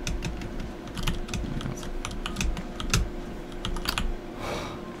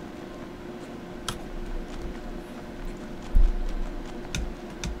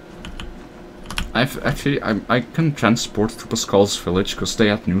 I can transport to Pascal's village because they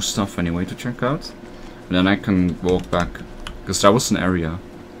had new stuff anyway to check out, and then I can walk back because that was an area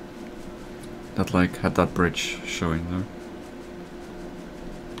that like had that bridge showing there.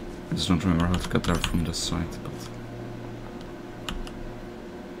 I just don't remember how to get there from this side, but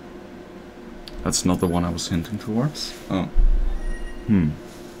that's not the one I was hinting towards. Oh, I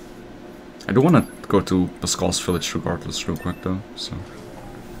do want to go to Pascal's village regardless, real quick though. So.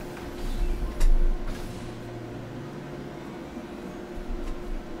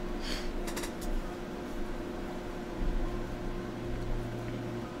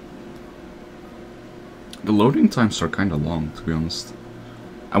 The loading times are kinda long, to be honest.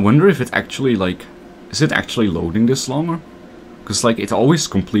 I wonder if it actually, like... Is it actually loading this longer? Because, like, it always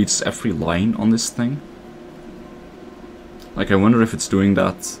completes every line on this thing. Like, I wonder if it's doing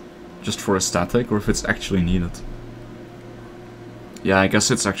that just for aesthetic, or if it's actually needed. Yeah, I guess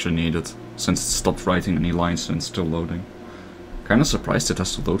it's actually needed, since it stopped writing any lines and it's still loading. Kinda surprised it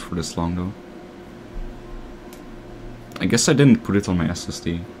has to load for this long, though. I guess I didn't put it on my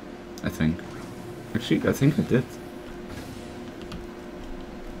SSD, I think. Actually, I think I did.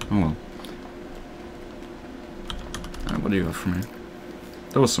 Oh well. What do you have for me?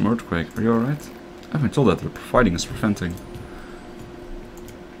 There was some earthquake. Are you alright? I've been told that the fighting is preventing.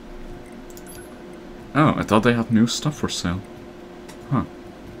 Oh, I thought they had new stuff for sale. Huh.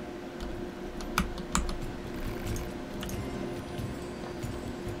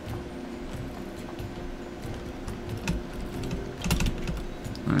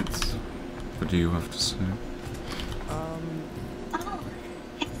 Right. What do you have to say? Oh,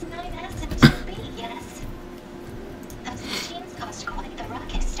 it's 9S and 2B, yes. Those machines cost quite the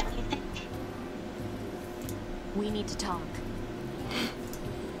ruckus, don't you think? We need to talk.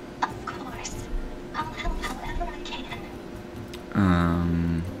 Of course. I'll help however I can.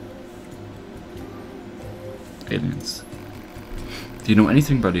 Aliens. Do you know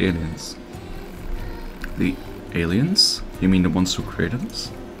anything about the aliens? The aliens? You mean the ones who created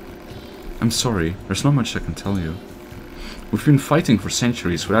us? I'm sorry, there's not much I can tell you. We've been fighting for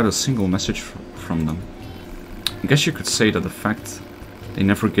centuries without a single message from them. I guess you could say that the fact they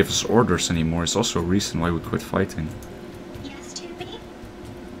never give us orders anymore is also a reason why we quit fighting. Yes, 2B?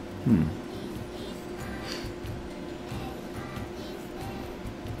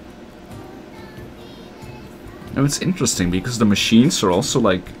 Now it's interesting because the machines are also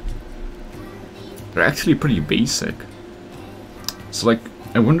like... They're actually pretty basic. So like,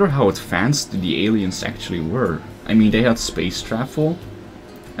 I wonder how advanced the aliens actually were. I mean, they had space travel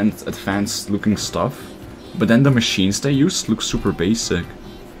and advanced looking stuff, but then the machines they used look super basic.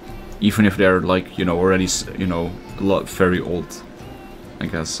 Even if they're like, you know, already, you know, very old, I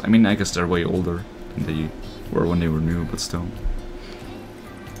guess. I mean, I guess they're way older than they were when they were new, but still.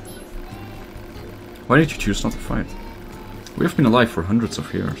 Why did you choose not to fight? We have been alive for hundreds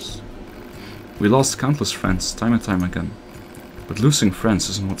of years. We lost countless friends, time and time again. But losing friends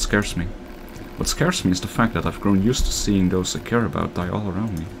isn't what scares me. What scares me is the fact that I've grown used to seeing those I care about die all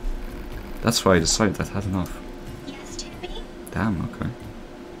around me. That's why I decided I'd had enough. Yes, 2B? Damn, okay.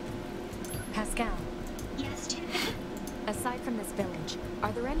 Pascal, Yes, 2B? aside from this this village,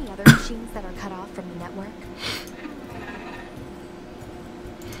 are there any other machines that are cut off from the network?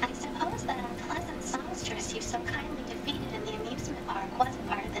 I suppose that unpleasant songstress you so kindly defeated in the amusement park wasn't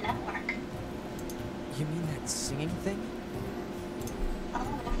part of the network. You mean that singing thing?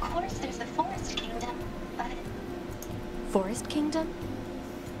 Oh, of course there's the Forest Kingdom, but... Forest Kingdom?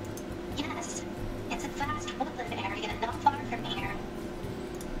 Yes. It's a vast woodland area not far from here.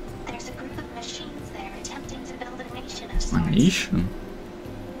 There's a group of machines there attempting to build a nation of sorts. A nation?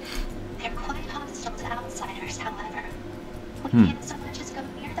 They're quite hostile to outsiders, however. We can't so much as go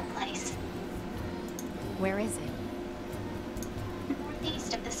near the place. Where is it?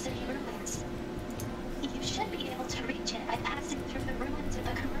 Northeast of the city ruins. You should be able to reach it by passing through the ruins of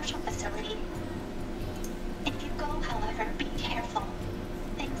a commercial facility. If you go, however, be careful.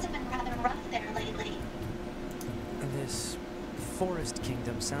 Things have been rather rough there lately. This Forest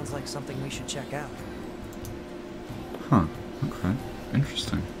Kingdom sounds like something we should check out. Huh, okay.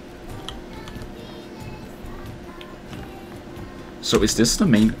 Interesting. So is this the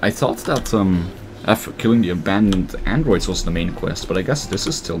main... I thought that after killing the abandoned androids was the main quest, but I guess this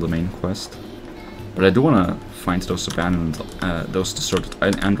is still the main quest. But I do want to find those abandoned, those deserted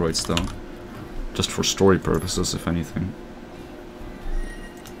androids though. Just for story purposes, if anything.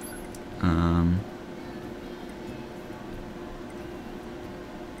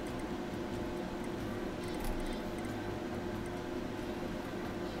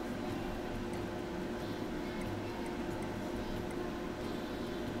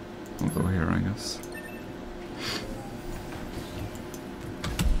 I'll go here, I guess.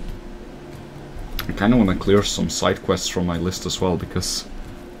 I kind of want to clear some side quests from my list as well, because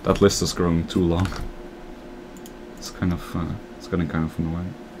that list is growing too long. It's kind of, it's getting kind of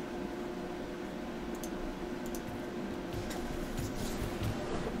annoying.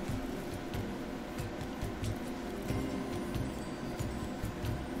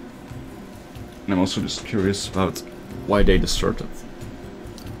 And I'm also just curious about why they deserted.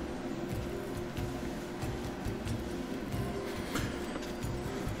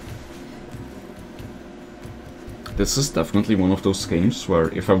 This is definitely one of those games where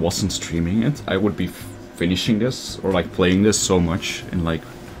if I wasn't streaming it, I would be finishing this or like playing this so much in like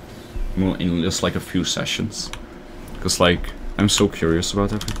in just like a few sessions, because like I'm so curious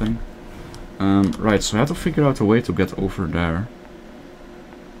about everything. Right, so I have to figure out a way to get over there.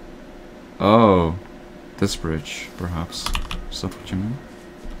 Oh, this bridge, perhaps. Is that what you mean?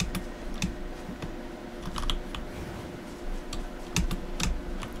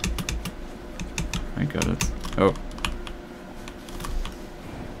 I got it. Oh.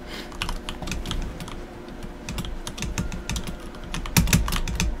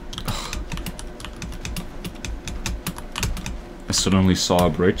 I suddenly saw a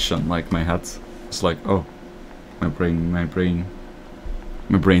bridge and like my head was like, oh, my brain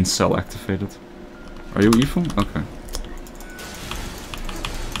cell activated. Are you evil? Okay.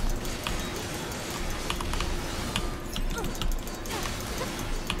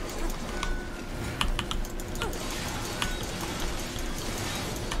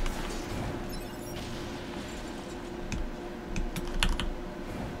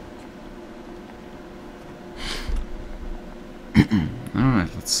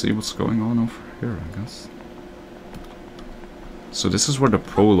 Alright, let's see what's going on over here, I guess. So this is where the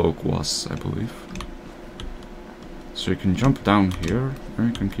prologue was, I believe. So you can jump down here, or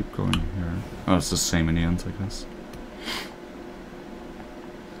you can keep going here. Oh, it's the same in the end, I guess.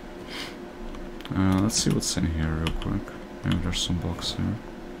 Let's see what's in here real quick. Maybe there's some box here.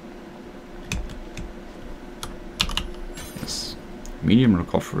 Yes. Medium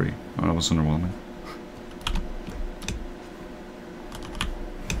recovery. Oh, that was underwhelming.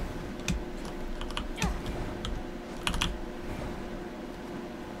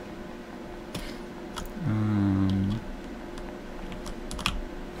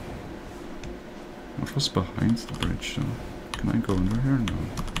 What was behind the bridge though? Can I go under here? No.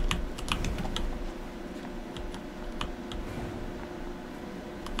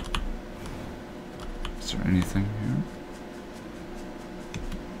 Is there anything here?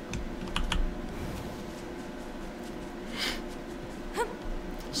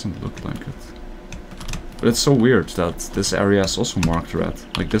 Doesn't look like it. But it's so weird that this area is also marked red.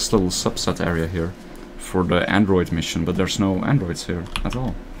 Like this little subset area here for the android mission, but there's no androids here at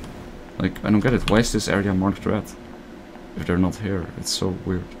all. Like, I don't get it. Why is this area marked red if they're not here? It's so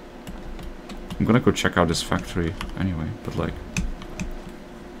weird. I'm gonna go check out this factory anyway, but like,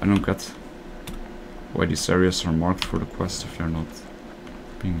 I don't get why these areas are marked for the quest if they're not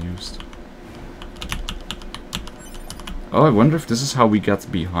being used. Oh, I wonder if this is how we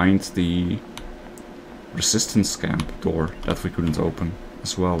get behind the resistance camp door that we couldn't open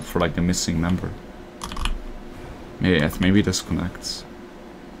as well for like the missing member. Maybe this connects.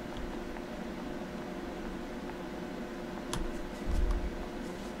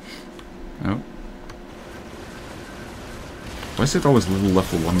 No. Why is it always little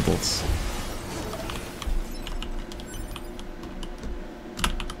level 1 bots?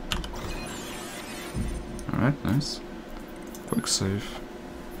 Alright, nice. Quick save.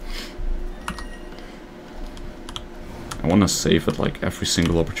 I wanna save at like every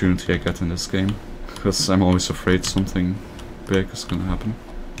single opportunity I get in this game, because I'm always afraid something big is gonna happen.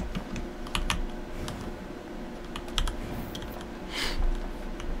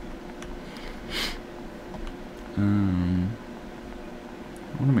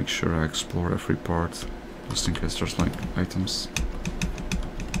 I wanna make sure I explore every part, just in case there's like items.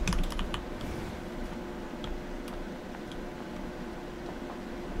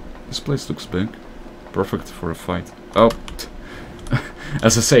 This place looks big. Perfect for a fight. Oh!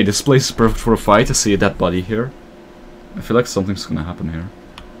 As I say, this place is perfect for a fight. I see a dead body here. I feel like something's gonna happen here.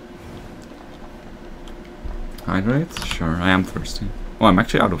 Hydrate? Sure, I am thirsty. Oh, I'm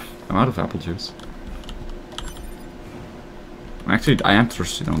actually out of apple juice. Actually, I am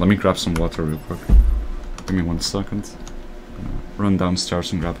thirsty now. Let me grab some water real quick. Give me 1 second. Run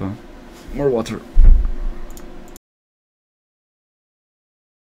downstairs and grab more water.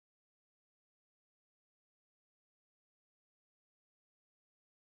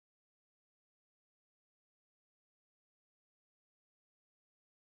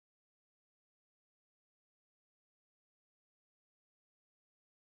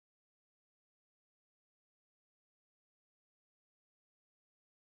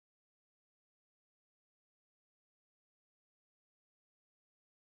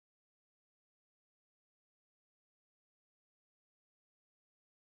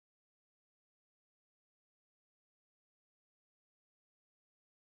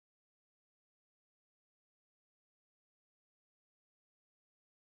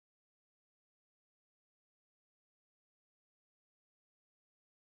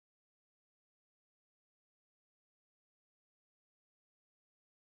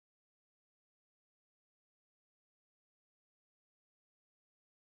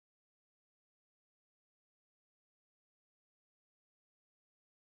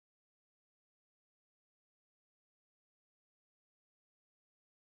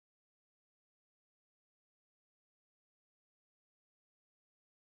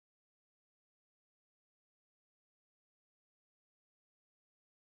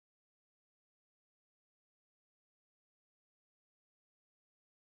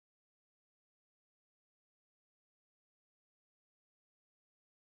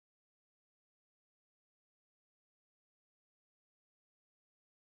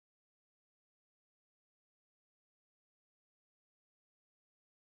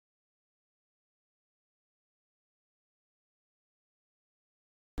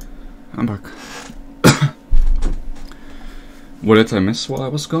 I'm back. What did I miss while I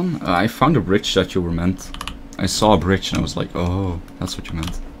was gone? I found a bridge that you were meant. I saw a bridge and I was like, oh, that's what you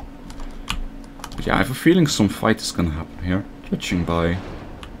meant. But yeah, I have a feeling some fight is gonna happen here, judging by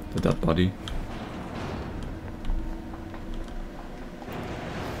the dead body.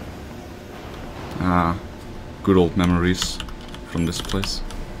 Ah, good old memories from this place.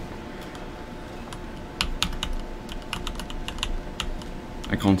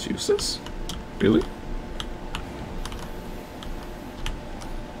 I can't use this? Really?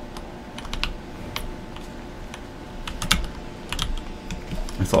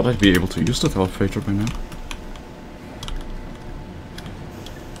 I thought I'd be able to use that elevator by now.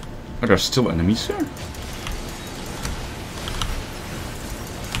 Are there still enemies here?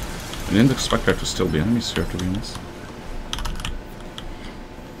 I didn't expect there to still be enemies here, to be honest.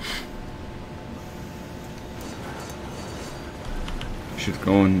 Should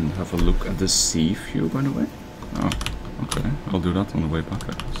go and have a look at the sea view, by the way. Oh, okay. I'll do that on the way back,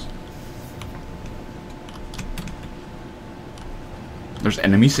 I guess. There's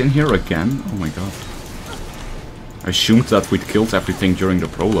enemies in here again? Oh my god. I assumed that we'd killed everything during the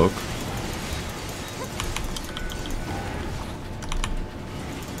prologue.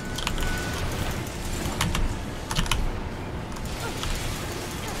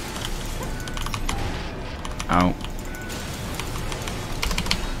 Ow.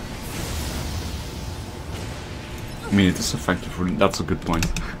 I mean, it is effective. That's a good point.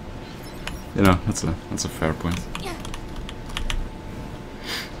 You know, that's a fair point.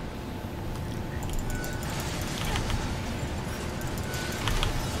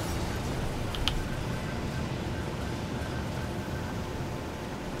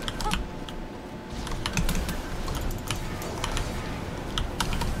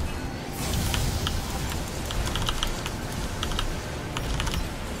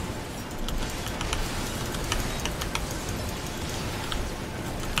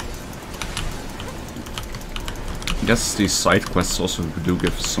 guess these side quests also do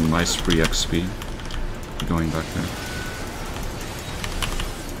give some nice free XP going back there.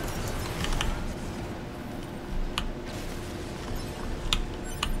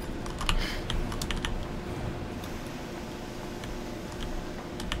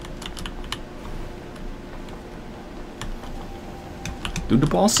 Do the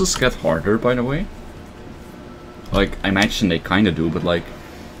bosses get harder, by the way? Like, I imagine they kinda do, but like,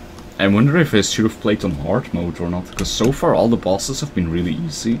 I wonder if I should have played on hard mode or not, because so far all the bosses have been really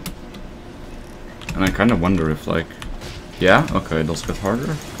easy. And I kinda wonder if like, yeah, okay, those get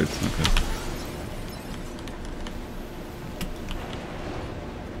harder? Good, okay.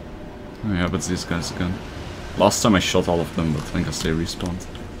 Oh yeah, but it's these guys again. Last time I shot all of them, but I guess they respawned.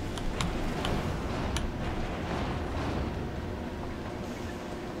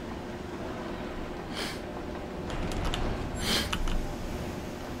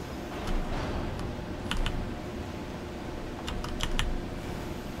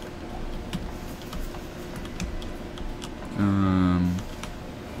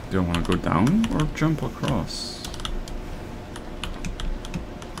 Do I want to go down or jump across?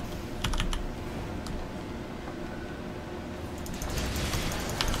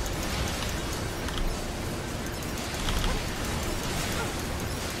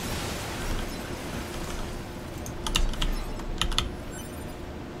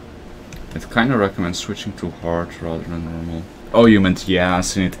 It kind of recommends switching to hard rather than normal. Oh, you meant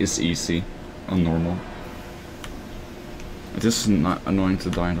yes, and it is easy on normal. It is not annoying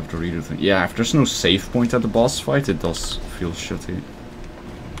to die of the reader thing. Yeah, if there's no save point at the boss fight, it does feel shitty.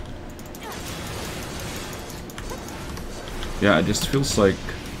 Yeah, it just feels like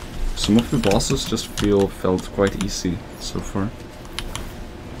some of the bosses just felt quite easy so far.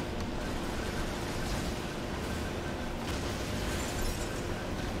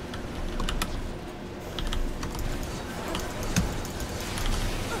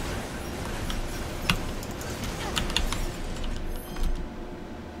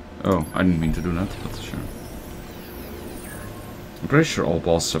 Oh, I didn't mean to do that, but sure. I'm pretty sure all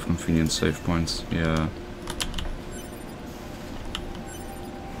bosses have convenient save points, yeah.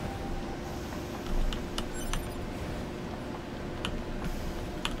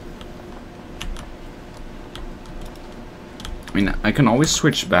 I mean, I can always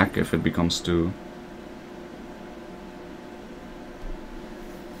switch back if it becomes too...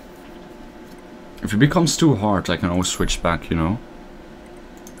 If it becomes too hard, I can always switch back, you know?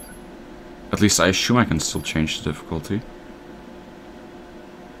 At least I assume I can still change the difficulty.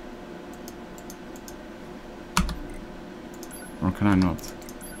 Or can I not?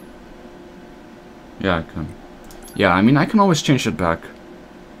 Yeah, I can. Yeah, I mean, I can always change it back.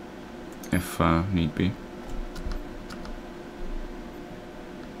 If need be.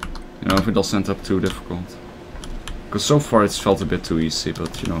 You know, if it doesn't end up too difficult. Because so far it's felt a bit too easy,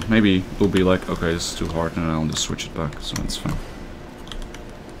 but you know, maybe we'll be like, okay, this is too hard, and then I'll just switch it back, so it's fine.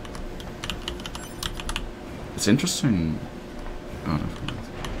 It's interesting. Oh, no,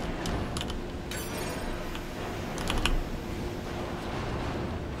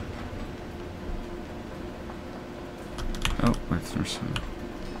 oh, wait, there's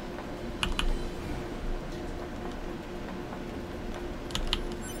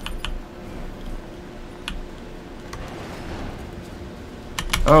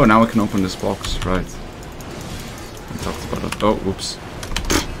Oh, now I can open this box, right. I talked about it. Oh, whoops.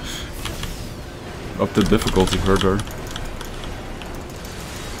 Up the difficulty further.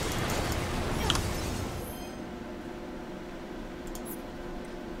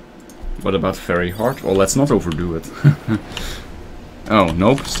 What about very hard? Well, let's not overdo it. Oh,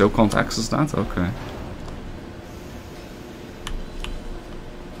 nope, still can't access that? Okay.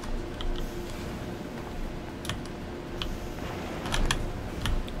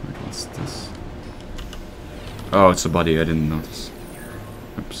 Wait, what's this? Oh, it's a body, I didn't notice.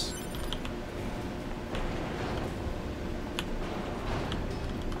 Oops.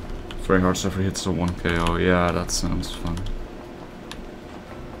 Very hard every hits a 1 KO. Yeah, that sounds fun.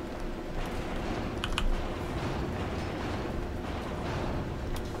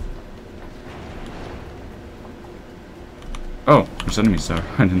 Oh, there's enemies there.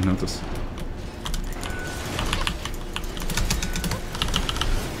 I didn't notice.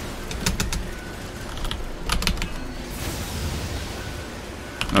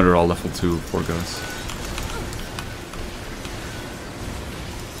 Oh, they're all level 2, poor guys.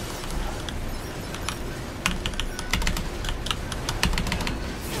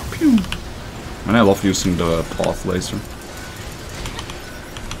 And I love using the path laser.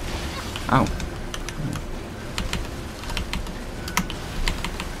 Ow.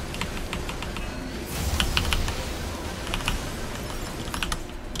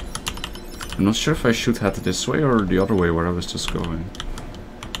 I'm not sure if I should head this way or the other way where I was just going.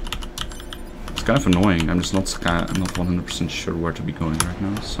 It's kind of annoying. I'm just not 100% sure where to be going right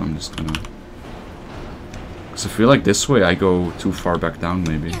now, so I'm just gonna... Because I feel like this way I go too far back down,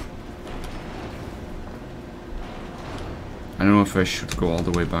 maybe. I don't know if I should go all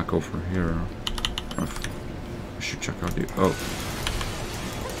the way back over here, or if I should check out the... Oh.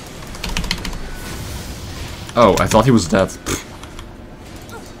 Oh, I thought he was dead.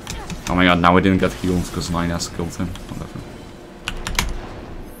 Oh my god, now I didn't get healed because 9S killed him. Whatever.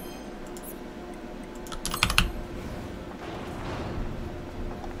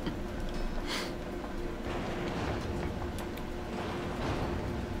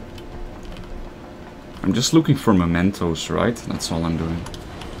 I'm just looking for mementos, right? That's all I'm doing.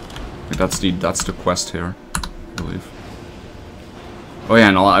 Like, that's the quest here, I believe. Oh yeah,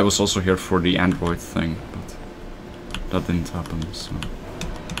 and I was also here for the android thing, but that didn't happen, so...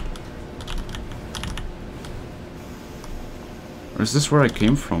 Or is this where I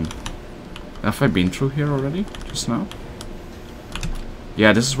came from? Have I been through here already? Just now?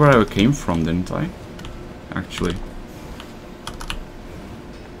 Yeah, this is where I came from, didn't I? Actually.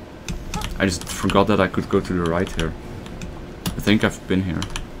 I just forgot that I could go to the right here. I think I've been here.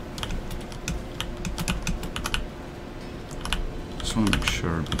 Just want to make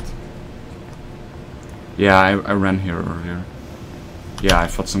sure, but... Yeah, I ran here earlier. Yeah, I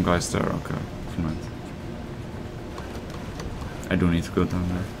fought some guys there, okay. Never mind. I do need to go down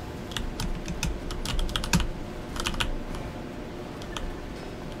there.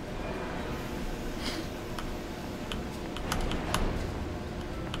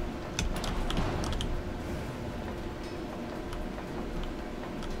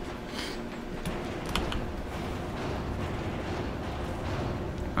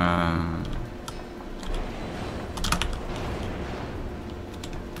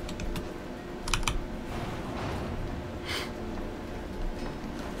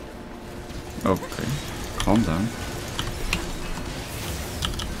 Okay, calm down.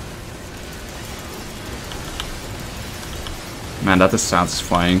 Man, that is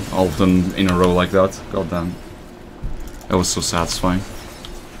satisfying, all of them in a row like that. God damn. That was so satisfying.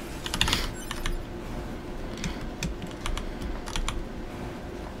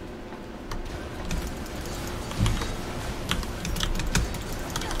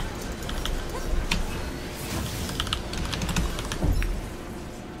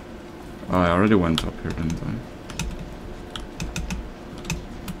 Oh, I already went up here, didn't I?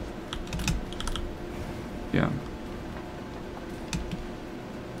 Yeah.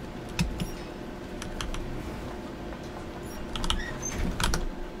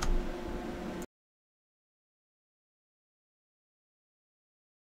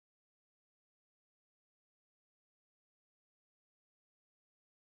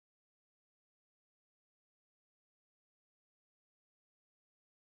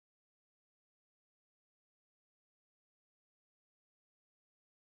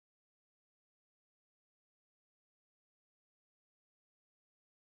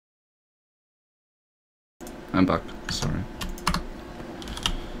 I'm back, sorry.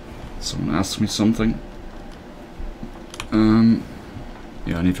 Someone asked me something.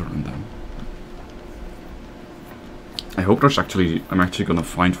 Yeah, I need to run down. I hope I'm actually gonna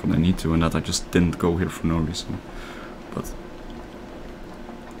find what I need to and that I just didn't go here for no reason. But...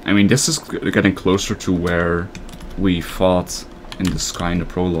 I mean, this is getting closer to where we fought in the sky in the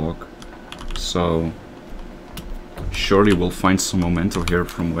prologue. So... surely we'll find some memento here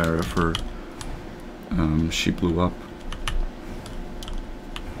from wherever... she blew up.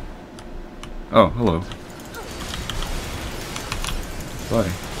 Oh, hello.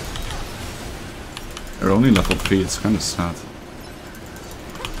 Bye. They're only level 3, it's kinda sad.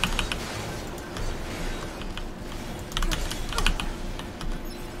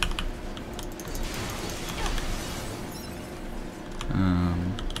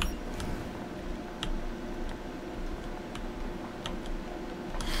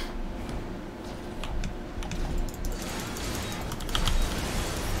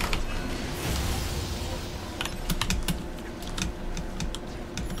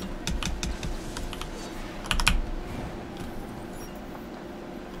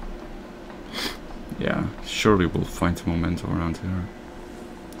 Yeah, surely we'll find a memento around here,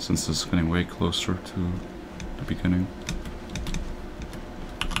 since it's getting way closer to the beginning.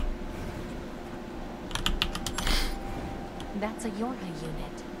 That's a Yorha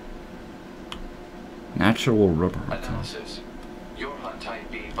unit. Natural rubber. Analysis. Yorha Type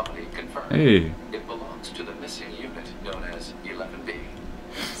B body confirmed. Hey. It belongs to the missing unit known as 11B.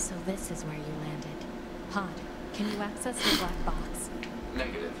 So this is where you landed. Pod, can you access the black box?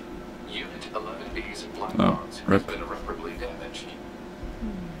 Negative. Unit Unit 11B's black box has been irreparably damaged.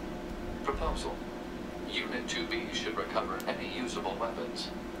 Proposal. Unit 2B should recover any usable weapons.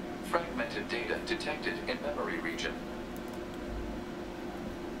 Fragmented data detected in memory region.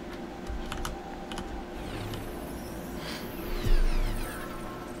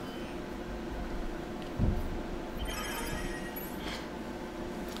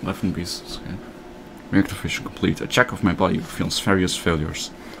 Beasts. Okay. Reactivation complete. A check of my body reveals various failures.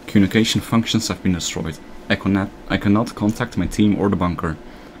 Communication functions have been destroyed. I cannot contact my team or the bunker.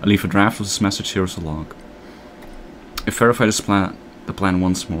 I leave a draft of this message here as a log. I verify the plan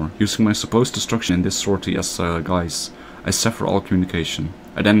once more. Using my supposed destruction in this sortie as guise, I sever all communication.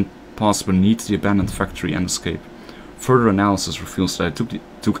 I then pass beneath the abandoned factory and escape. Further analysis reveals that I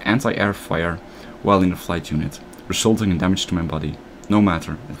took anti-air fire while in the flight unit, resulting in damage to my body. No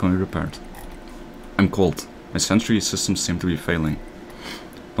matter, it can be repaired. I'm cold. My sensory systems seem to be failing.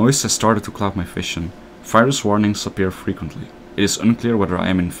 Noise has started to cloud my vision. Virus warnings appear frequently. It is unclear whether I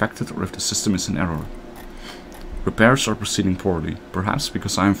am infected or if the system is in error. Repairs are proceeding poorly, perhaps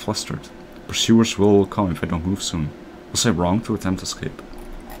because I am flustered. Pursuers will come if I don't move soon. Was I wrong to attempt escape?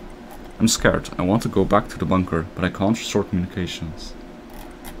 I'm scared. I want to go back to the bunker, but I can't restore communications.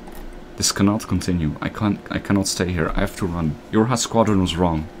 This cannot continue. I cannot stay here. I have to run. Yorha squadron was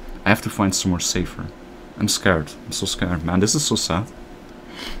wrong. I have to find somewhere safer. I'm scared. I'm so scared. Man, this is so sad.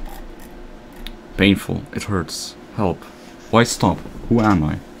 Painful. It hurts. Help. Why stop? Who am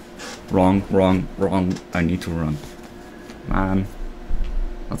I? Wrong, wrong, wrong. I need to run. Man.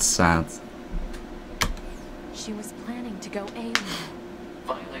 That's sad. She was planning to go alien.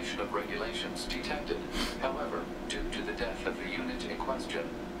 Violation of regulations detected. However, due to the death of the unit in question,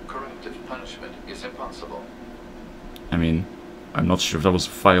 corrective punishment is impossible. I mean, I'm not sure if that was a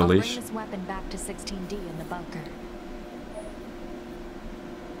violation. I'll bring this weapon back to 16D in the bunker.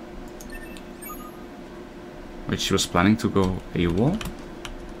 Wait, she was planning to go AWOL?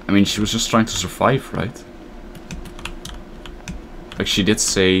 I mean, she was just trying to survive, right? Like, she did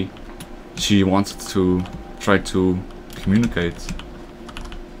say she wanted to try to communicate.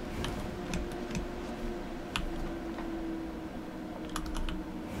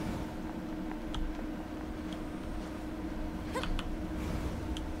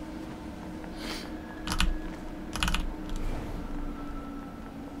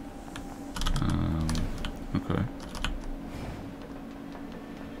 Okay.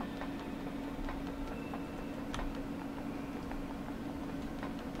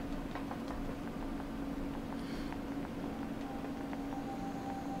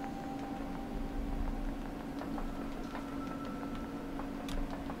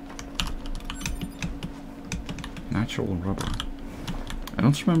 Natural rubber. I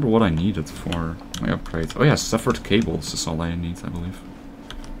don't remember what I needed for my upgrade. Oh yeah, severed cables is all I need, I believe.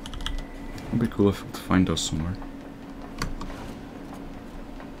 Would be cool if I could find those somewhere.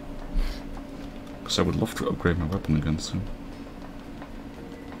 Because I would love to upgrade my weapon again soon.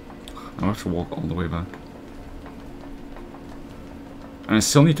 I'll have to walk all the way back. And I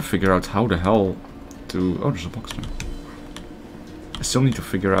still need to figure out how the hell to... Oh, there's a box there. I still need to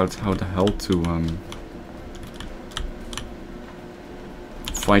figure out how the hell to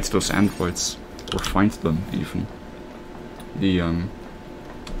fight those androids. Or find them, even. The, you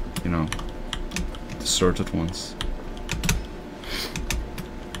know, deserted ones.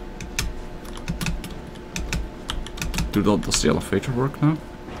 Does the elevator work now?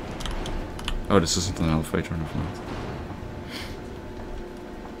 Oh, this isn't an elevator, never mind.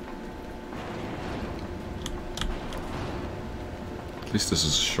 At least this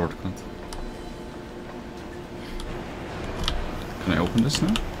is a shortcut. Can I open this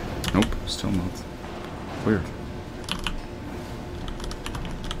now? Nope, still not. Weird.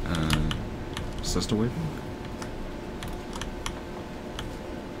 Is this the way back?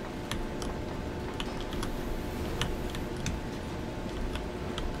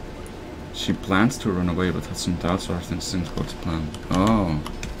 She planned to run away but had some doubts or things didn't go to plan. Oh.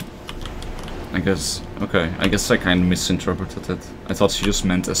 I guess, okay, I guess I kind of misinterpreted it. I thought she just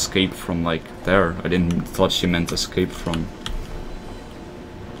meant escape from, like, there. I didn't thought she meant escape from,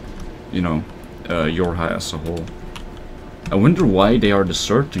 you know, Yorha as a whole. I wonder why they are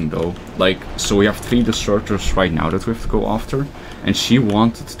deserting though. Like, so we have 3 deserters right now that we have to go after, and she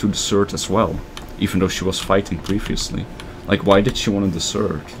wanted to desert as well, even though she was fighting previously. Like, why did she want to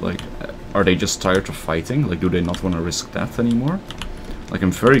desert? Like, are they just tired of fighting? Like, do they not want to risk death anymore? Like,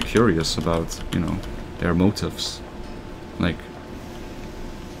 I'm very curious about, you know, their motives. Like,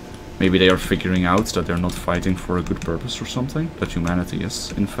 maybe they are figuring out that they're not fighting for a good purpose or something? That humanity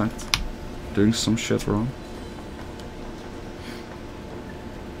is, in fact, doing some shit wrong?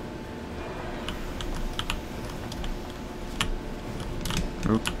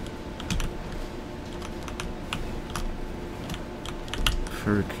 Oh.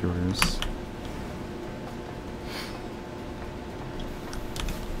 Very curious.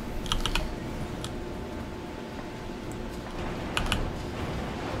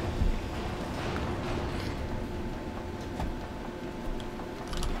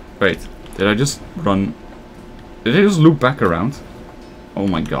 Wait, did I just run? Did I just loop back around? Oh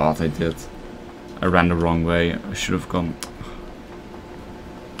my god, I did. I ran the wrong way. I should have gone.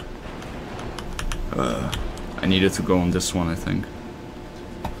 I needed to go on this one, I think.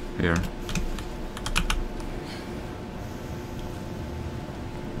 Here.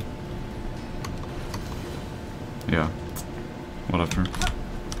 Yeah. Whatever.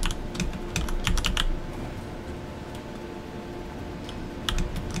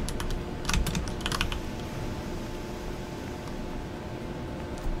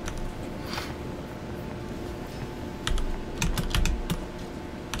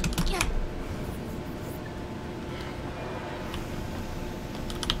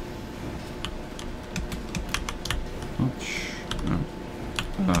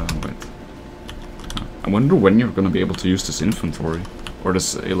 Wait. I wonder when you're gonna be able to use this inventory or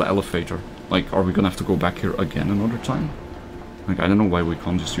this elevator. Like, are we gonna have to go back here again another time? Like, I don't know why we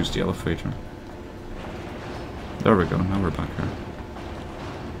can't just use the elevator. There we go, now we're back here.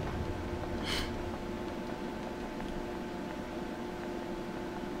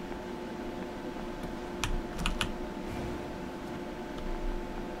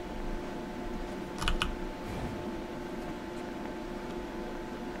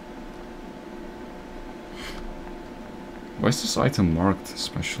 Why is this item marked,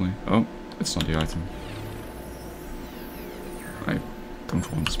 especially? Oh, it's not the item. I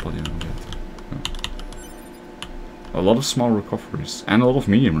don't want this body on the item. No. A lot of small recoveries, and a lot of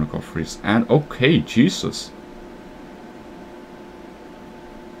medium recoveries, and okay, Jesus.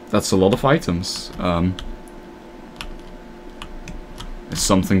 That's a lot of items. Is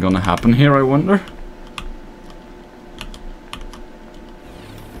something gonna happen here, I wonder?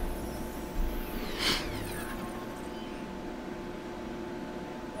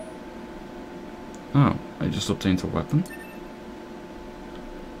 Oh, I just obtained a weapon.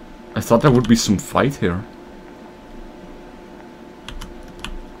 I thought there would be some fight here.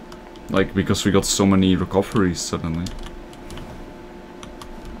 Like, because we got so many recoveries suddenly.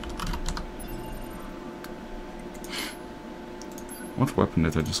 What weapon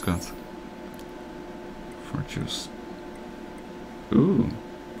did I just get? Virtues. Ooh.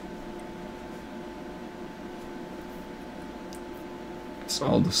 It's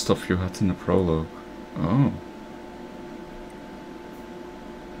all the stuff you had in the prologue. Oh.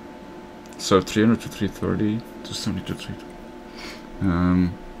 So 300 to 330, 270 to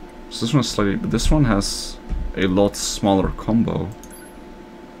 320. So this one's slightly, but this one has a lot smaller combo.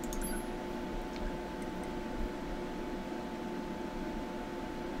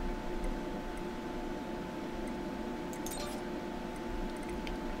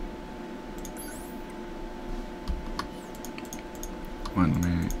 Wait, let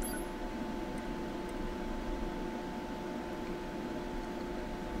me...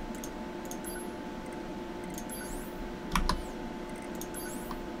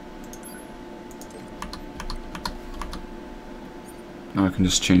 Now I can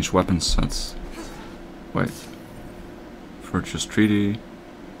just change weapon sets. Wait. Virtuous Treaty.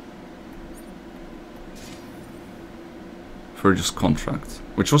 Virtuous Contract.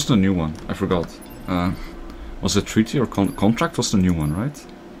 Which was the new one? I forgot. Was it Treaty or Contract was the new one, right?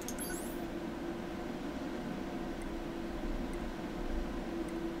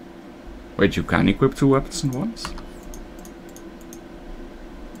 Wait, you can equip two weapons at once?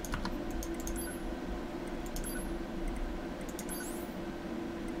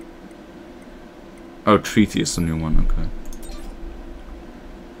 Oh, Treaty is the new one, okay.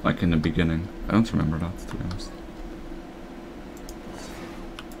 Like in the beginning. I don't remember that, to be honest.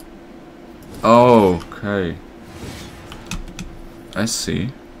 Oh, okay. I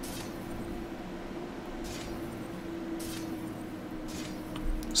see.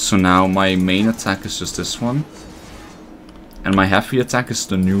 So now my main attack is just this one. And my heavy attack is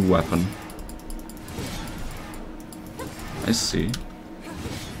the new weapon. I see.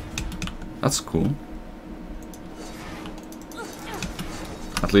 That's cool.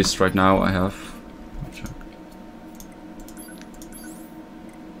 At least right now I have... Check.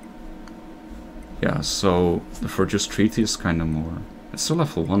 Yeah, so the Virtuous Treaty is kind of more... It's still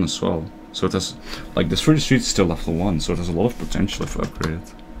level 1 as well. So it has... Like, this Virtuous Treaty is still level 1, so it has a lot of potential if I upgrade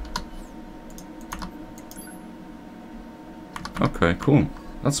it. Okay, cool.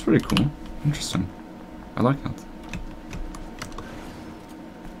 That's pretty cool. Interesting. I like that.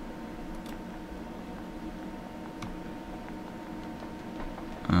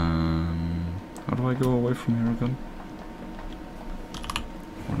 I go away from here again?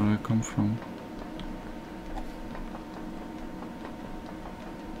 Where do I come from?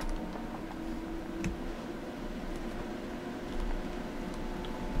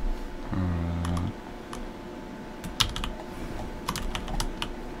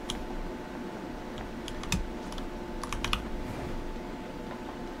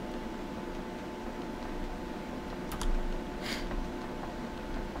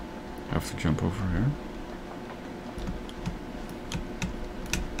 I have to jump over here.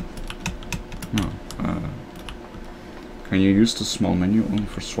 No. Can you use the small menu only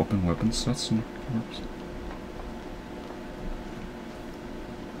for swapping weapon sets and keywords?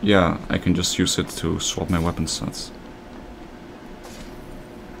 Yeah, I can just use it to swap my weapon sets.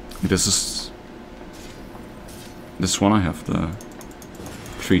 This one I have the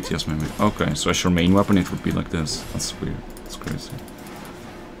treaty as my main. Okay, so as your main weapon it would be like this. That's weird. That's crazy.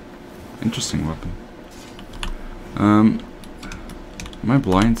 Interesting weapon. Am I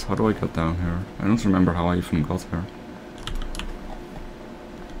blind? How do I get down here? I don't remember how I even got here.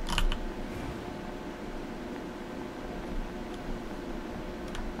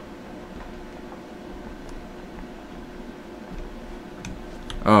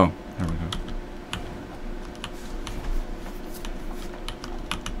 Oh, there we go.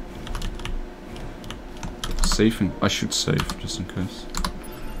 Saving. I should save, just in case.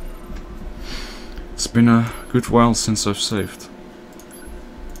 It's been a good while since I've saved.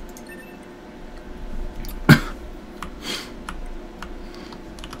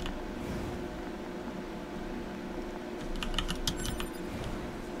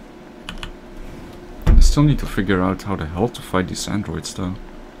 I still need to figure out how the hell to fight these androids though.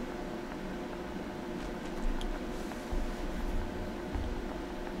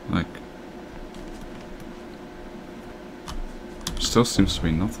 Like, still seems to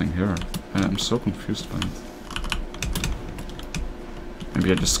be nothing here. I'm so confused by it.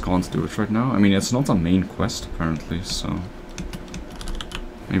 Maybe I just can't do it right now. I mean, it's not a main quest apparently, so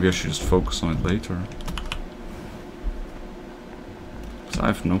maybe I should just focus on it later. Because I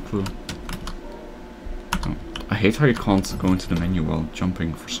have no clue. Oh, I hate how you can't go into the menu while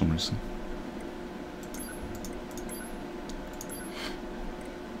jumping for some reason.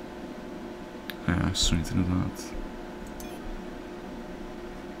 Yeah, I still need to do that.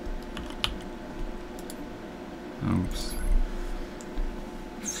 Oops.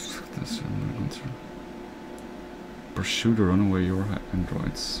 That's another answer. Pursue the runaway your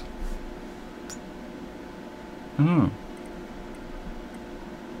androids. I don't know.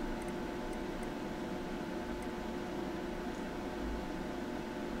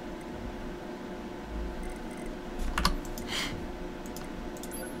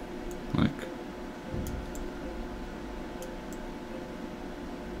 Like,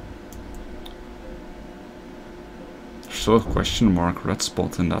 still a question mark red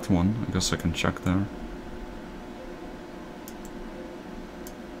spot in that one. I guess I can check there.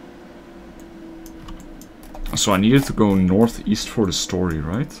 So I needed to go northeast for the story,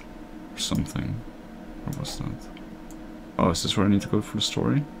 right? Or something. Or was that? Oh, is this where I need to go for the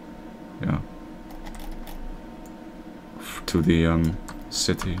story? Yeah. To the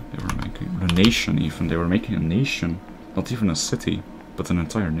city they were making. The nation even. They were making a nation. Not even a city, but an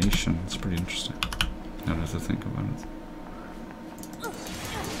entire nation. It's pretty interesting. Now that I think about it.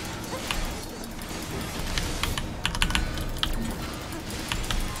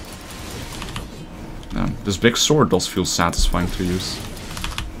 This big sword does feel satisfying to use.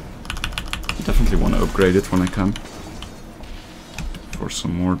 Definitely want to upgrade it when I can. For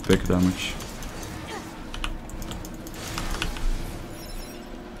some more big damage.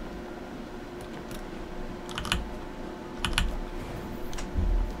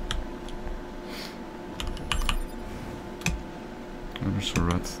 Oh, there's a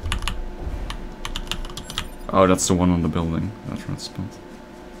red. Oh, that's the one on the building. That red spot.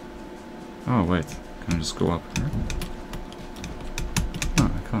 Oh, wait. Can I just go up here? No,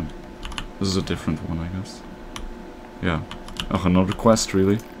 I can't. This is a different one, I guess. Yeah. Oh, another quest,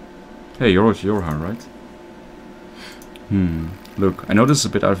 really? Hey, you're Yorha, right? Look, I know this is a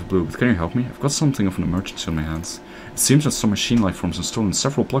bit out of the blue, but can you help me? I've got something of an emergency on my hands. It seems that some machine life forms have stolen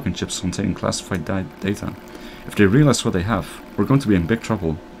several plug-in chips containing classified data. If they realize what they have, we're going to be in big trouble.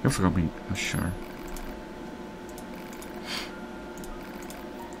 You have to help me. Oh, sure.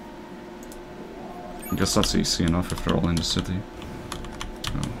 I guess that's easy enough if they're all in the city.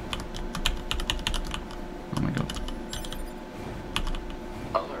 Oh, oh my god.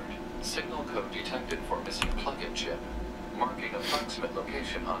 Alert. Signal code detected for missing plug-in chip. Marking approximate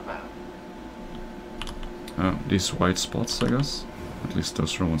location on map. These white spots, I guess? At least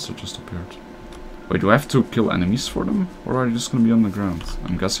those are the ones that just appeared. Wait, do I have to kill enemies for them? Or are they just gonna be on the ground?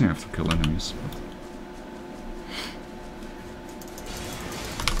 I'm guessing I have to kill enemies, but...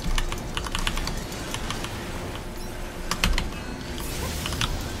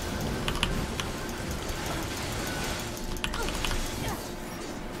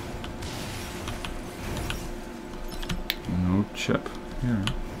 No chip here.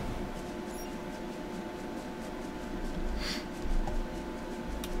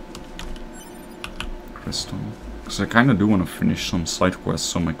 Crystal. Because I kinda do want to finish some side quests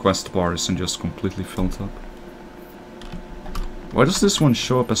so my quest bar isn't just completely filled up. Why does this one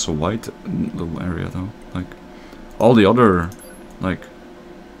show up as a white little area though? Like, all the other, like,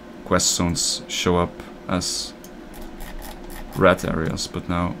 quest zones show up as red areas, but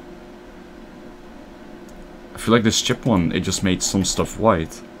now... I feel like this chip one, it just made some stuff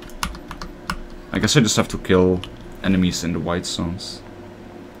white. I guess I just have to kill enemies in the white zones.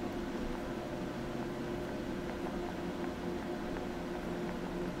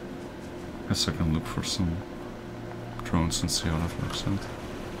 Guess I can look for some drones and see how that works out.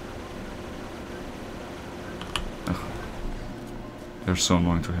 Ugh. They're so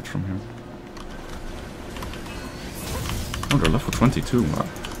annoying to hit from here. Oh, they're level 22, wow.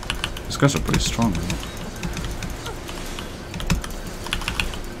 These guys are pretty strong, man.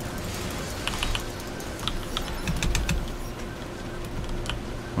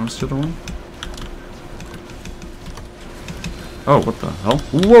 Where's the other one? Oh, what the hell?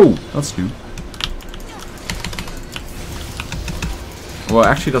 Whoa! That's new. Well,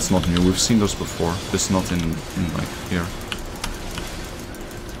 actually that's not new. We've seen those before. Just not in like, here.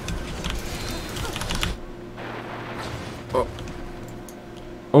 Oh.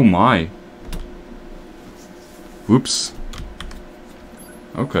 Oh my. Whoops.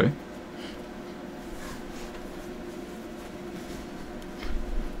 Okay.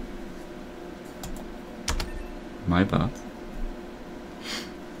 My bad.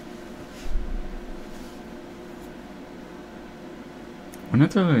 When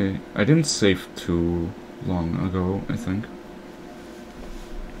did I didn't save too long ago, I think.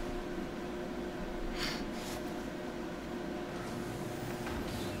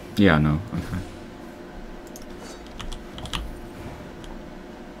 Yeah, no, okay.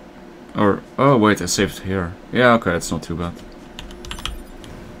 Or, oh wait, I saved here. Yeah, okay, it's not too bad.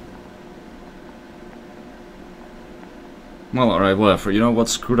 Well, alright, whatever. You know what,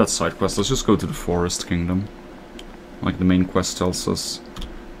 screw that side quest. Let's just go to the Forest Kingdom. Like the main quest tells us.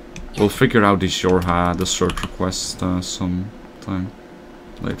 We'll figure out the Jorha, the Searcher quest sometime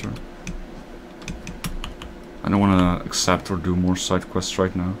later. I don't want to accept or do more side quests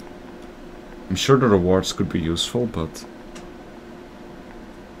right now. I'm sure the rewards could be useful, but...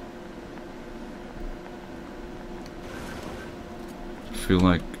 I feel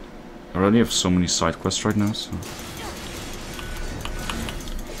like I already have so many side quests right now, so...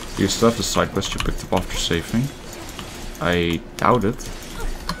 Do you still have the side quest you picked up after saving? I doubt it.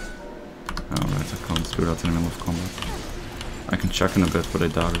 Oh right, I can't do that in the middle of combat. I can check in a bit, but I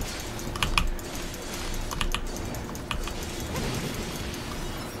doubt it.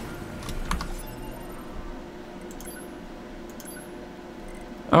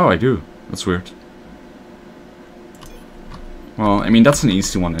 Oh, I do. That's weird. Well, I mean, that's an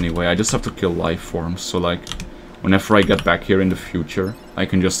easy one anyway. I just have to kill life forms, so like, whenever I get back here in the future, I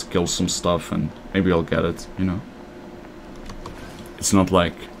can just kill some stuff and maybe I'll get it, you know? It's not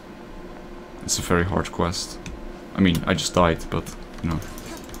like... It's a very hard quest. I mean, I just died, but, you know.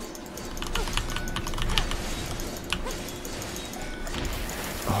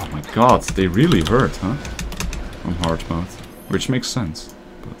 Oh my god, they really hurt, huh? On hard mode. Which makes sense,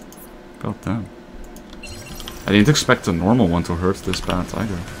 but... God damn. I didn't expect a normal one to hurt this bad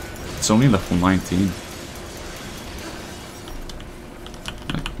either. It's only level 19.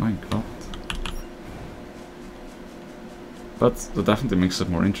 Like, my god. But that definitely makes it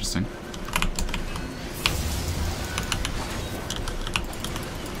more interesting.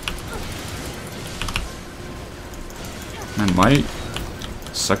 Man, my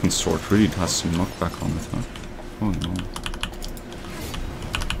second sword really has some knockback on it, huh? Oh no.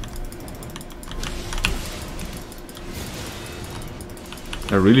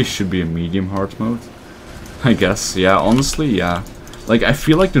 There really should be a medium hard mode. I guess, yeah, honestly, yeah. Like, I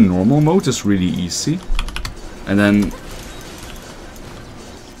feel like the normal mode is really easy. And then...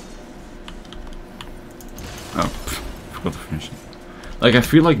 Oh, forgot to finish it. Like, I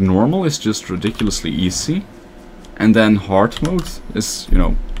feel like normal is just ridiculously easy. And then hard mode is, you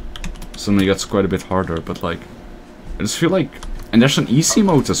know, suddenly gets quite a bit harder, but like... I just feel like... And there's an easy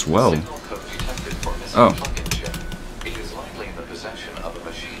mode as well. Oh.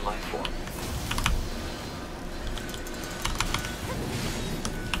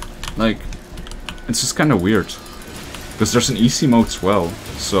 kind of weird. Because there's an easy mode as well.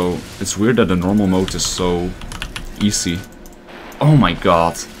 So it's weird that the normal mode is so easy. Oh my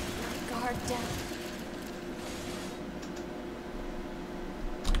god. Guard down.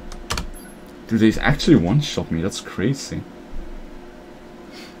 Dude, they actually one-shot me. That's crazy.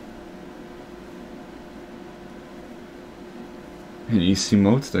 In easy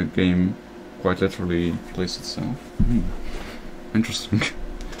mode, the game quite literally plays itself. Interesting.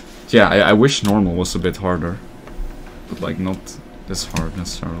 Yeah, I wish normal was a bit harder. But like not this hard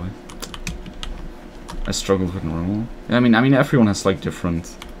necessarily. I struggled with normal. Yeah, I mean everyone has like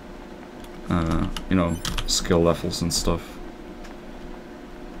different you know, skill levels and stuff.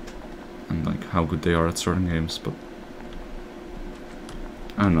 And like how good they are at certain games, but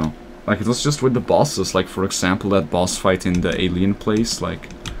I don't know. Like it was just with the bosses, like for example that boss fight in the alien place, like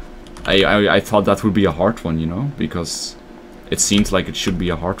I thought that would be a hard one, you know, because it seemed like it should be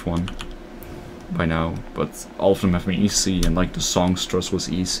a hard one by now, but all of them have been easy, and like the songstress was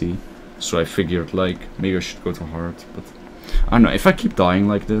easy, so I figured like maybe I should go to hard, but I don't know, if I keep dying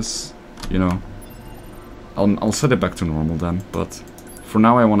like this, you know, I'll set it back to normal then, but for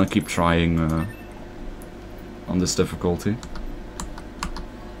now I want to keep trying on this difficulty.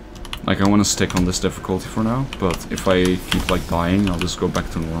 Like I want to stick on this difficulty for now, but if I keep like dying, I'll just go back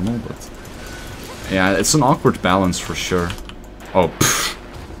to normal, but yeah, it's an awkward balance for sure. Oh, pfft.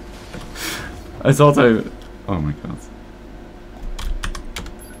 I thought oh my god.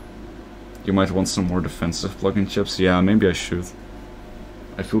 You might want some more defensive plug-in chips. Yeah, maybe I should.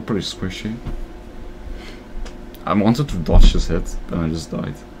 I feel pretty squishy. I wanted to dodge his hit, but I just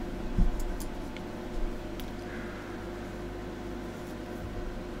died.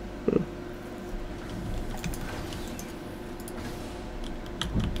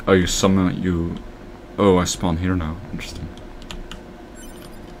 Oh, you summon you... Oh, I spawn here now. Interesting.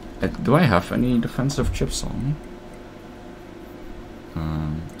 Do I have any defensive chips on me?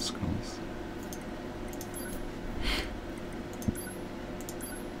 Skulls.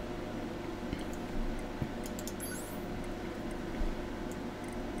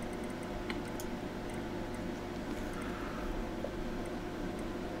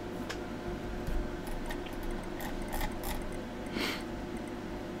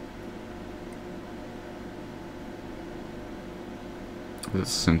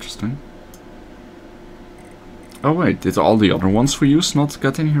 This is interesting. Oh wait, did all the other ones we used not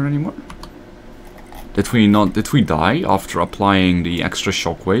get in here anymore? Did we die after applying the extra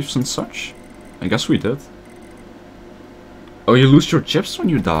shockwaves and such? I guess we did. Oh, you lose your chips when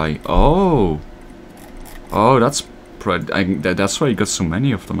you die. Oh. Oh, that's why you got so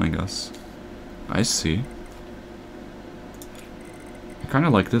many of them, I guess. I see. I kinda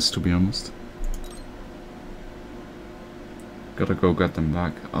like this, to be honest. Gotta go get them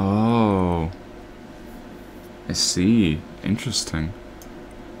back. Oh. I see. Interesting.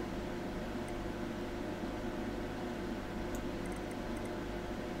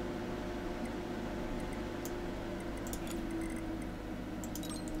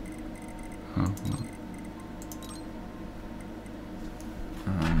 Oh, well.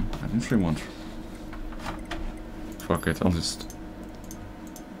 I didn't really want... Fuck it, I'll just...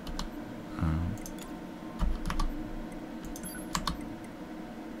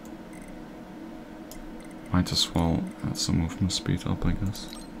 Might as well add some movement speed up, I guess.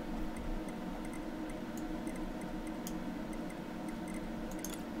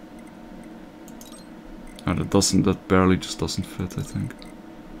 Oh, that barely just doesn't fit, I think.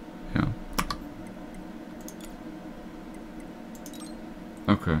 Yeah.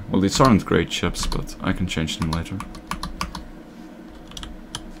 Okay, well these aren't great chips, but I can change them later.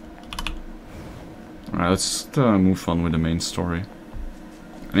 Alright, let's move on with the main story.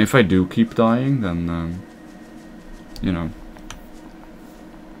 And if I do keep dying, then, you know,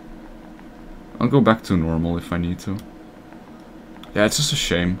 I'll go back to normal if I need to. Yeah, it's just a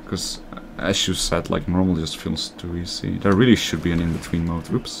shame, because as you said, like, normal just feels too easy. There really should be an in-between mode.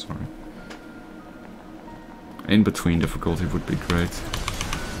 Oops, sorry. In-between difficulty would be great.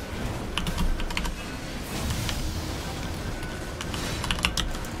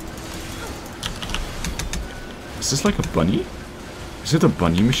 Is this like a bunny? Is it a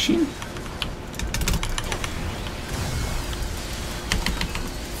bunny machine?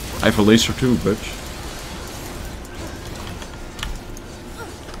 I have a laser too, bitch.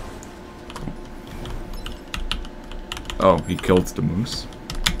 Oh, he killed the moose.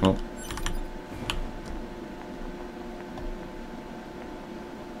 Well.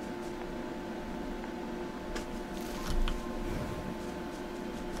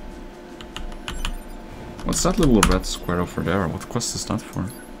 What's that little red square over there? What quest is that for?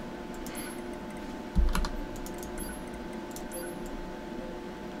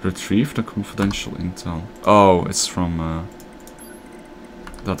 Retrieve the confidential intel. Oh, it's from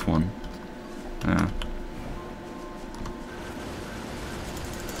that one. Yeah.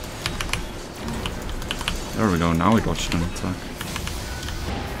 There we go, now we dodged an attack.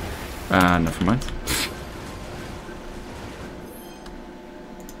 Never mind.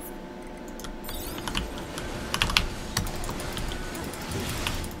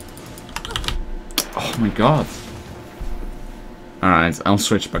 Oh my god. Alright, I'll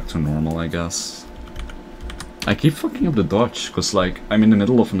switch back to normal, I guess. I keep fucking up the dodge, because like, I'm in the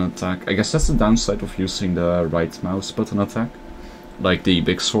middle of an attack. I guess that's the downside of using the right mouse button attack. Like the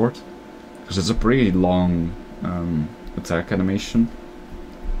big sword. Because it's a pretty long attack animation.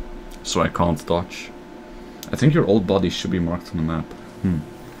 So I can't dodge. I think your old bodies should be marked on the map.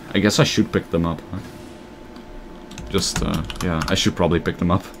 I guess I should pick them up, huh? Just, yeah, I should probably pick them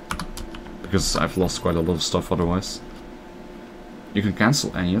up. Because I've lost quite a lot of stuff otherwise. You can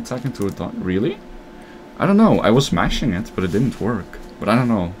cancel any attack into a dodge. Really? I don't know, I was mashing it, but it didn't work. But I don't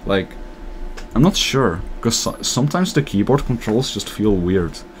know, like, I'm not sure. Because sometimes the keyboard controls just feel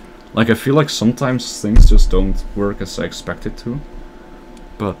weird. Like, I feel like sometimes things just don't work as I expect it to.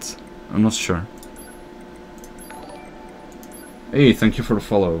 But I'm not sure. Hey, thank you for the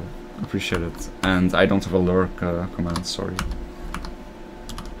follow. Appreciate it. And I don't have a lurk command, sorry.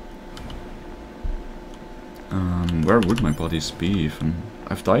 Where would my bodies be even?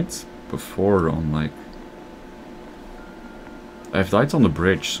 I've died before on like... I've died on the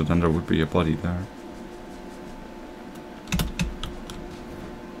bridge, so then there would be a body there.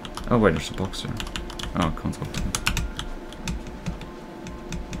 Oh wait, there's a box here. Oh, I can't open it.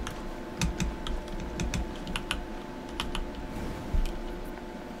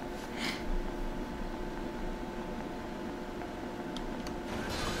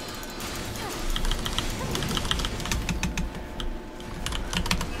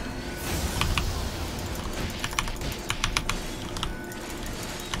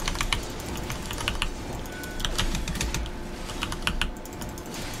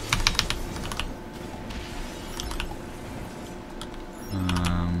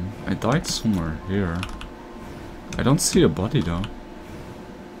 I died somewhere here. I don't see a body though.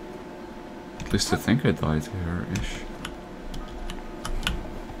 At least I think I died here-ish.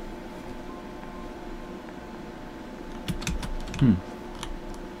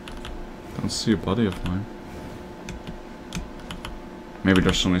 Don't see a body of mine. Maybe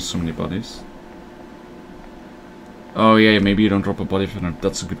there's only so many bodies. Oh yeah, maybe you don't drop a body from there.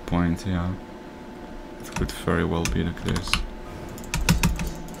 That's a good point, yeah. It could very well be the case.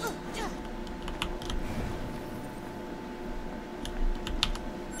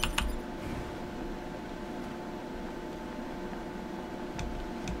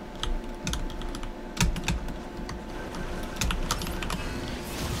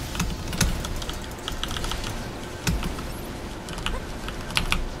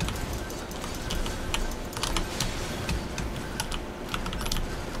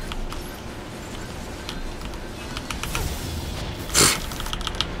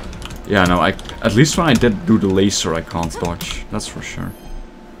 Yeah, no, at least when I did do the laser, I can't dodge. That's for sure.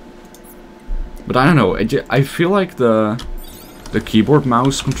 But I don't know. I feel like the keyboard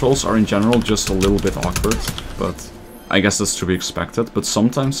mouse controls are in general just a little bit awkward. But I guess that's to be expected. But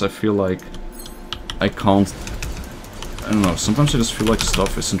sometimes I feel like I can't. I don't know. Sometimes I just feel like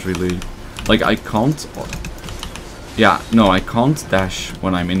stuff isn't really like I can't. Yeah, no, I can't dash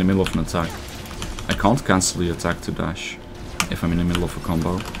when I'm in the middle of an attack. I can't cancel the attack to dash if I'm in the middle of a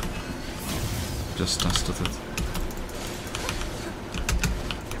combo. Just tested it.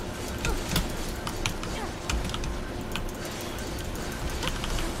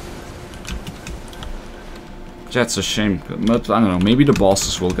 Yeah, it's a shame, but I don't know, maybe the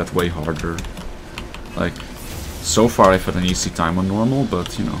bosses will get way harder. Like, so far I've had an easy time on normal,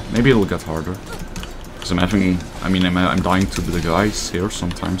 but you know, maybe it'll get harder. Because I'm dying to the guys here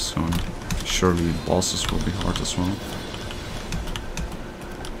sometimes, so surely bosses will be hard as well.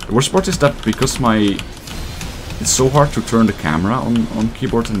 The worst part is that because it's so hard to turn the camera on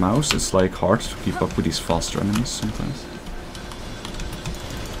keyboard and mouse, it's like hard to keep up with these faster enemies sometimes.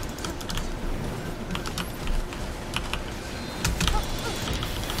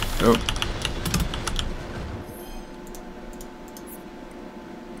 Oh.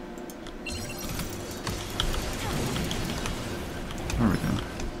 There we go.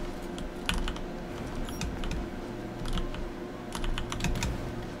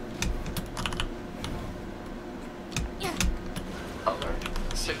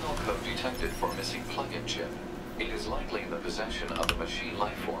 Signal code detected for missing plug-in chip. It is likely in the possession of a machine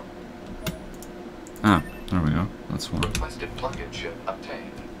life form. Ah, there we go. That's one. Requested plug-in chip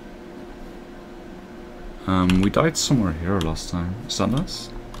obtained. We died somewhere here last time. Is that us?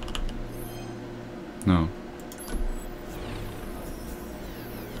 No.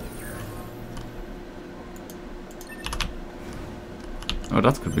 Oh,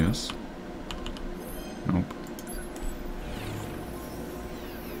 that could be us. Nope.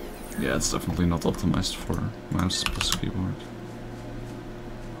 Yeah, it's definitely not optimized for mouse plus keyboard.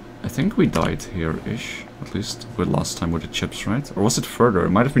 I think we died here-ish, at least, with last time with the chips, right? Or was it further? It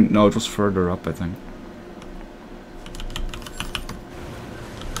might have been... No, it was further up, I think.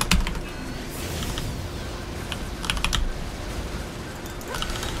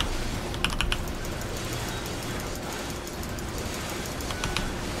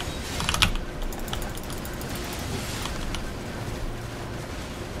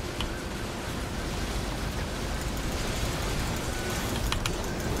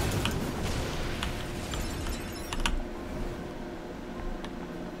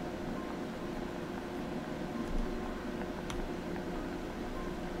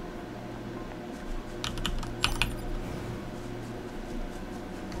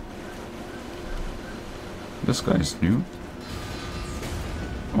 This guy is new.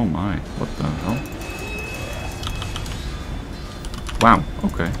 Oh my, what the hell? Wow,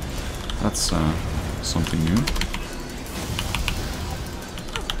 okay. That's something new.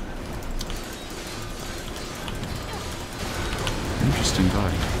 Interesting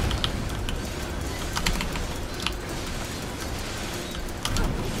guy.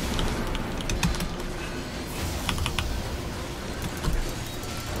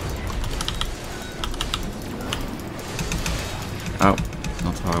 Oh,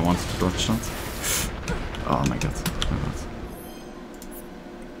 not how I wanted to dodge that. Oh my god, my god.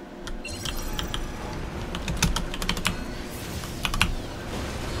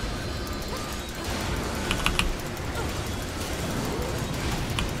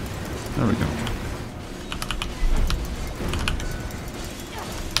 There we go.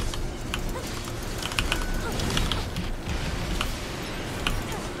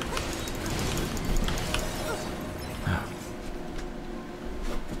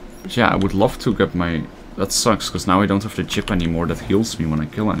 Yeah, I would love to get my... That sucks, because now I don't have the chip anymore that heals me when I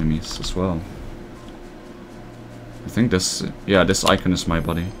kill enemies as well. I think this... Yeah, this icon is my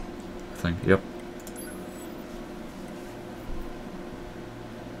body. I think, yep.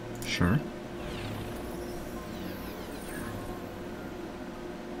 Sure.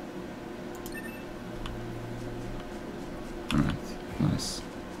 Alright, nice.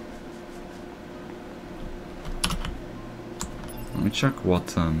 Let me check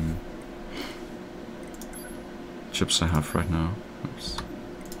what chips I have right now. Oops.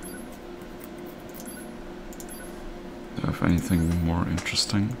 Do I have anything more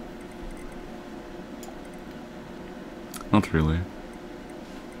interesting? Not really.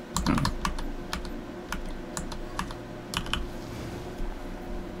 No.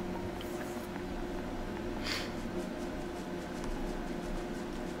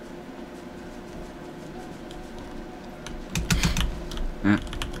 Yeah.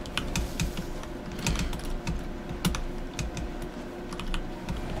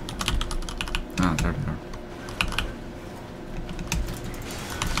 Ah, there they are.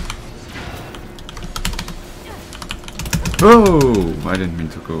 Oh! I didn't mean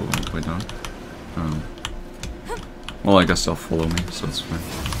to go all the way down. Well, I guess they'll follow me, so it's fine.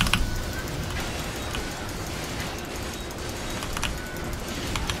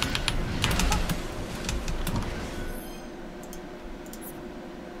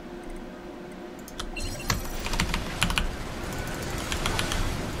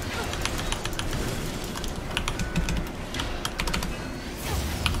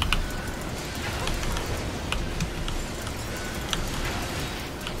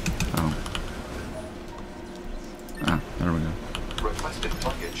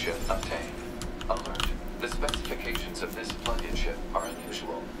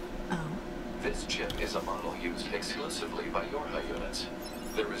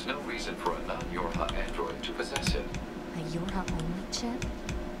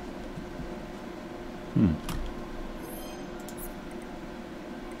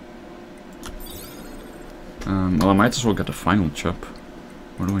 Well, I might as well get the final chip.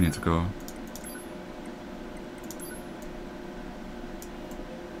 Where do we need to go?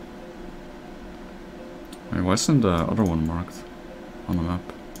 Wait, why isn't the other one marked on the map?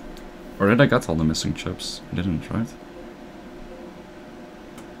 Or did I get all the missing chips? I didn't, right?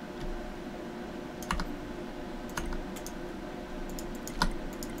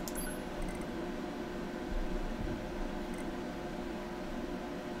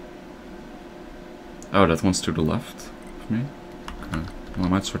 Oh, that one's to the left of me? Okay. Well, I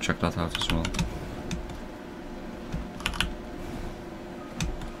might as well check that out as well.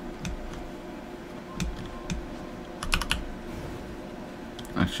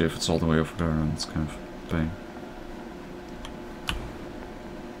 Actually, if it's all the way over there, then it's kind of a pain.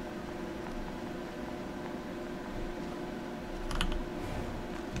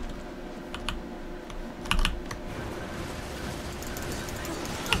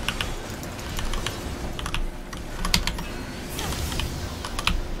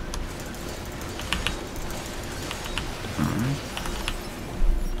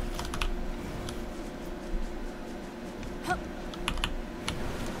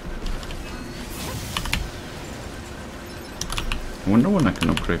 I wonder when I can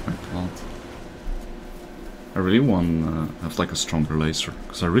upgrade my plant. I really want to have like a stronger laser,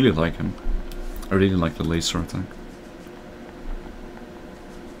 because I really like him. I really like the laser attack.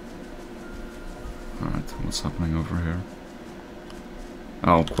 Alright, what's happening over here?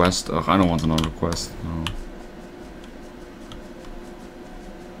 Oh, quest. Ugh, I don't want another quest. No.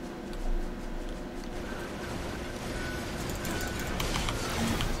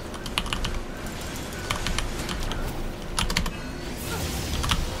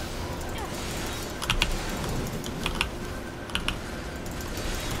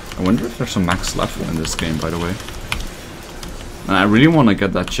 I wonder if there's a max level in this game, by the way. And I really want to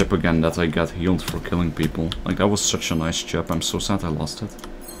get that chip again that I got healed for killing people. Like, that was such a nice chip. I'm so sad I lost it.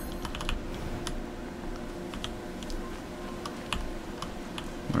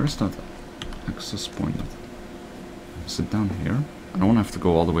 Where's that access point? Is it down here? I don't want to have to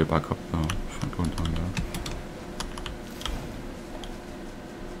go all the way back up though, if I go down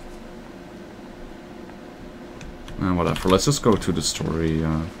there. Whatever, let's just go to the story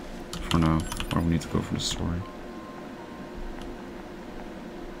for now. Or we need to go for the story.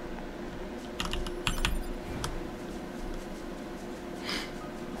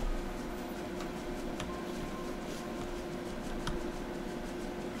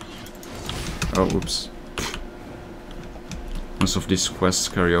 Oh, oops. Most of these quests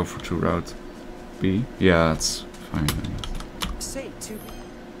carry over to Route B. Yeah, it's fine. Say, too.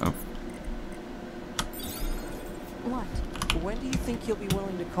 Oh. What? When do you think you'll be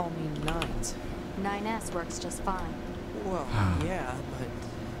willing to call me Nines? 9S works just fine. Well, yeah,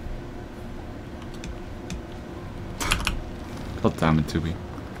 but... God damn it, Tubi.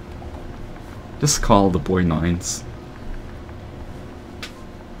 Just call the boy Nines.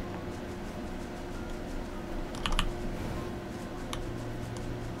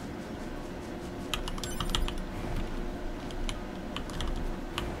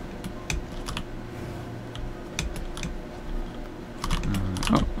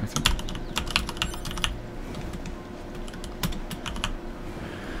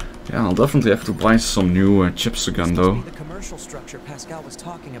 Yeah, I'll definitely have to buy some new chips again, though. The commercial structure Pascal was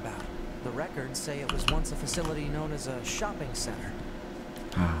talking about. The records say it was once a facility known as a shopping center.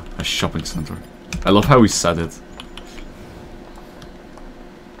 Ah, a shopping center. I love how he said it.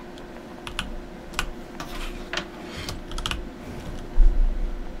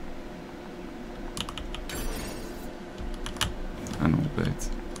 I know, wait.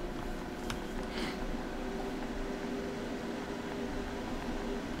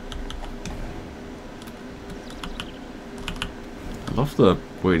 I love the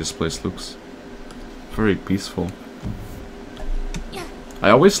way this place looks. Very peaceful. I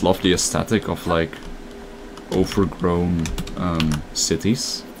always love the aesthetic of like overgrown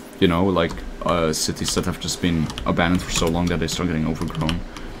cities. You know, like cities that have just been abandoned for so long that they start getting overgrown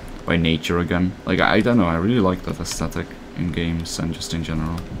by nature again. Like I don't know, I really like that aesthetic in games and just in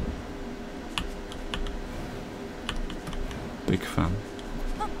general. Big fan.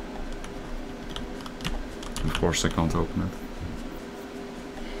 Of course I can't open it.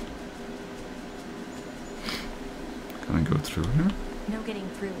 Can I go through here? No getting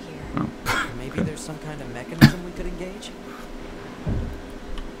through here. Oh. Maybe Okay. there's some kind of mechanism we could engage?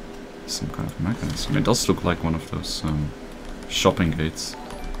 Some kind of mechanism. It does look like one of those shopping gates.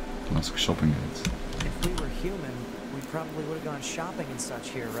 Classic shopping gates. If we were human, we probably would have gone shopping and such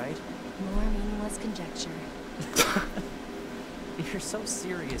here, right? More meaningless conjecture. You're so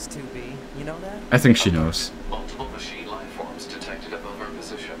serious, 2B. You know that? I think she knows. Multiple machine life forms detected above our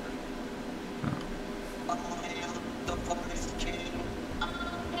position.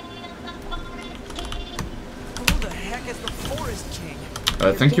 Who the heck is the Forest King?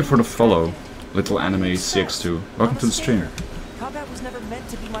 Thank you for the follow, Little Anime CX2. Welcome to the stream. Combat was never meant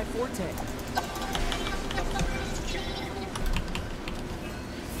to be my forte.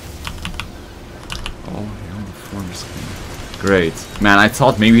 Oh, yeah, the Forest King. Great. Man, I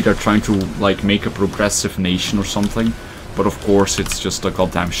thought maybe they're trying to like make a progressive nation or something, but of course it's just a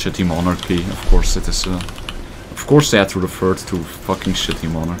goddamn shitty monarchy. Of course it is. Of course they had to refer to fucking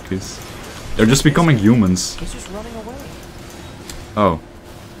shitty monarchies. They're just becoming humans. He's just running away. Oh.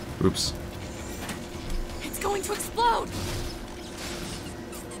 Oops. It's going to explode!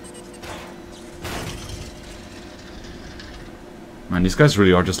 Man, these guys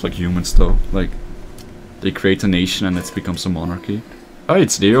really are just like humans though. Like, they create a nation and it becomes a monarchy. Oh,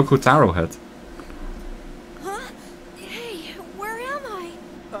 it's the Yoko Taro head. Huh? Hey, where am I?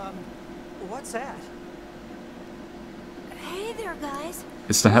 What's that? Hey there, guys.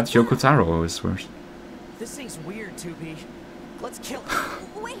 It's the head Yoko Taro always wears. This thing's weird, 2B. Let's kill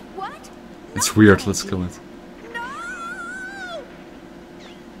it. Wait, what? It's weird, let's kill it. No!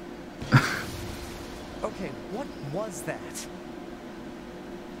 Okay, what was that?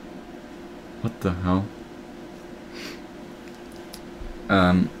 What the hell?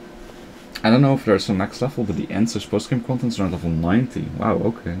 I don't know if there's a max level, but the Answers post-game contents are level 90. Wow,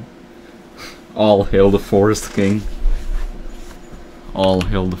 okay. All hail the Forest King. All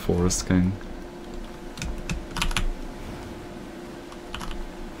hail the Forest King.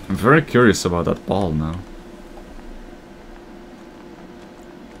 I'm very curious about that ball now.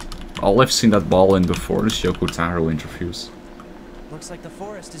 All I've seen that ball in before is Yoko Taro interviews. Looks like the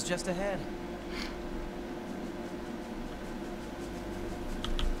forest is just ahead.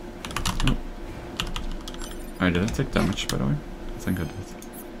 Oh. I didn't take damage, by the way. I think I did.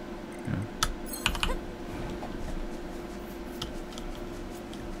 Yeah.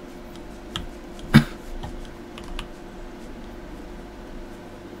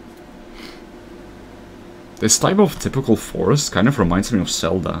 This type of typical forest kind of reminds me of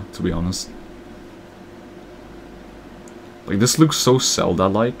Zelda, to be honest. Like, this looks so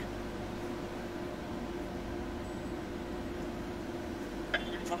Zelda-like.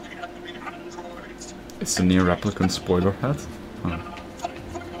 It's the Nier replicant spoiler head? Oh.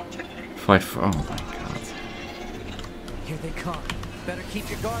 Fight for... oh my god. Here they come. Better keep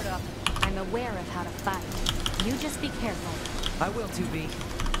your guard up. I'm aware of how to fight. You just be careful. I will,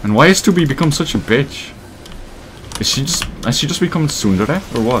 2B. And why has 2B become such a bitch? Has she just become tsundere,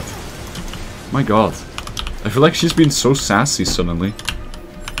 or what? My god. I feel like she's been so sassy suddenly.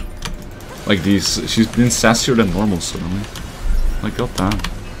 Like she's been sassier than normal suddenly. Like, god damn.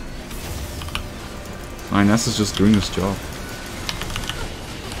 Ines is just doing his job.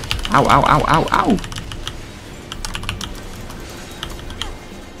 Ow, ow, ow, ow, ow!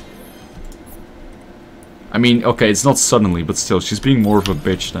 I mean, okay, it's not suddenly, but still, she's being more of a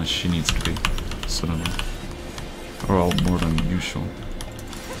bitch than she needs to be. Suddenly. Or well, more than usual.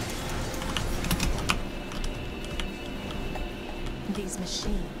 These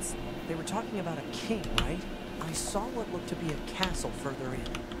machines. They were talking about a king, right? I saw what looked to be a castle further in.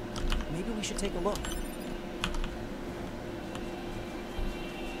 Maybe we should take a look.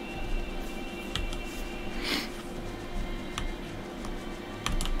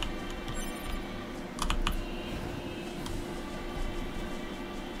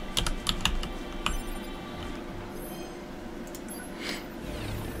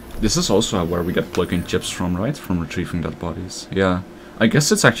 This is also where we get plug-in chips from, right? From retrieving dead bodies. Yeah. I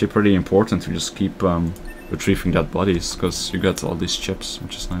guess it's actually pretty important to just keep retrieving dead bodies, because you get all these chips,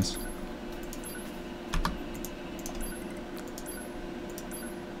 which is nice.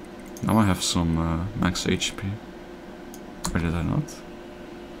 Now I have some max HP. Or did I not?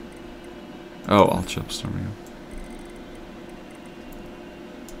 Oh, all chips, there we go.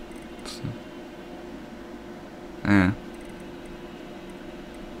 So.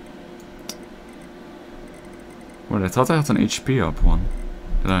 Wait, I thought I had an HP up one.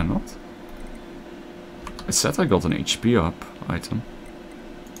 Did I not? It said I got an HP up item.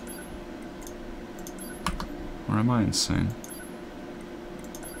 Or am I insane?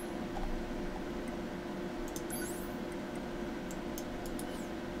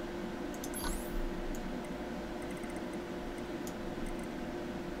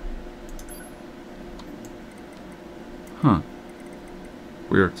 Huh.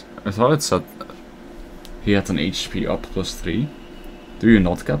 Weird. I thought it said he had an HP up +3. Do you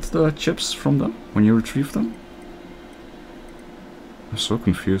not get the chips from them when you retrieve them? I'm so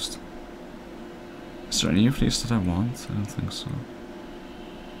confused. Is there any of these that I want? I don't think so.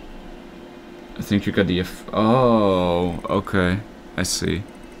 I think you got the oh, okay. I see.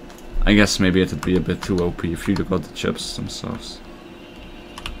 I guess maybe it'd be a bit too OP if you got the chips themselves.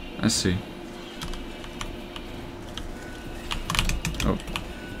 I see. Oh.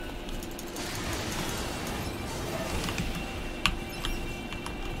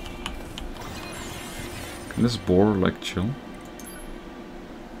 Can this boar like chill?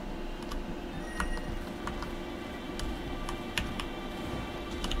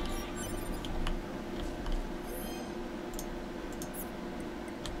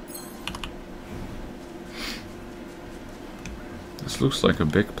 This This looks like a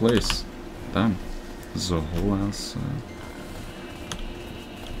big place. Damn. This is a whole ass...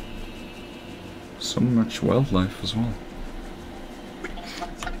 so much wildlife as well.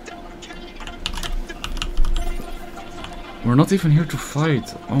 We're not even here to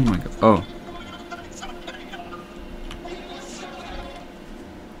fight. Oh my god. Oh.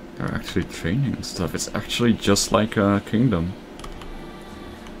 They're actually training and stuff. It's actually just like a kingdom.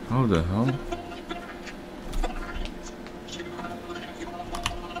 How the hell?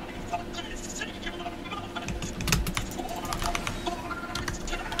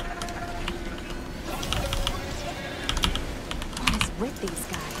 What is with these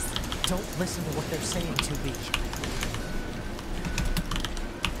guys? Don't listen to what they're saying, 2B.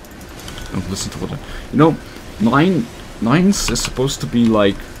 Don't listen to what you know, Nines is supposed to be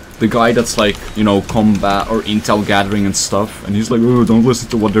like the guy that's like, you know, combat or intel gathering and stuff, and he's like, oh, don't listen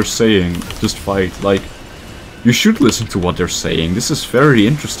to what they're saying, just fight. Like, you should listen to what they're saying. This is very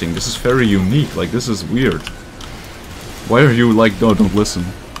interesting, this is very unique, like, this is weird. Why are you like, no, don't listen?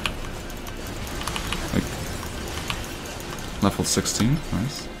 Like, level 16,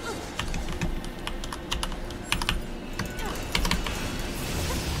 nice.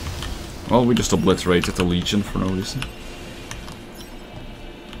 Well, we just obliterated the Legion for no reason.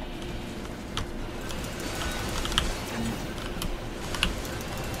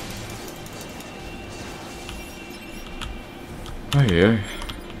 Hey.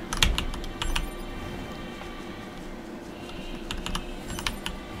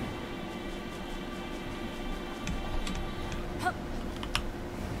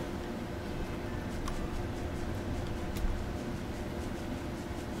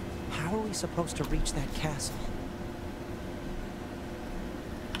 How are we supposed to reach that castle?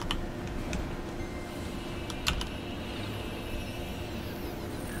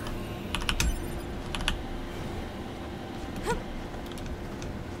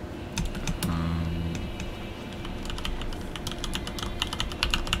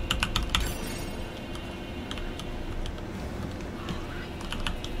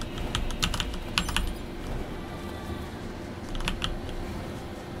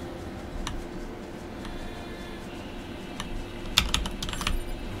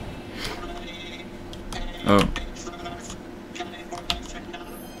 Oh.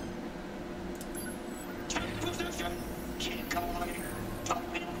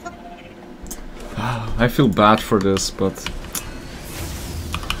 I feel bad for this, but...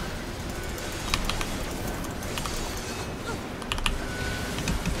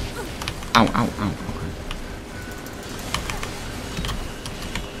 Ow, ow, ow.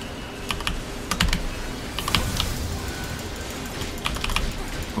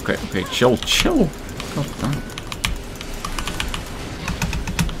 Okay. Okay, chill. God damn.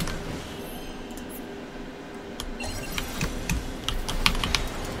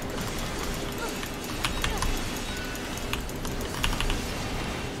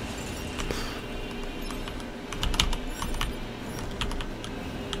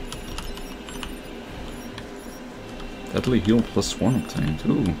 Deadly heal +1 obtained.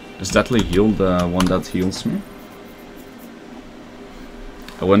 Ooh. Is Deadly heal the one that heals me?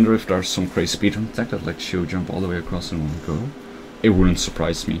 I wonder if there's some crazy speedrun tech that lets you jump all the way across in one go. It wouldn't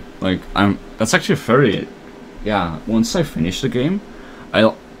surprise me. Like, that's actually very... Yeah, once I finish the game,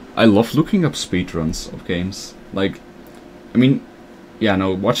 I love looking up speedruns of games. Like, I mean, yeah,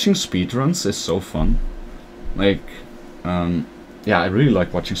 no, watching speedruns is so fun. Like, yeah, I really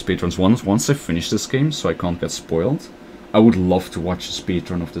like watching speedruns. Once I finish this game, so I can't get spoiled, I would love to watch a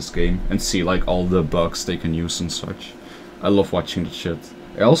speedrun of this game and see like all the bugs they can use and such. I love watching that shit.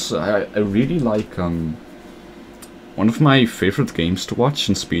 I really like, one of my favorite games to watch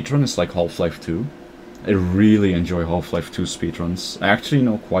in speedrun is like Half-Life 2. I really enjoy Half-Life 2 speedruns. I actually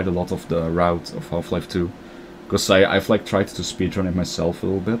know quite a lot of the route of Half-Life 2, because I've like tried to speedrun it myself a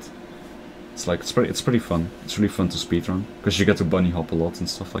little bit. It's like, it's pretty fun. It's really fun to speedrun, because you get to bunny hop a lot and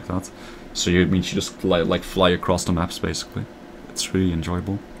stuff like that. So it means you just like fly across the maps basically. It's really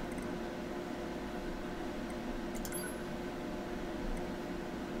enjoyable.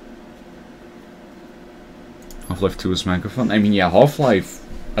 Half-Life 2 is mega fun. I mean, yeah, Half-Life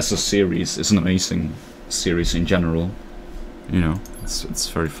as a series is an amazing series in general. You know, it's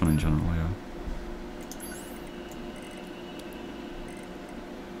very fun in general, yeah.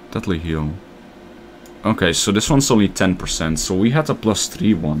 Deadly heal. Okay, so this one's only 10%, so we had a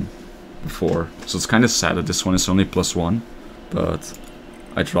 +3 one before. So it's kind of sad that this one is only +1, but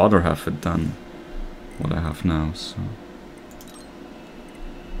I'd rather have it than what I have now, so...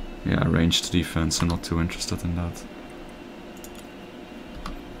 Yeah, ranged defense, I'm not too interested in that.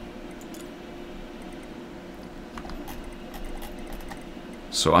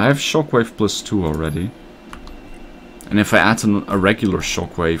 So I have shockwave +2 already. And if I add a regular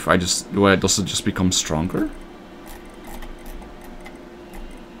shockwave, does it just become stronger?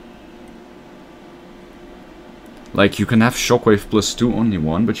 Like, you can have shockwave +2 only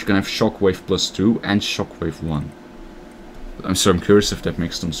one, but you can have shockwave +2 and shockwave 1. I'm curious if that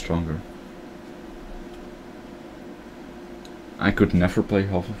makes them stronger. I could never play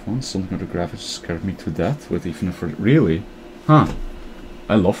Half-Life 1, something of the graphics scared me to death, with even if really? Huh.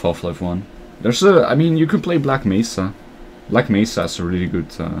 I love Half-Life 1. I mean, you can play Black Mesa. Black Mesa is a really good,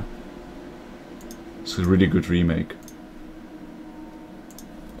 remake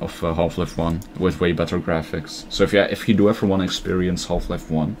of Half-Life 1 with way better graphics. So if you do ever want to experience Half-Life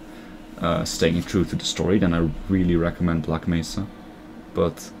 1, staying true to the story, then I really recommend Black Mesa.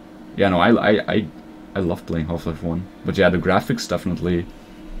 But yeah, no, I love playing Half-Life 1. But yeah, the graphics definitely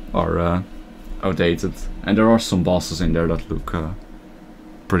are outdated, and there are some bosses in there that look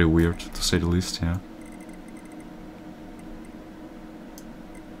pretty weird, to say the least. Yeah.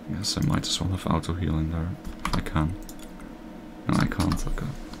 I guess I might as well have auto heal in there if I can. No, I can't. Okay.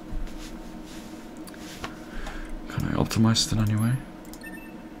 Can I optimize it in any way?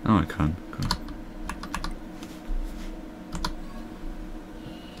 Oh, I can. Good.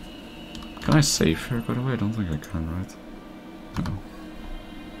 Can I save here, by the way? I don't think I can, right? No.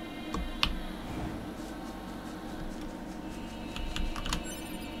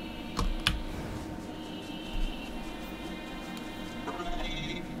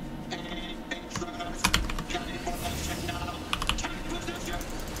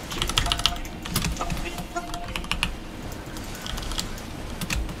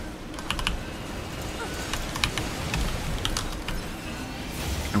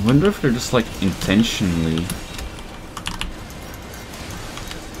 I wonder if they're just like intentionally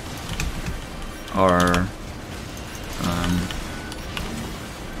are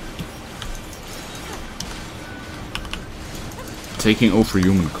taking over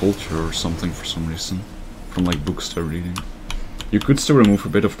human culture or something for some reason, from like books they're reading. You could still remove a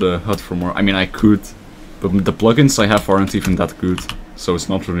bit of the HUD for more. I mean, I could, but the plugins I have aren't even that good, so it's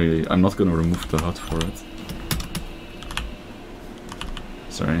not really. I'm not gonna remove the HUD for it.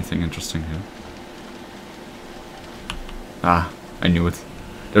 Is there anything interesting here? Ah, I knew it.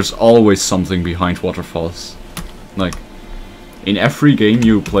 There's always something behind waterfalls. Like, in every game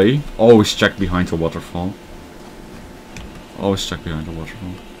you play, always check behind the waterfall. Always check behind the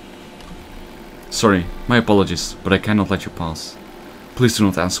waterfall. Sorry, my apologies, but I cannot let you pass. Please do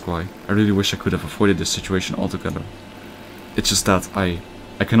not ask why. I really wish I could have avoided this situation altogether. It's just that I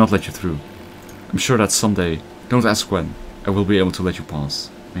cannot let you through. I'm sure that someday, don't ask when, I will be able to let you pass.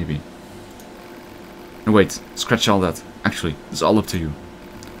 Maybe. No, wait, scratch all that. Actually, it's all up to you.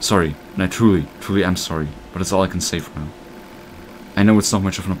 Sorry, and I truly am sorry, but it's all I can say for now. I know it's not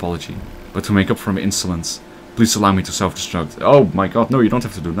much of an apology, but to make up for my insolence, please allow me to self-destruct. Oh my god, no, you don't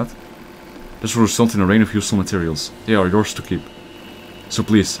have to do that. This will result in a rain of useful materials. They are yours to keep. So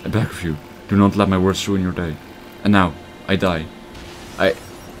please, I beg of you, do not let my words ruin your day. And now, I die.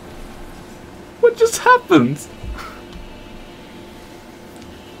 What just happened?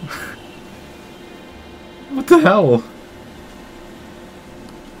 What the hell?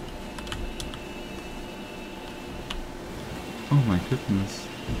 Oh my goodness.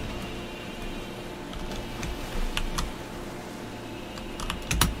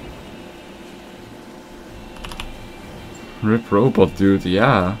 Rip Robot Dude,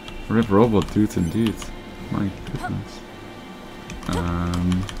 yeah. Rip Robot Dude indeed. My goodness.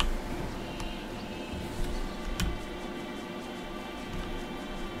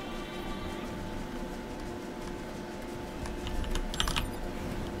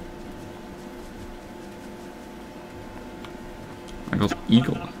 I got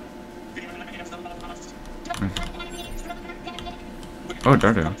Eagle. Oh,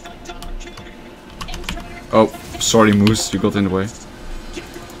 there they are. Oh, sorry Moose, you got in the way.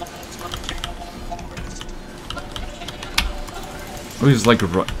 Oh, he's like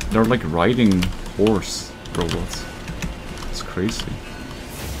they're like riding horse robots. It's crazy.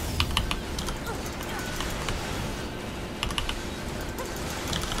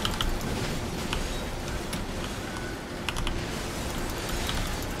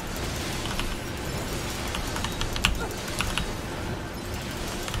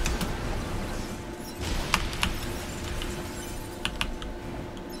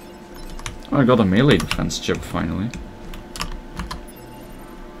 Oh, I got a melee defense chip finally.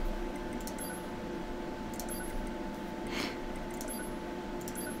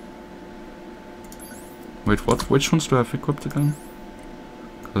 Wait, what? Which ones do I have equipped again?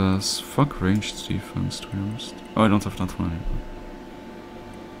 Cause fuck ranged defense, to be honest. Oh, I don't have that one anymore.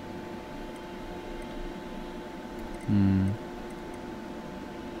 I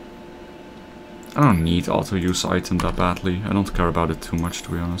don't need auto-use item that badly. I don't care about it too much,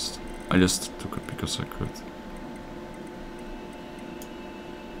 to be honest. I just took it because I could.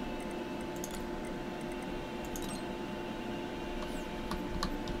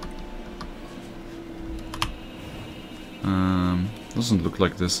 Doesn't look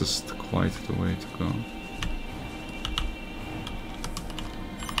like this is quite the way to go.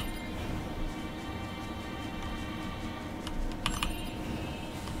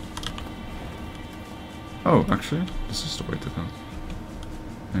 Oh, actually, this is the way to go.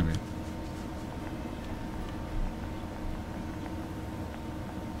 Maybe.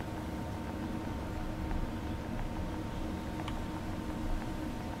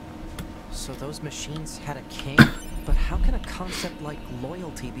 So those machines had a king? But how can a concept like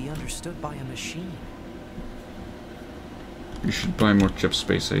loyalty be understood by a machine? You should buy more chip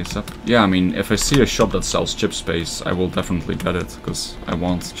space ASAP. Yeah, I mean, if I see a shop that sells chip space, I will definitely get it, because I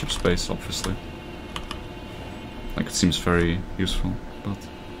want chip space, obviously. Like, it seems very useful, but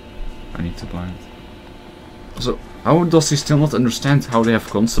I need to buy it. So, how does he still not understand how they have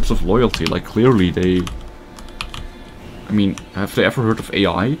concepts of loyalty? Like, clearly they... I mean, have they ever heard of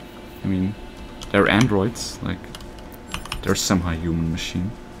AI? I mean, they're androids, like... They're semi-human machine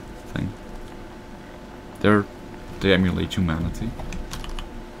thing. They emulate humanity.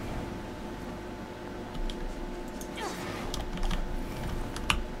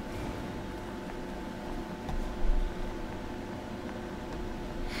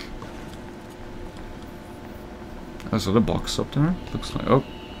 There's a box up there. Looks like oh.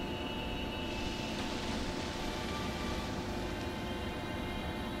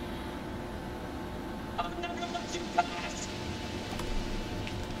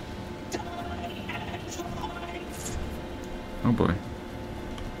 Oh boy.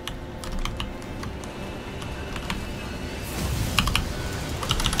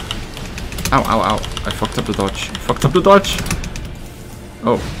 Ow, ow, ow. I fucked up the dodge. Fucked up the dodge!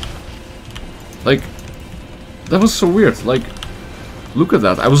 Oh. Like, that was so weird. Like, look at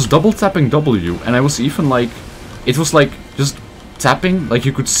that. I was double tapping W, and I was even like... It was like, just tapping. Like,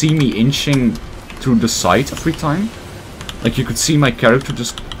 you could see me inching to the side every time. Like, you could see my character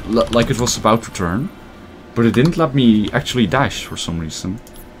just... like it was about to turn. But it didn't let me actually dash for some reason.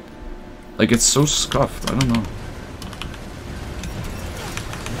 Like, it's so scuffed, I don't know.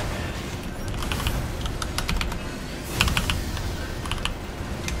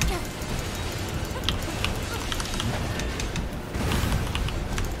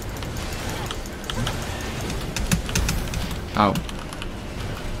 Ow.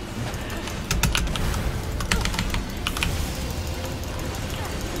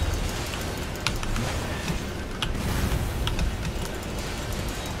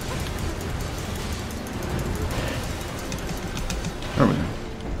 There we go.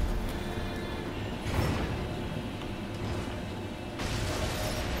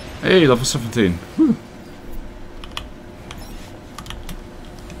 Hey, level 17. Whew.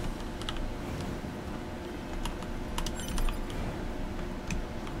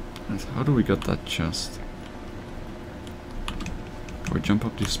 And how do we get that chest? Can we jump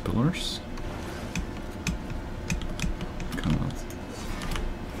up these pillars? Cannot.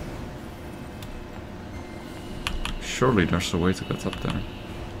 Surely there's a way to get up there.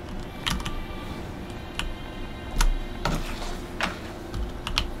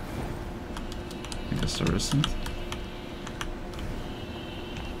 I guess there isn't.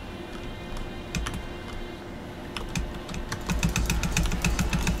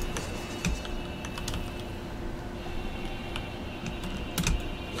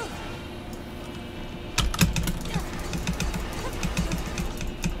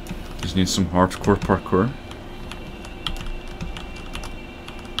 Just need some hardcore parkour.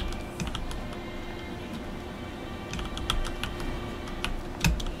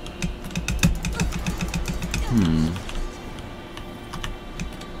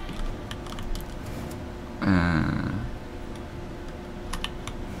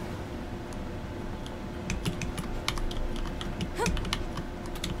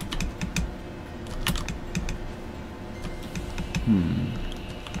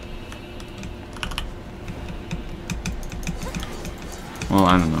 Well,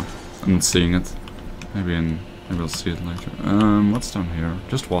 I don't know. I'm not seeing it. Maybe I'll see it later. What's down here?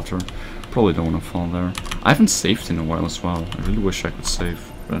 Just water. Probably don't want to fall there. I haven't saved in a while as well. I really wish I could save,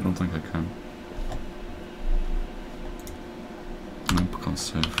 but I don't think I can. Nope, can't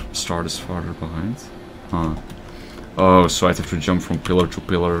save. Start is farther behind. Huh. Oh, so I have to jump from pillar to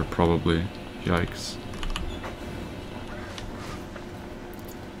pillar, probably. Yikes.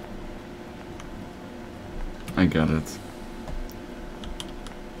 I get it.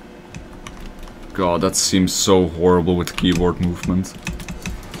 God, that seems so horrible with keyboard movement.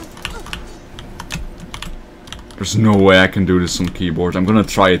 There's no way I can do this on keyboard. I'm gonna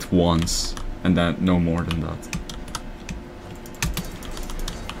try it once, and then no more than that.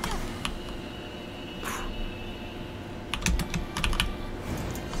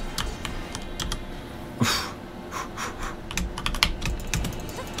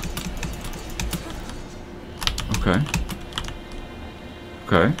 Okay.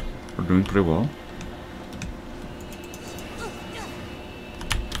 Okay, we're doing pretty well.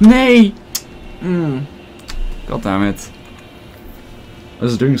 Nay! God damn it. I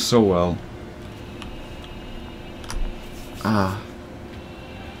was doing so well. Ah.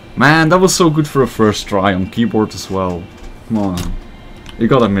 Man, that was so good for a first try on keyboard as well. Come on. You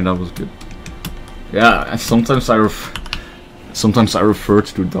gotta admit that was good. Yeah, sometimes I refer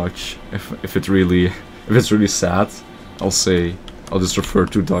to dodge if it's really sad. I'll just refer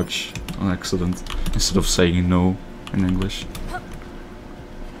to dodge on accident instead of saying no in English.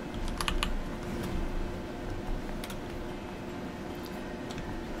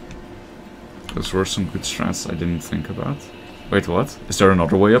 Those were some good strats I didn't think about. Wait, what? Is there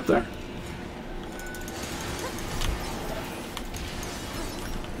another way up there?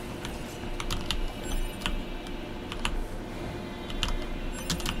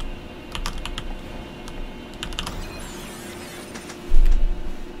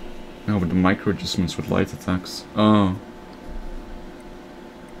 No, but the micro adjustments with light attacks. Oh.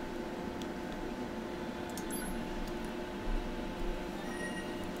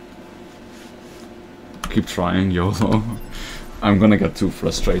 Keep trying, YOLO. I'm gonna get too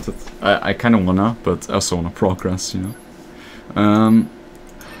frustrated. I kinda wanna, but I also wanna progress, you know.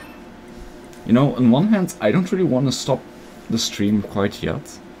 You know, on one hand, I don't really wanna stop the stream quite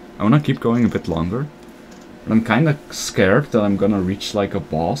yet. I wanna keep going a bit longer. But I'm kinda scared that I'm gonna reach like a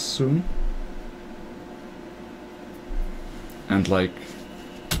boss soon. And like,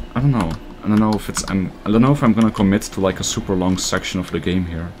 I don't know. I don't know if I'm gonna commit to like a super long section of the game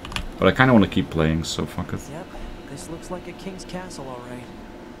here. But I kinda wanna keep playing, so fuck it. Yep, this looks like a king's castle, alright.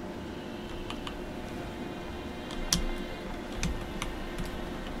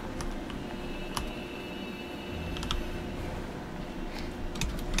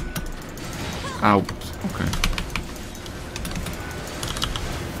 Ow. Okay.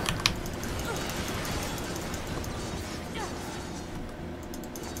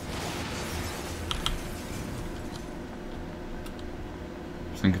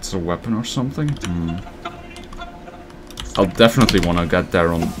 I think it's a weapon or something. I'll definitely want to get that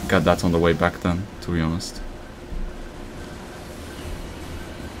on the way back then, to be honest.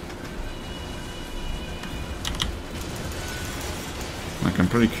 Like, I'm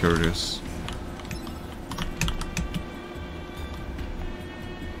pretty curious.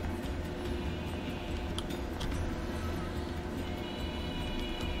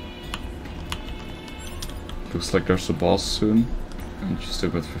 Looks like there's a boss soon. And just still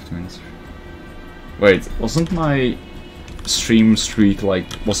got 50 minutes. Wait, wasn't my stream streak like,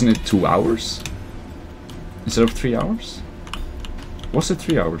 wasn't it 2 hours? Instead of 3 hours? Was it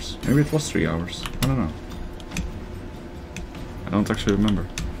 3 hours? Maybe it was 3 hours. I don't know. I don't actually remember.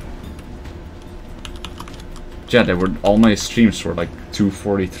 Yeah, all my streams were like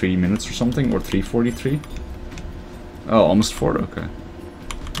 2:43 minutes or something, or 3:43. Oh, almost 4, okay.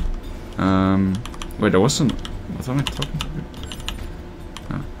 Wait, there wasn't. What am I talking about?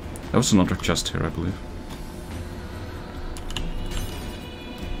 There was another chest here, I believe.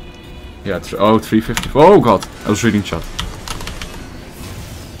 Yeah, 350. Oh god, I was reading chat.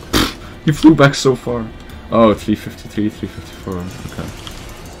 You flew back so far. Oh, 353, 354, okay.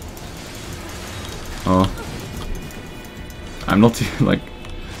 Oh. I'm not even, like...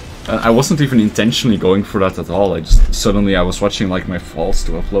 I wasn't even intentionally going for that at all. I just, suddenly I was watching like my falls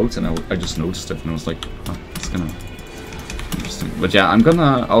to upload and I just noticed it and I was like, oh, it's gonna... Interesting. But yeah,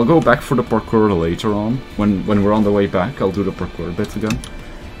 I'll go back for the parkour later on. When we're on the way back, I'll do the parkour bit again.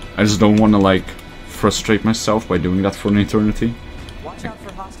 I just don't want to like frustrate myself by doing that for an eternity. Watch out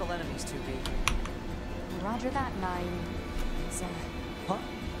for hostile enemies too, baby. Roger that, 9. Huh?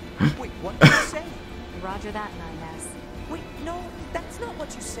 Wait, what did you say? Roger that, 9S. Wait, no, that's not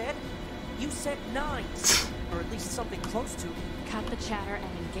what you said. You said 9s, or at least something close to. Cut the chatter and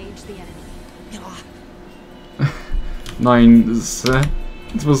engage the enemy. 9 is,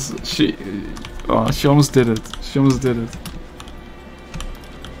 it was, she almost did it. She almost did it.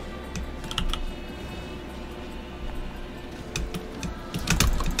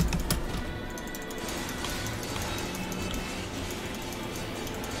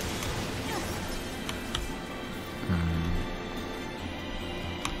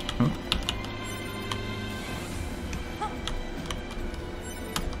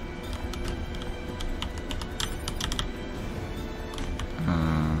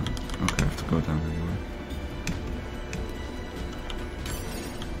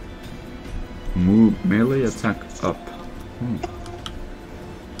 Move melee attack up.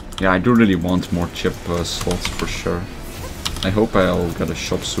 Yeah, I do really want more chip slots for sure. I hope I'll get a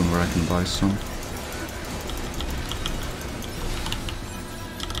shop soon where I can buy some.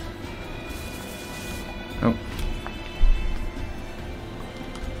 Oh.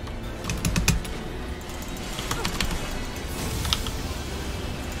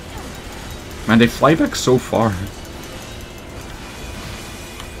 Man, they fly back so far.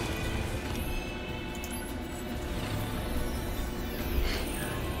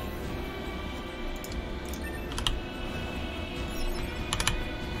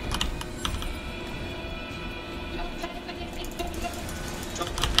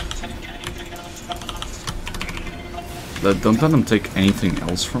 Don't let them take anything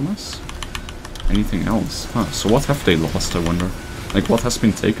else from us? Anything else? Huh, so what have they lost, I wonder? Like, what has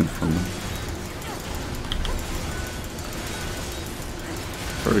been taken from them?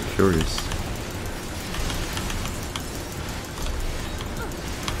 Very curious.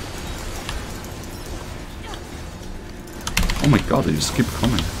 Oh my god, they just keep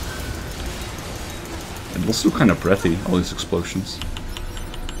coming. It looks so kind of breathy, all these explosions.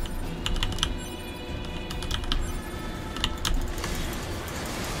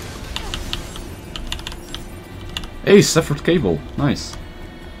 Hey, severed cable. Nice.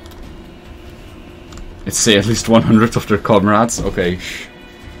 It's say at least 100 of their comrades. Okay, shh.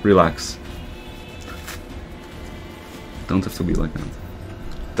 Relax. Don't have to be like that.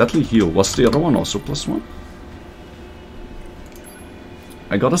 Deadly heal. Was the other one also +1?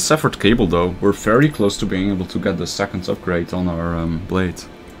 I got a severed cable though. We're very close to being able to get the second upgrade on our blade.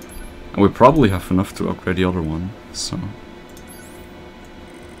 And we probably have enough to upgrade the other one, so...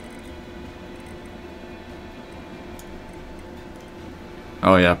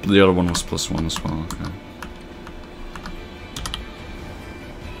 Oh yeah, the other one was +1 as well, okay.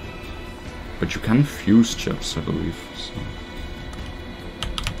 But you can fuse chips, I believe, so...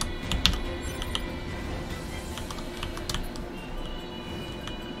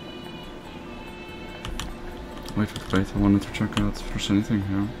 Wait, I wanted to check out if there's anything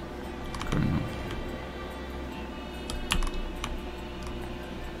here. Okay, no.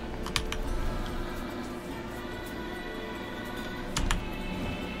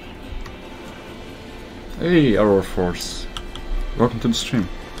 Hey, Error Force. Welcome to the stream.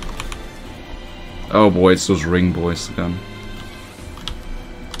 Oh boy, it's those ring boys again.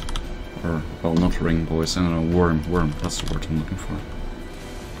 Or, well, not ring boys, I don't know, worm, that's the word I'm looking for.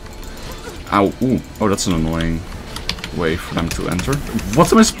 Ow, ooh, oh, that's an annoying way for them to enter.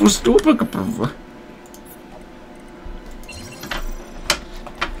 What am I supposed to do?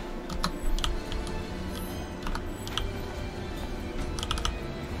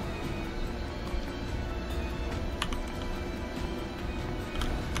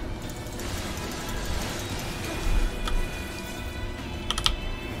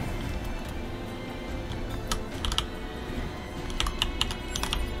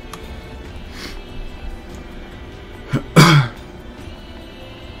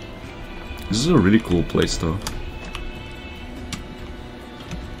 This is a really cool place though.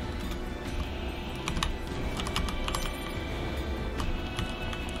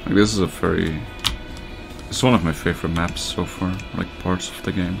 Like, this is a very... It's one of my favorite maps so far, like parts of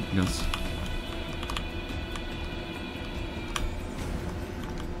the game, I guess.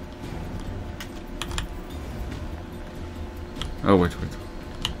 Oh wait.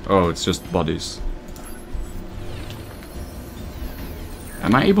 Oh, it's just bodies.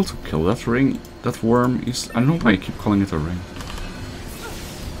 Am I able to kill that ring? That worm is... I don't know why I keep calling it a ring.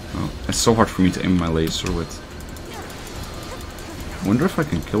 Oh, it's so hard for me to aim my laser with. I wonder if I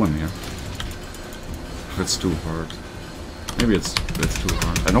can kill him here. If it's too hard. Maybe it's too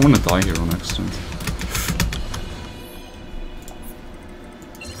hard. I don't want to die here on accident.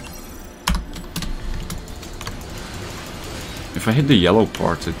 If I hit the yellow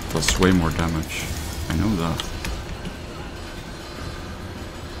part, it does way more damage. I know that.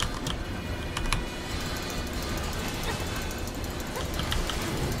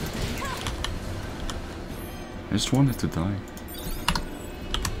 I just wanted to die.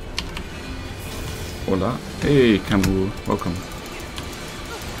 Hola. Hey, Campbell. Welcome.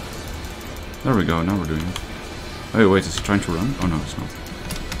 There we go, now we're doing it. Oh, wait, is he trying to run? Oh no, it's not.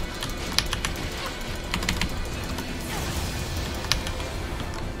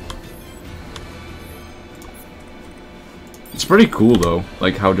 It's pretty cool though,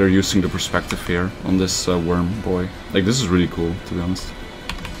 like how they're using the perspective here on this worm boy. Like, this is really cool, to be honest.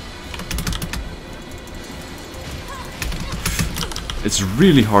 It's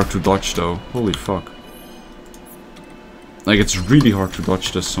really hard to dodge though, holy fuck. Like, it's really hard to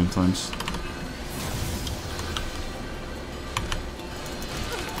dodge this sometimes.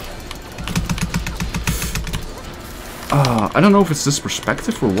 I don't know if it's this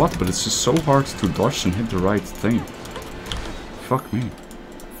perspective or what, but it's just so hard to dodge and hit the right thing. Fuck me.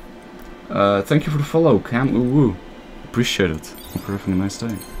 Thank you for the follow, Cam Uwu. Appreciate it. Hope you're having a nice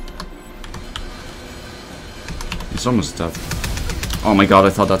day. He's almost dead. Oh my god, I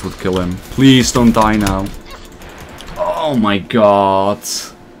thought that would kill him. Please don't die now. Oh my god.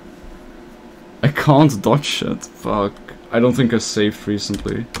 I can't dodge it. Fuck. I don't think I saved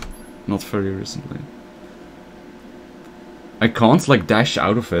recently. Not very recently. I can't like dash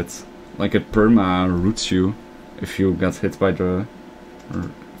out of it. Like it perma roots you if you get hit by the... or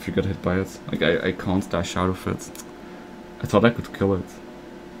if you get hit by it. Like I can't dash out of it. I thought I could kill it.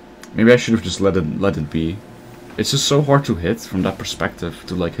 Maybe I should have just let it be. It's just so hard to hit from that perspective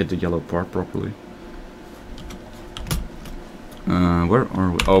to like hit the yellow part properly. Where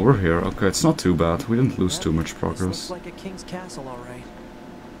are we? Oh, we're here. Okay, it's not too bad. We didn't lose too much progress. Looks like a king's castle, all right.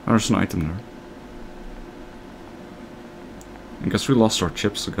 There's an item there. I guess we lost our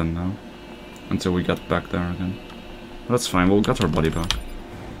chips again now. Until we get back there again. But that's fine, we'll get our body back.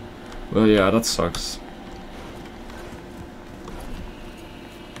 Well, yeah, that sucks.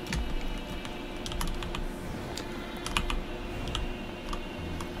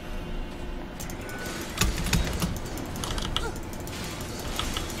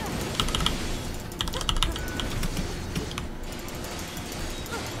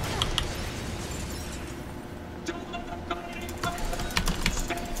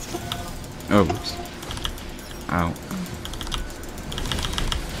 Oh, whoops. Ow.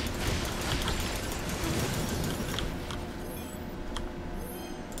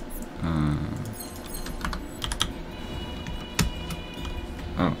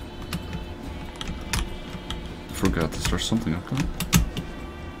 Oh. Forgot, is there something up there?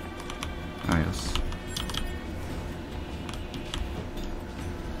 Ah, yes.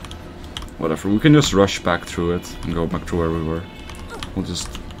 Whatever, we can just rush back through it and go back to where we were. We'll just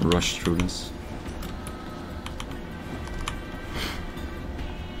rush through this.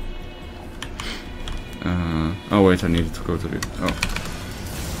 Oh wait, I needed to go to the... oh.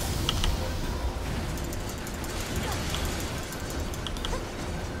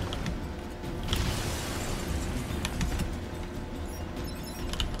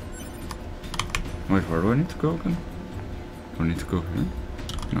 Wait, where do I need to go again? Do I need to go here?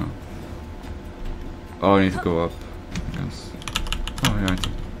 No. Oh, I need to go up, I guess. Oh yeah, I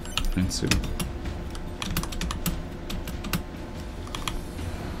didn't see it.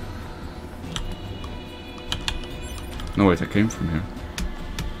 No wait, I came from here.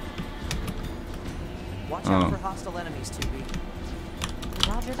 Watch out for hostile enemies, 2B.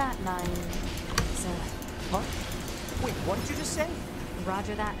 Roger that, 9S. Huh? Wait, what did you just say?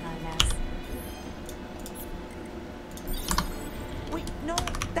 Roger that, 9S. Wait, no,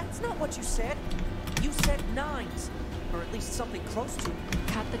 that's not what you said. You said 9s. Or at least something close to it.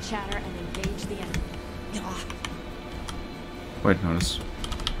 Cut the chatter and engage the enemy. Wait, no, this...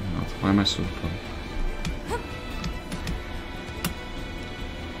 not. Why am I so close?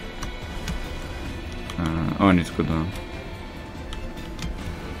 Oh, I need to go down.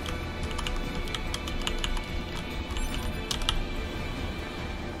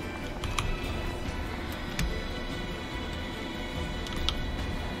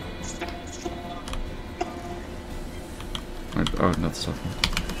 Right, oh, that's that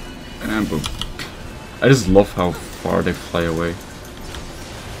one. And boom. I just love how far they fly away.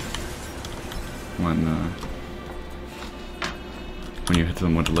 When you hit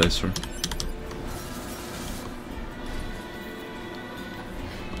them with a laser.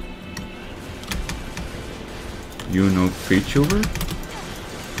 You know VTuber?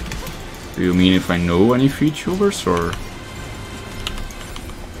 Do you mean if I know any VTubers, or...?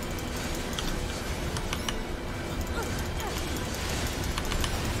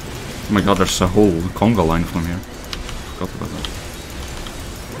 Oh my god, there's a whole conga line from here. Forgot about that.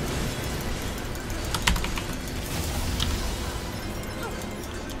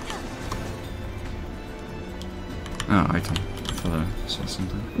 Ah, item. I thought I saw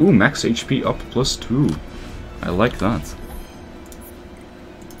something. Ooh, max HP up +2. I like that.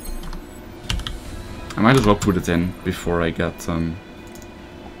 I might as well put it in before I get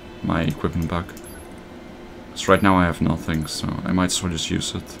my equipment back. Because right now I have nothing, so I might as well just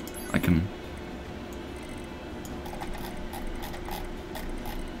use it. I can...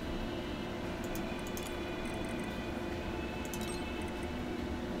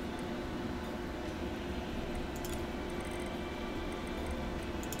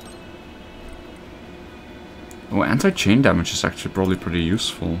 Oh, anti-chain damage is actually probably pretty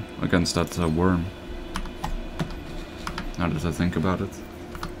useful against that worm. Now that I think about it.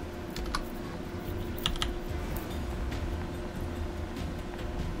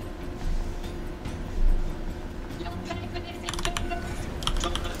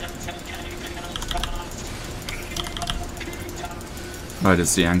 Right,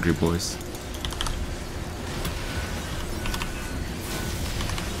 it's the angry boys.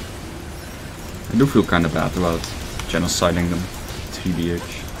 I do feel kind of bad about genociding them,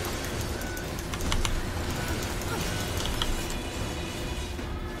 TBH.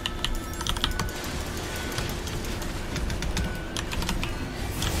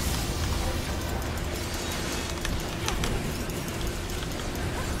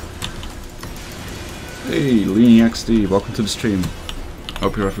 Hey, Leaning XD, welcome to the stream.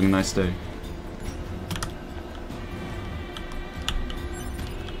 Hope you're having a nice day.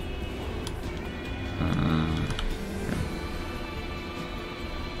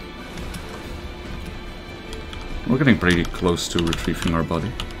 We're getting pretty close to retrieving our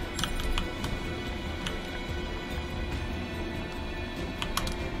body.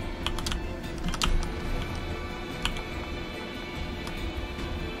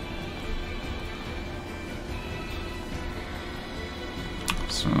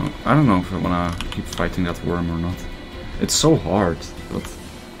 So, I don't know if I wanna keep fighting that worm or not. It's so hard, but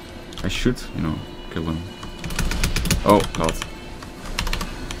I should, you know, kill him. Oh god.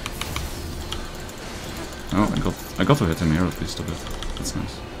 Oh, I got to hit him here at least a bit. That's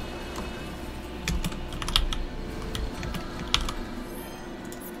nice.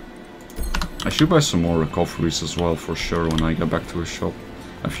 I should buy some more recoveries as well for sure when I get back to a shop.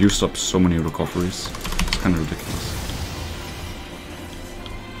 I've used up so many recoveries. It's kind of ridiculous.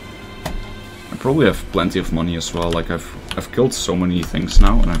 I probably have plenty of money as well. Like I've killed so many things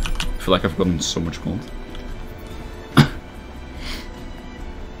now, and I feel like I've gotten so much gold.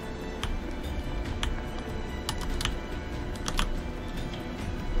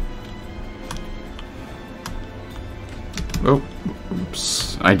 Oh,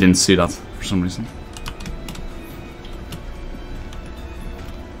 oops. I didn't see that for some reason.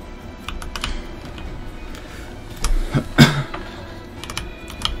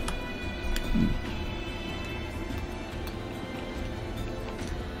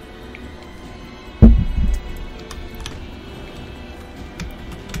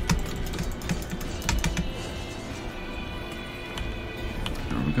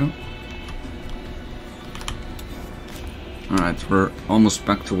 We're almost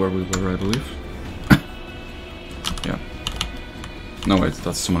back to where we were, I believe. Yeah. No, wait,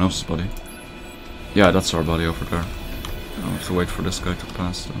 that's someone else's body. Yeah, that's our body over there. I'll have to wait for this guy to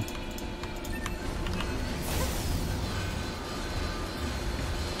pass, though.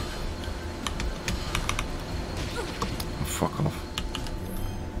 Oh, fuck off.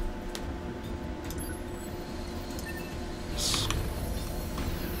 Yes.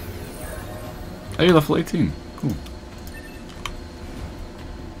 Hey, level 18. Cool.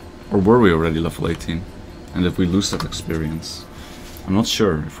 Or were we already level 18? And did we lose that experience? I'm not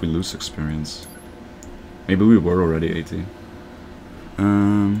sure if we lose experience. Maybe we were already 18.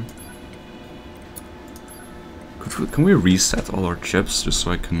 Can we reset all our chips just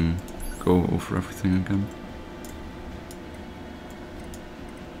so I can go over everything again?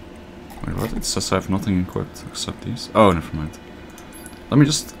 Wait, what? It says I have nothing equipped except these? Oh, never mind. Let me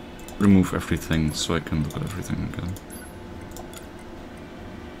just remove everything so I can look at everything again.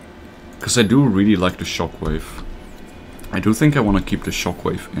 Because I do really like the shockwave. I do think I want to keep the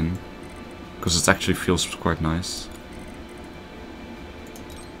shockwave in. Because it actually feels quite nice.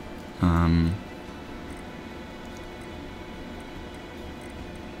 I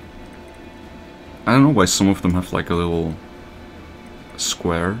don't know why some of them have like a little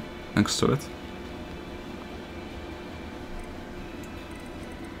square next to it.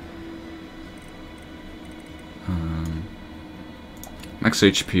 Max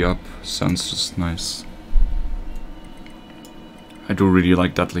HP up sounds just nice. I do really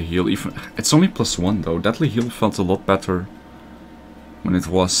like Deadly Heal. Even it's only +1 though. Deadly Heal felt a lot better when it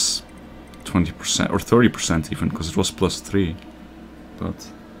was 20% or 30% even, because it was +3. But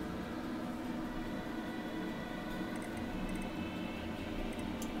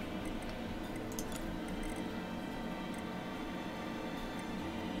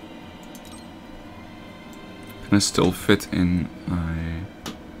can I still fit in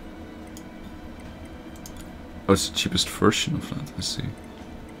Oh, it's the cheapest version of that, I see.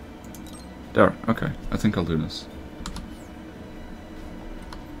 There, okay, I think I'll do this.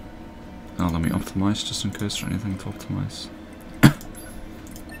 Now let me optimize just in case there's anything to optimize.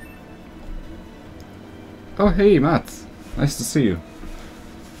 Oh hey Matt, nice to see you.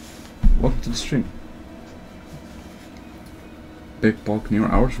 Welcome to the stream. Big bulk Nier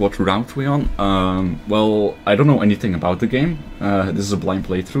hours. What route we on? Well, I don't know anything about the game. This is a blind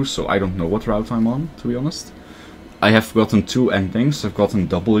playthrough, so I don't know what route I'm on, to be honest. I have gotten 2 endings. I've gotten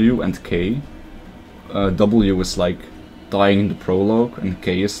W and K. W is like dying in the prologue, and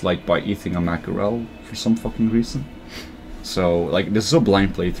Kay is like by eating a mackerel for some fucking reason. So like this is a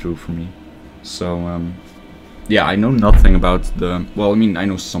blind playthrough for me. So yeah, I know nothing about the, well, I mean, I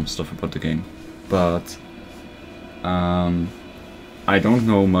know some stuff about the game, but I don't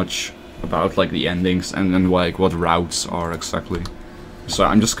know much about like the endings and like what routes are exactly. So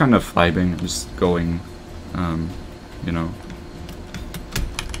I'm just kind of vibing, just going, you know,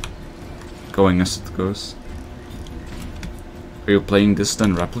 going as it goes. Are you playing this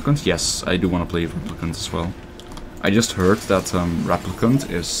then, Replicant? Yes, I do want to play Replicant as well. I just heard that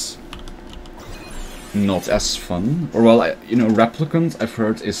Replicant is not as fun. Or well, you know, Replicant I've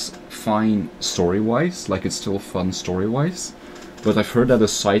heard is fine story-wise, like it's still fun story-wise. But I've heard that the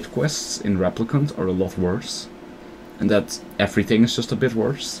side quests in Replicant are a lot worse. And that everything is just a bit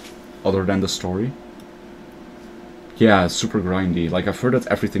worse, other than the story. Yeah, it's super grindy. Like, I've heard that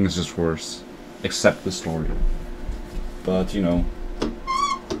everything is just worse, except the story. But, you know,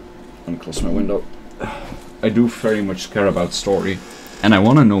 let me close my window. I do very much care about story, and I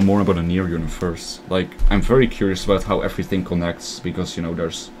want to know more about the Nier universe. Like, I'm very curious about how everything connects, because, you know,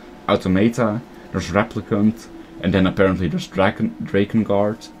 there's Automata, there's Replicant, and then apparently there's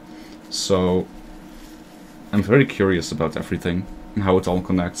Drakengard. So I'm very curious about everything and how it all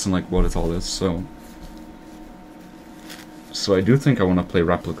connects and like what it all is. So I do think I want to play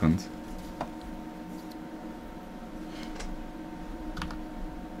Replicant.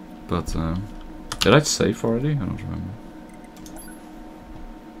 But did I save already? I don't remember.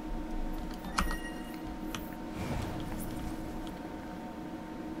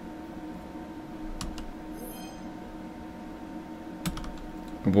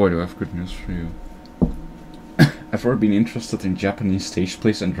 Oh boy, do I have good news for you. I've ever been interested in Japanese stage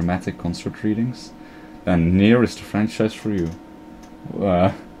plays and dramatic concert readings, and Nier is the franchise for you.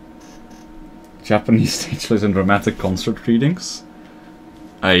 Japanese stage plays and dramatic concert readings?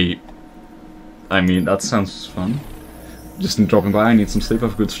 I mean, that sounds fun. Just dropping by, I need some sleep,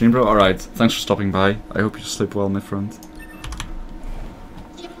 have a good stream, bro. Alright, thanks for stopping by. I hope you sleep well, my friend.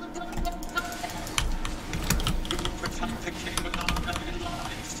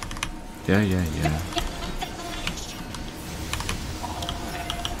 Yeah.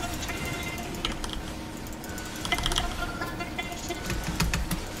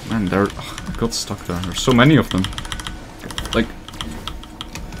 Man, I got stuck there. There's so many of them. Like,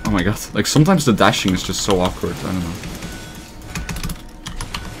 oh my god. Like, sometimes the dashing is just so awkward. I don't know.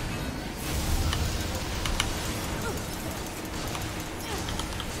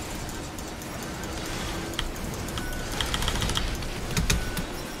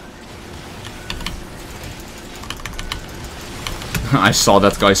 I saw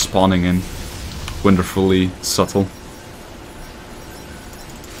that guy spawning in. Wonderfully subtle.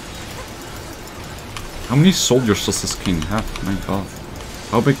 How many soldiers does this king have? My god.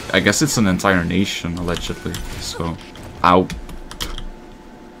 How big? I guess it's an entire nation, allegedly. So, ow.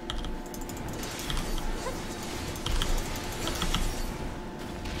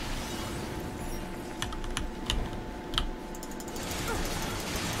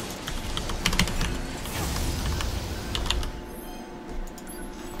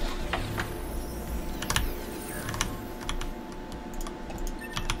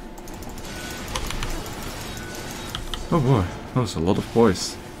 Oh boy, that was a lot of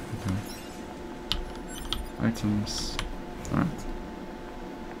boys. Okay. Items. Alright.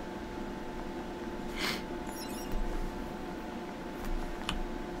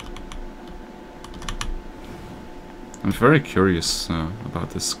 I'm very curious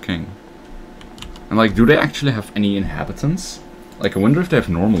about this king. And like, do they actually have any inhabitants? Like, I wonder if they have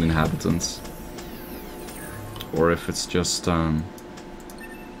normal inhabitants. Or if it's just,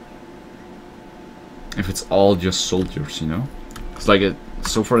 if it's all just soldiers, you know? Cause like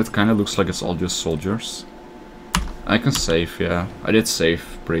so far it kind of looks like it's all just soldiers. I can save, yeah. I did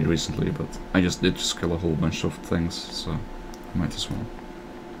save pretty recently, but I did kill a whole bunch of things, so I might as well.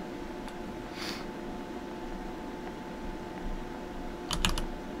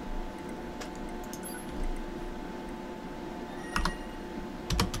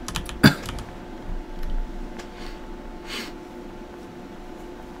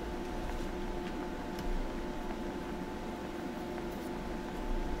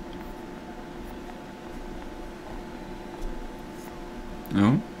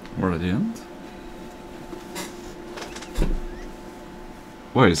 No? We're at the end?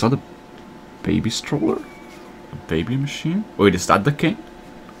 Wait, is that a baby stroller? A baby machine? Wait, is that the king?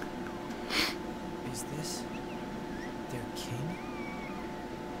 Is this their king?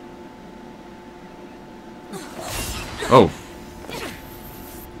 Oh.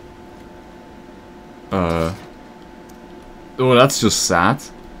 Oh, that's just sad.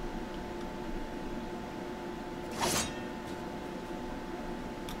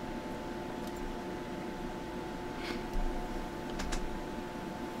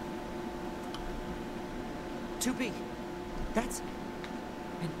 That's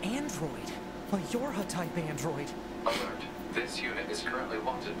an android. A Yorha-type android. Alert. This unit is currently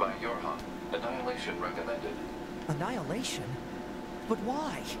wanted by Yorha. Annihilation recommended. Annihilation? But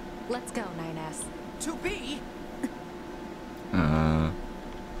why? Let's go, 9S. 2B?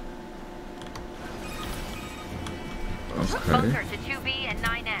 Okay. Bunker to 2B and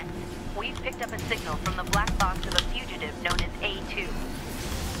 9S. We've picked up a signal from the black box of a fugitive known as A2.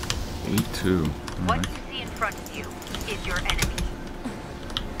 A2. What you see in front of you is your enemy.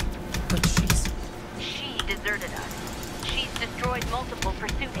 But She deserted us. She's destroyed multiple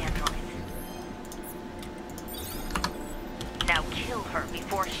pursuit androids. Now kill her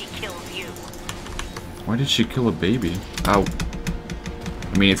before she kills you. Why did she kill a baby? Ow.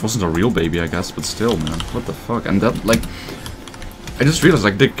 I mean, it wasn't a real baby, I guess, but still, man. What the fuck? And that, like... I just realized,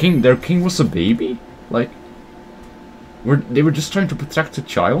 like, their king was a baby? Like... They were just trying to protect a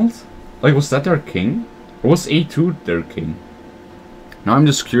child? Like, was that their king? Or was A2 their king? Now I'm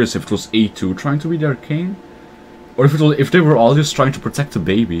just curious if it was A2 trying to be their king? Or if they were all just trying to protect a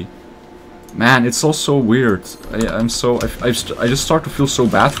baby. Man, it's all so weird. I just start to feel so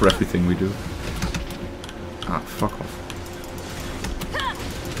bad for everything we do. Ah, fuck off.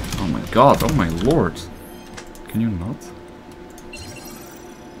 Oh my god, oh my lord. Can you not?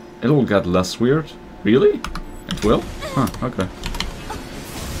 It'll get less weird. Really? It will? Huh, okay.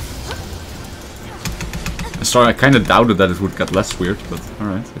 Sorry, I kinda doubted that it would get less weird, but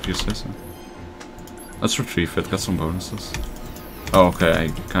alright, if you say so. Let's retrieve it, get some bonuses. Oh,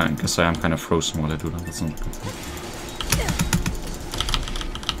 okay, I guess I am kind of frozen while I do that, that's not a good thing.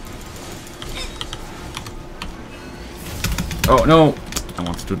 Oh, no! I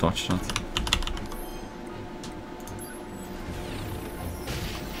wanted to dodge that.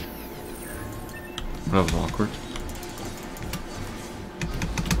 That was awkward.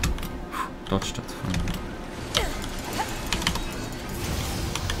 Dodged that finally.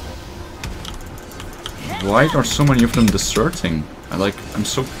 Why are so many of them deserting? I'm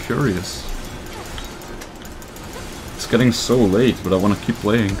so curious. It's getting so late, but I want to keep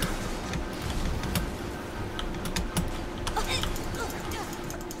playing.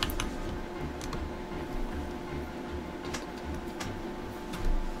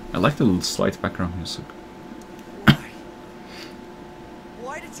 I like the little slight background music.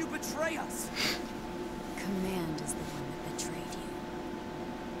 Why did you betray us? Command is the one that betrayed you.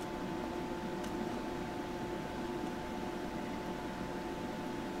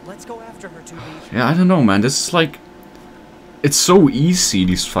 Let's go after her, 2B. Yeah, I don't know, man. This is like... It's so easy,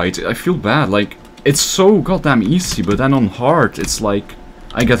 these fights. I feel bad. Like, it's so goddamn easy, but then on hard, it's like...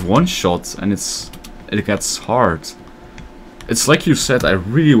 I get one shot, and it gets hard. It's like you said, I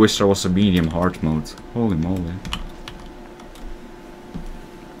really wish there was a medium hard mode. Holy moly.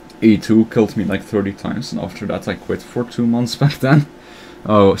 E2 killed me like 30 times, and after that I quit for 2 months back then.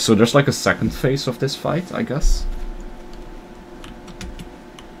 Oh, so there's like a second phase of this fight, I guess?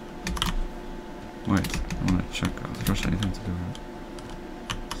 Wait, I wanna check out if there's anything to do here.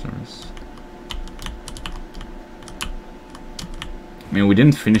 There is. I mean, we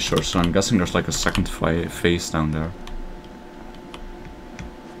didn't finish her, so I'm guessing there's like a second phase down there.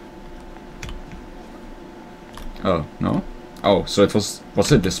 Oh, no? Oh, so it was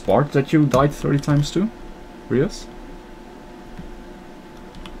it this part that you died 30 times to? Rios?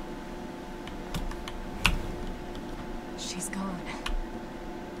 She's gone.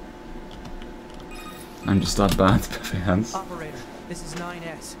 I'm just that bad with my hands. Operator, this is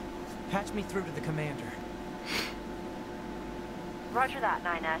 9S. Patch me through to the commander. Roger that,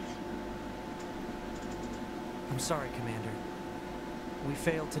 9S. I'm sorry, Commander. We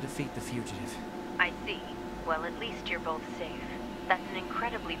failed to defeat the fugitive. I see. Well, at least you're both safe. That's an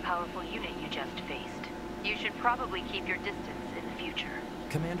incredibly powerful unit you just faced. You should probably keep your distance in the future.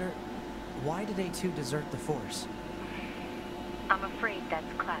 Commander, why did A2 desert the Force? I'm afraid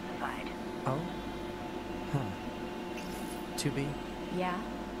that's classified. Oh? Huh. 2B? Yeah?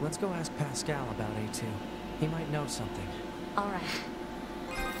 Let's go ask Pascal about A2. He might know something. Alright.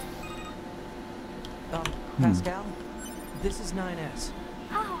 Pascal? This is 9S.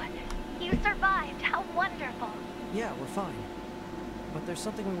 Oh, you survived. How wonderful. Yeah, we're fine. But there's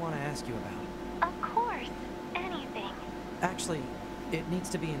something we want to ask you about. Of course. Anything. Actually, it needs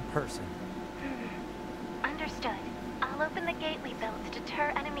to be in person. Understood. I'll open the gate we built to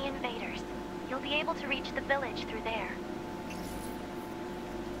deter enemy invaders. You'll be able to reach the village through there.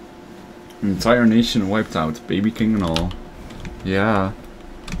 Entire nation wiped out, baby king and all. Yeah.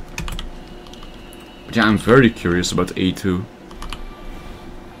 But yeah, I'm very curious about A2.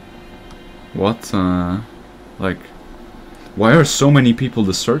 What, like, why are so many people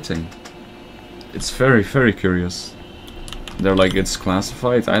deserting? It's very, very curious. They're like, it's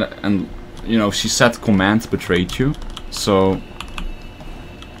classified, and, you know, she said command betrayed you, so...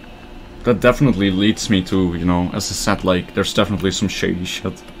 That definitely leads me to, you know, as I said, like, there's definitely some shady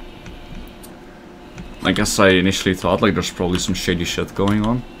shit. I guess I initially thought, like, there's probably some shady shit going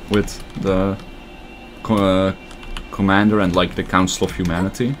on with the commander and, like, the Council of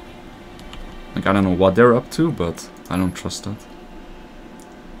Humanity. Like, I don't know what they're up to, but I don't trust that.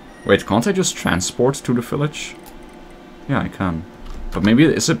 Wait, can't I just transport to the village? Yeah, I can. But maybe,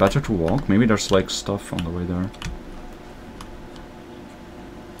 is it better to walk? Maybe there's, like, stuff on the way there.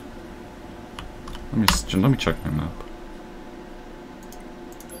 Let me check my map.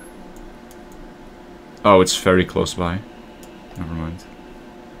 Oh, it's very close by. Never mind.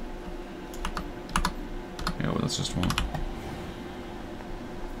 Yeah, well, that's just one.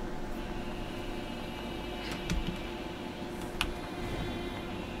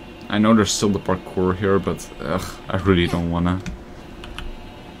 I know there's still the parkour here, but ugh, I really don't wanna.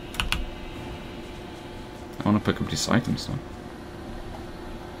 I wanna pick up these items though.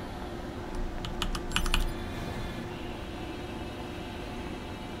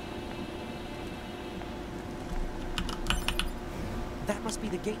 That must be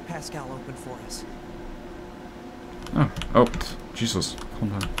the gate Pascal opened for us. Oh, Jesus, calm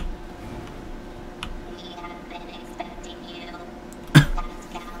down.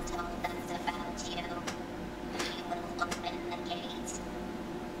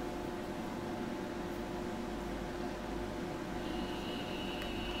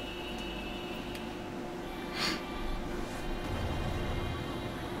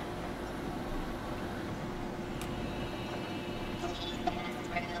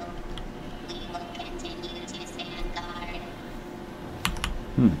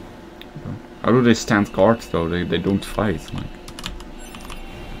 How do they stand guard though? They don't fight. Like.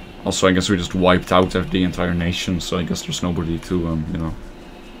 Also, I guess we just wiped out the entire nation, so I guess there's nobody to, you know,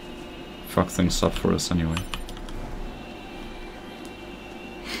 fuck things up for us anyway.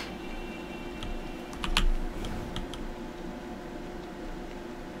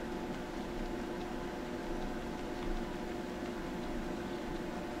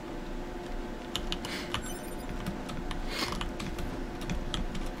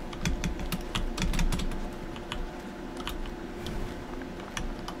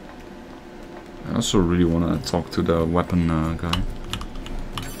 I also really want to talk to the weapon guy.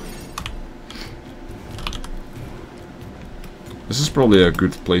 This is probably a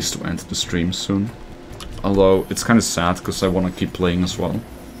good place to end the stream soon. Although, it's kind of sad because I want to keep playing as well.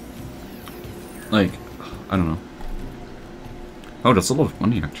 Like, I don't know. Oh, that's a lot of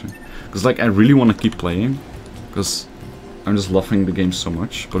money actually. Because like, I really want to keep playing. Because I'm just loving the game so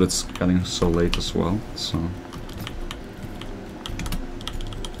much. But it's getting so late as well, so...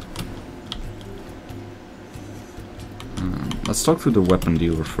 Let's talk to the weapon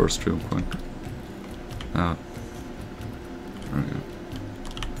dealer first, real quick. There we go.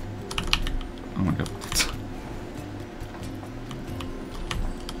 Oh my god.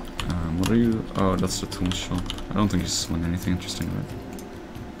 What are you? Oh, that's the tool shop. I don't think he's selling anything interesting, right?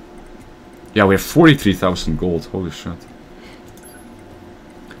 Yeah, we have 43,000 gold. Holy shit.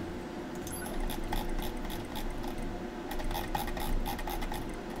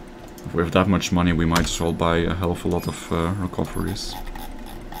 If we have that much money, we might as well buy a hell of a lot of recoveries.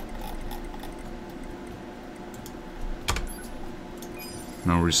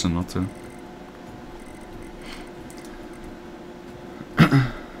 No reason not to.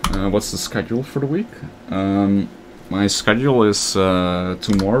 What's the schedule for the week? My schedule is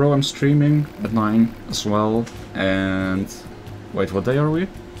tomorrow I'm streaming at 9 as well. And... wait, what day are we?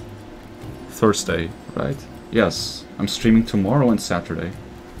 Thursday, right? Yes, I'm streaming tomorrow and Saturday.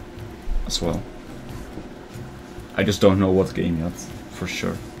 As well. I just don't know what game yet, for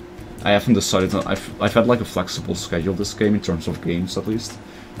sure. I haven't decided. I've had like a flexible schedule this game in terms of games at least.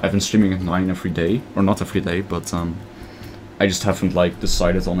 I've been streaming at 9 every day, or not every day, but I just haven't like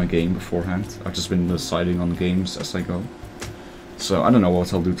decided on a game beforehand. I've just been deciding on games as I go. So I don't know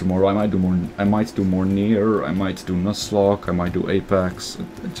what I'll do tomorrow. I might do more. I might do more Nier. I might do Nuzlocke. I might do Apex.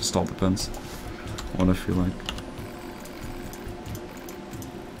 It just all depends what I feel like.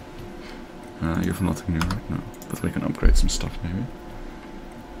 You have nothing new right now, but we can upgrade some stuff maybe.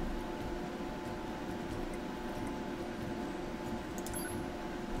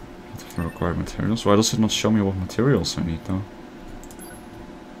 For required materials. Why does it not show me what materials I need though?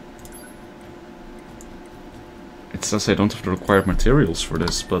 It says I don't have the required materials for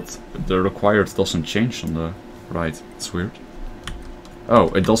this, but the required doesn't change on the right. It's weird. Oh,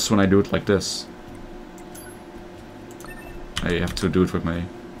 it does when I do it like this. I have to do it with my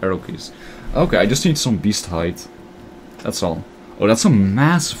arrow keys. Okay, I just need some beast height. That's all. Oh, that's a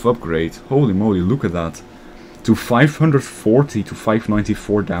massive upgrade. Holy moly, look at that. To 540 to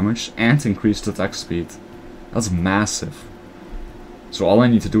 594 damage and increased attack speed. That's massive. So all I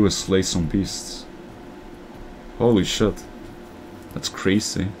need to do is slay some beasts. Holy shit. That's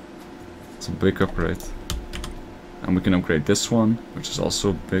crazy. It's a big upgrade. And we can upgrade this one, which is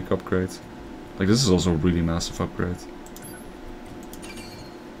also a big upgrade. Like, this is also a really massive upgrade.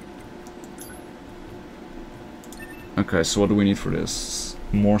 Okay, so what do we need for this?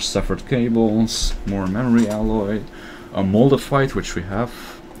 More severed cables, more memory alloy, a moldified, which we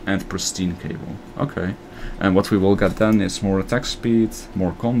have, and pristine cable. Okay. And what we will get then is more attack speed,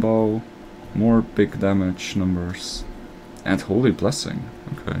 more combo, more big damage numbers, and holy blessing.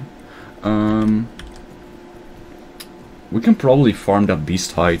 Okay. We can probably farm that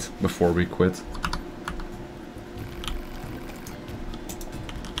beast hide before we quit.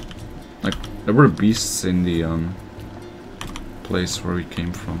 Like, there were beasts in the place where we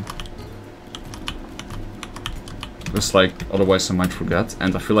came from. Just like, otherwise I might forget,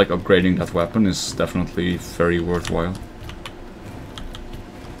 and I feel like upgrading that weapon is definitely very worthwhile.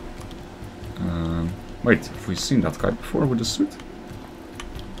 Wait, have we seen that guy before with the suit?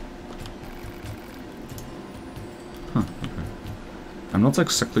 Huh, okay. I'm not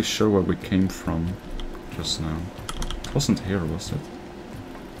exactly sure where we came from just now. It wasn't here, was it?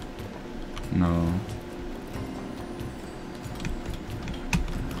 No.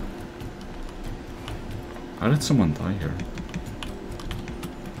 How did someone die here?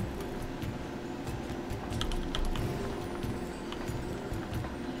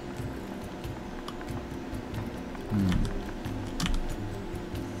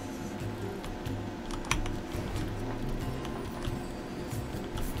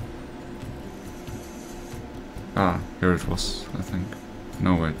 Ah, here it was, I think.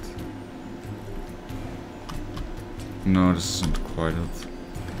 No, wait. No, this isn't quite it.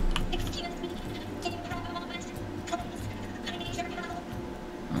 Excuse me, can you grab a moment? Please, I need your help.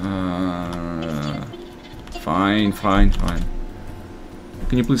 Fine.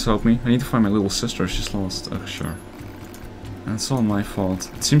 Can you please help me? I need to find my little sister, she's lost. Oh, sure. That's all my fault.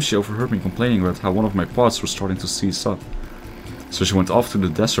 It seems she overheard me complaining about how one of my pods was starting to seize up. So she went off to the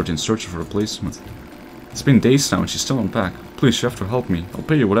desert in search of a replacement. It's been days now and she's still unpacked. Please, you have to help me. I'll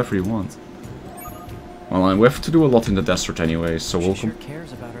pay you whatever you want. Well, we have to do a lot in the desert anyway, so we'll... She sure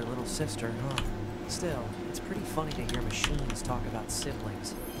cares about her little sister, huh? Still, it's pretty funny to hear machines talk about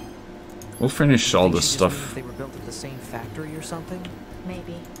siblings. We'll finish all this stuff. They were built at the same factory or something?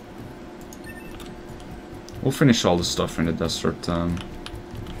 Maybe. We'll finish all this stuff in the desert at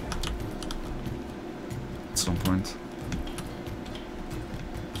some point.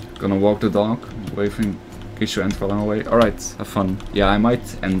 Gonna walk the dog, waving in case you end while I'm away. Alright, have fun. Yeah, I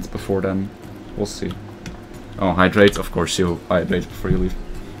might end before then. We'll see. Oh, hydrate. Of course you hydrate before you leave.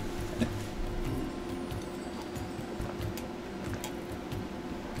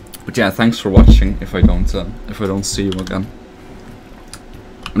 But yeah, thanks for watching. If I don't see you again,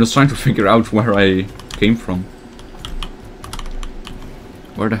 I'm just trying to figure out where I came from.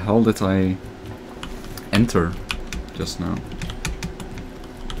 Where the hell did I enter just now?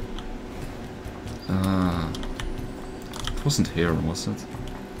 It wasn't here, was it?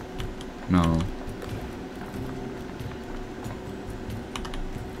 No.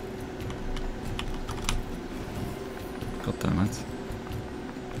 God damn it.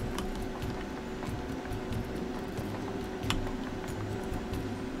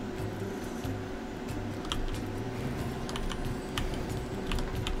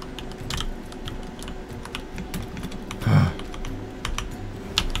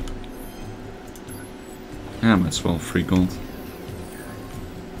 Yeah, might as well free gold.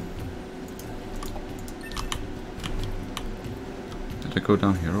 Did I go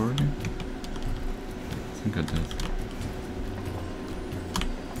down here already? I think I did.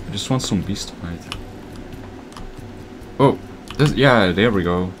 I just want some beast hide. Oh, this, yeah, there we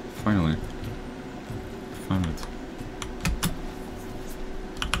go. Finally. Found it.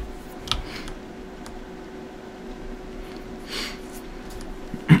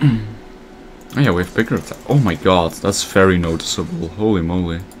 Oh yeah, we have bigger attack. Oh my god, that's very noticeable. Holy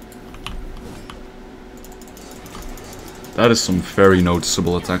moly. That is some very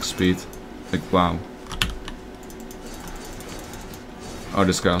noticeable attack speed. Like, wow. Oh,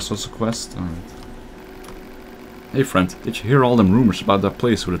 this guy also has a quest? Alright. Hey friend, did you hear all them rumors about that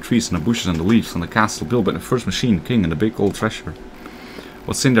place with the trees and the bushes and the leaves and the castle built by the first machine king and the big old treasure?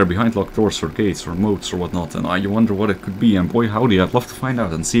 What's in there behind locked doors or gates or moats or whatnot, and you wonder what it could be, and boy howdy, I'd love to find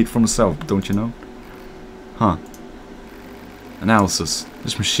out and see it for myself, don't you know? Huh. Analysis.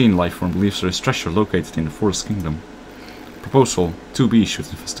 This machine life form believes there is treasure located in the Forest Kingdom. Proposal. 2B should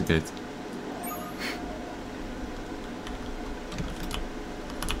investigate.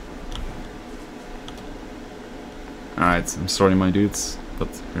 Alright, I'm sorry my dudes, but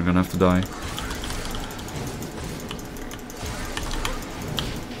you're gonna have to die.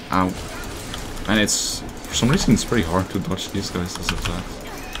 Ow. And it's... for some reason it's pretty hard to dodge these guys' attacks.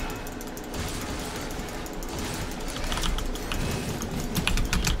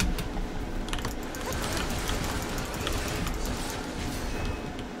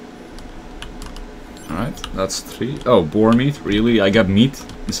 Alright, that's 3. Oh, boar meat? Really? I got meat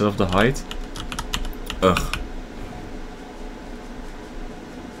instead of the hide? Ugh.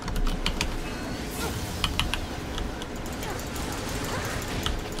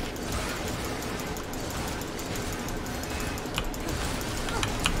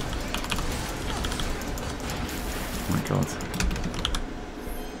 Oh my god.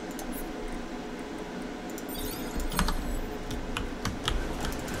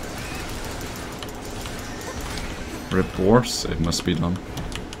 Rip boars, it must be done.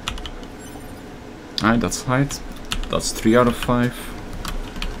 Alright, that's height. That's 3 out of 5.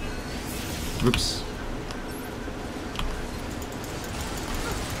 Whoops.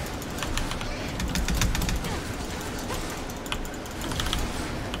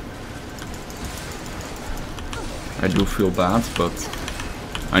 I do feel bad, but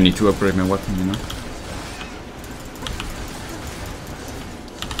I need to upgrade my weapon, you know.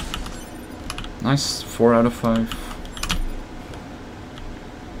 Nice, 4 out of 5.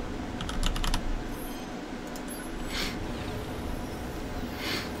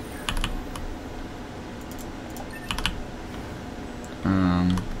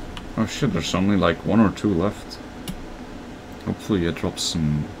 Oh shit, there's only like 1 or 2 left. Hopefully it drops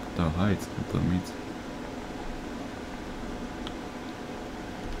some the hide of the meat.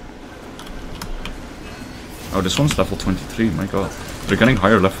 Oh, this one's level 23, my god. They're getting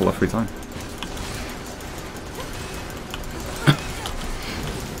higher level every time.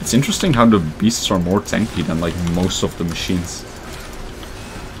 It's interesting how the beasts are more tanky than like most of the machines.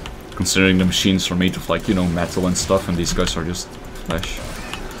 Considering the machines are made of like, you know, metal and stuff, and these guys are just flesh.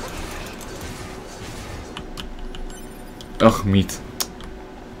 Ugh, meat.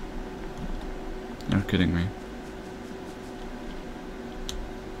 You're kidding me.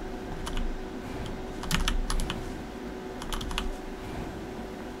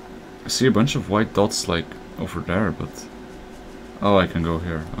 I see a bunch of white dots like over there, but... oh, I can go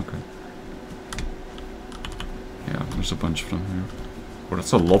here, okay. Yeah, there's a bunch of them here. Oh,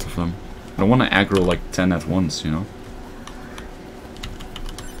 that's a lot of them. I don't want to aggro like 10 at once, you know?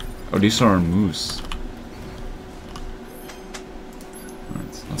 Oh, these are moose.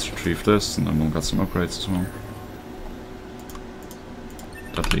 Alright, let's retrieve this, and then we'll get some upgrades as well.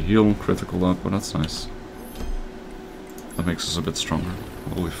 Deadly heal, critical up, oh that's nice. That makes us a bit stronger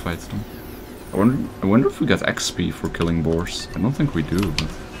while we fight them. I wonder if we get XP for killing boars. I don't think we do, but...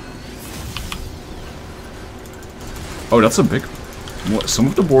 oh, that's a big... some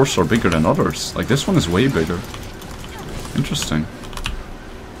of the boars are bigger than others. Like, this one is way bigger. Interesting.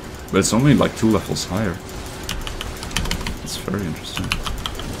 But it's only like 2 levels higher. That's very interesting.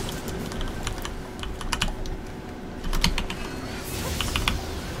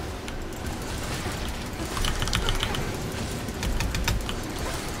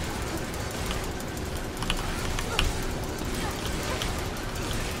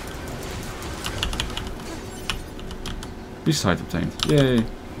 Beast height obtained. Yay!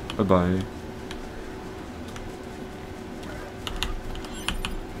 Bye bye.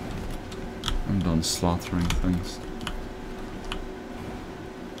 I'm done slaughtering things.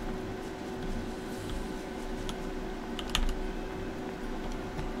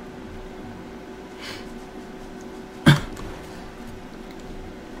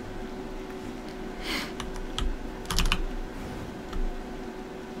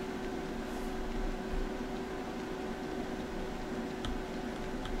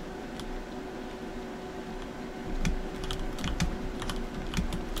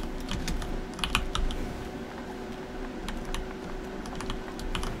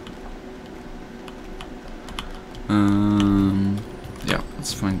 Yeah,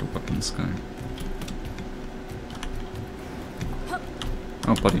 let's find the weapons guy.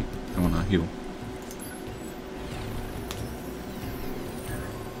 Oh, buddy, I wanna heal.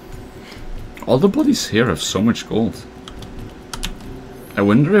 All the bodies here have so much gold. I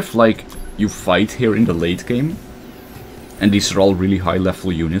wonder if, like, you fight here in the late game, and these are all really high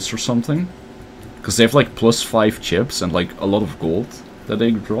level units or something. Because they have, like, +5 chips and, like, a lot of gold that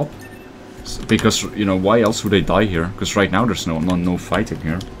they drop. Because, you know, why else would they die here? Because right now there's no fighting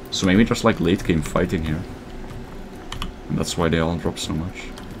here. So maybe there's, like, late game fighting here. And that's why they all drop so much.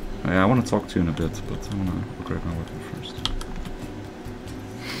 Yeah, I want to talk to you in a bit, but I want to upgrade my weapon first.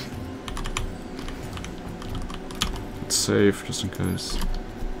 Let's save, just in case.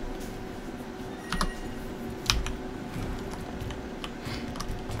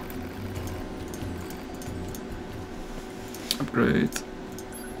 Upgrade.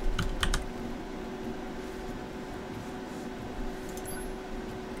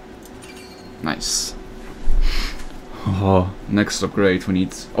 Nice. Oh, next upgrade we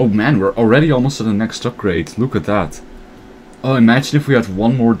need... Oh man, we're already almost at the next upgrade. Look at that. Oh, imagine if we had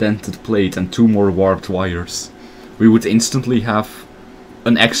one more dented plate and 2 more warped wires. We would instantly have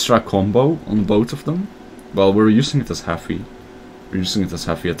an extra combo on both of them. Well, we're using it as heavy. We're using it as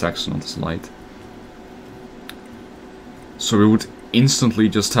heavy attacks, not as light. So we would instantly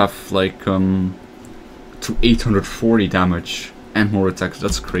just have like to 840 damage and more attacks.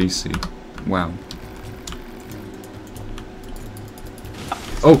 That's crazy. Wow.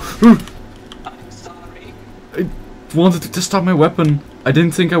 Oh! I'm sorry. I wanted to test out my weapon. I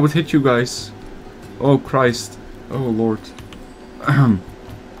didn't think I would hit you guys. Oh Christ. Oh Lord. I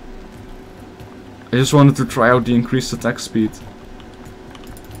just wanted to try out the increased attack speed.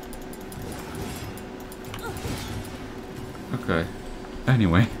 Okay.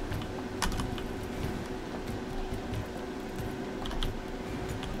 Anyway.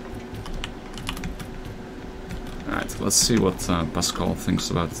 Alright, let's see what Pascal thinks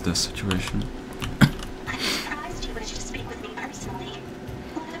about this situation. I'm surprised you wish to speak with me personally.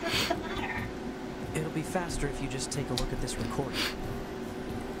 Whatever's the matter? It'll be faster if you just take a look at this recording.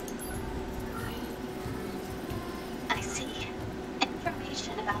 I see.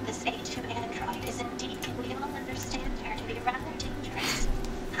 Information about this A2 android is indeed, we all understand her to be rather dangerous.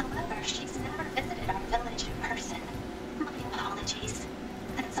 However, she's never visited our village in person. My apologies.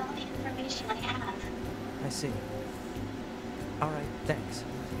 That's all the information I have. I see. Alright, thanks.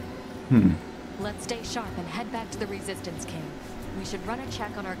 Let's stay sharp and head back to the Resistance camp. We should run a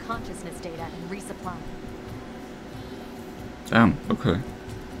check on our consciousness data and resupply. Damn, okay.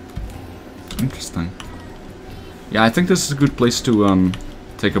 Interesting. Yeah, I think this is a good place to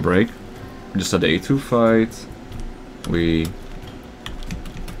take a break. We just had the A2 fight. We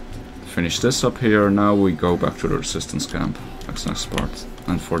finish this up here. Now we go back to the Resistance camp. That's the next part.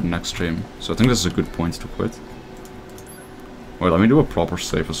 And for the next stream. So I think this is a good point to quit. Wait, let me do a proper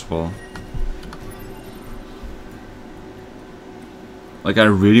save as well. Like, I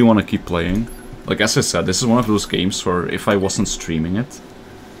really want to keep playing. Like, as I said, this is one of those games where if I wasn't streaming it,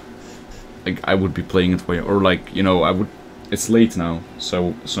 like, I would be playing it way, or like, you know, I would, it's late now,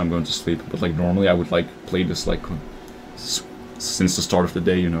 so I'm going to sleep, but like, normally I would like play this like, since the start of the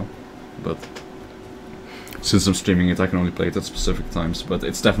day, you know, but since I'm streaming it, I can only play it at specific times, but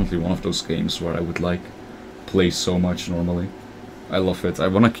it's definitely one of those games where I would like play so much normally. I love it. I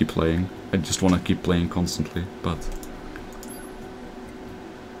want to keep playing. I just want to keep playing constantly, but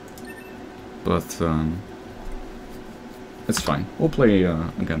it's fine. We'll play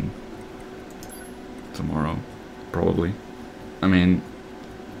again tomorrow, probably. I mean,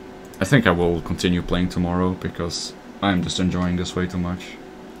 I think I will continue playing tomorrow because I'm just enjoying this way too much.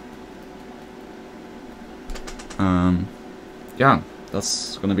 Yeah,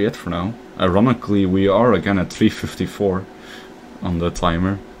 that's gonna be it for now. Ironically, we are again at 3:54 on the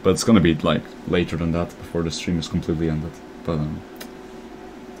timer, but it's gonna be like later than that before the stream is completely ended. But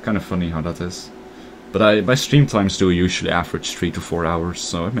kind of funny how that is. But my stream times do usually average 3 to 4 hours,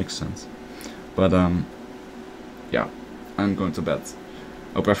 so it makes sense. But yeah, I'm going to bed.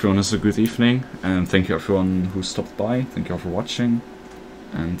 Hope everyone has a good evening, and thank you everyone who stopped by. Thank you all for watching,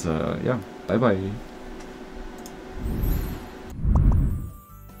 and yeah, bye bye.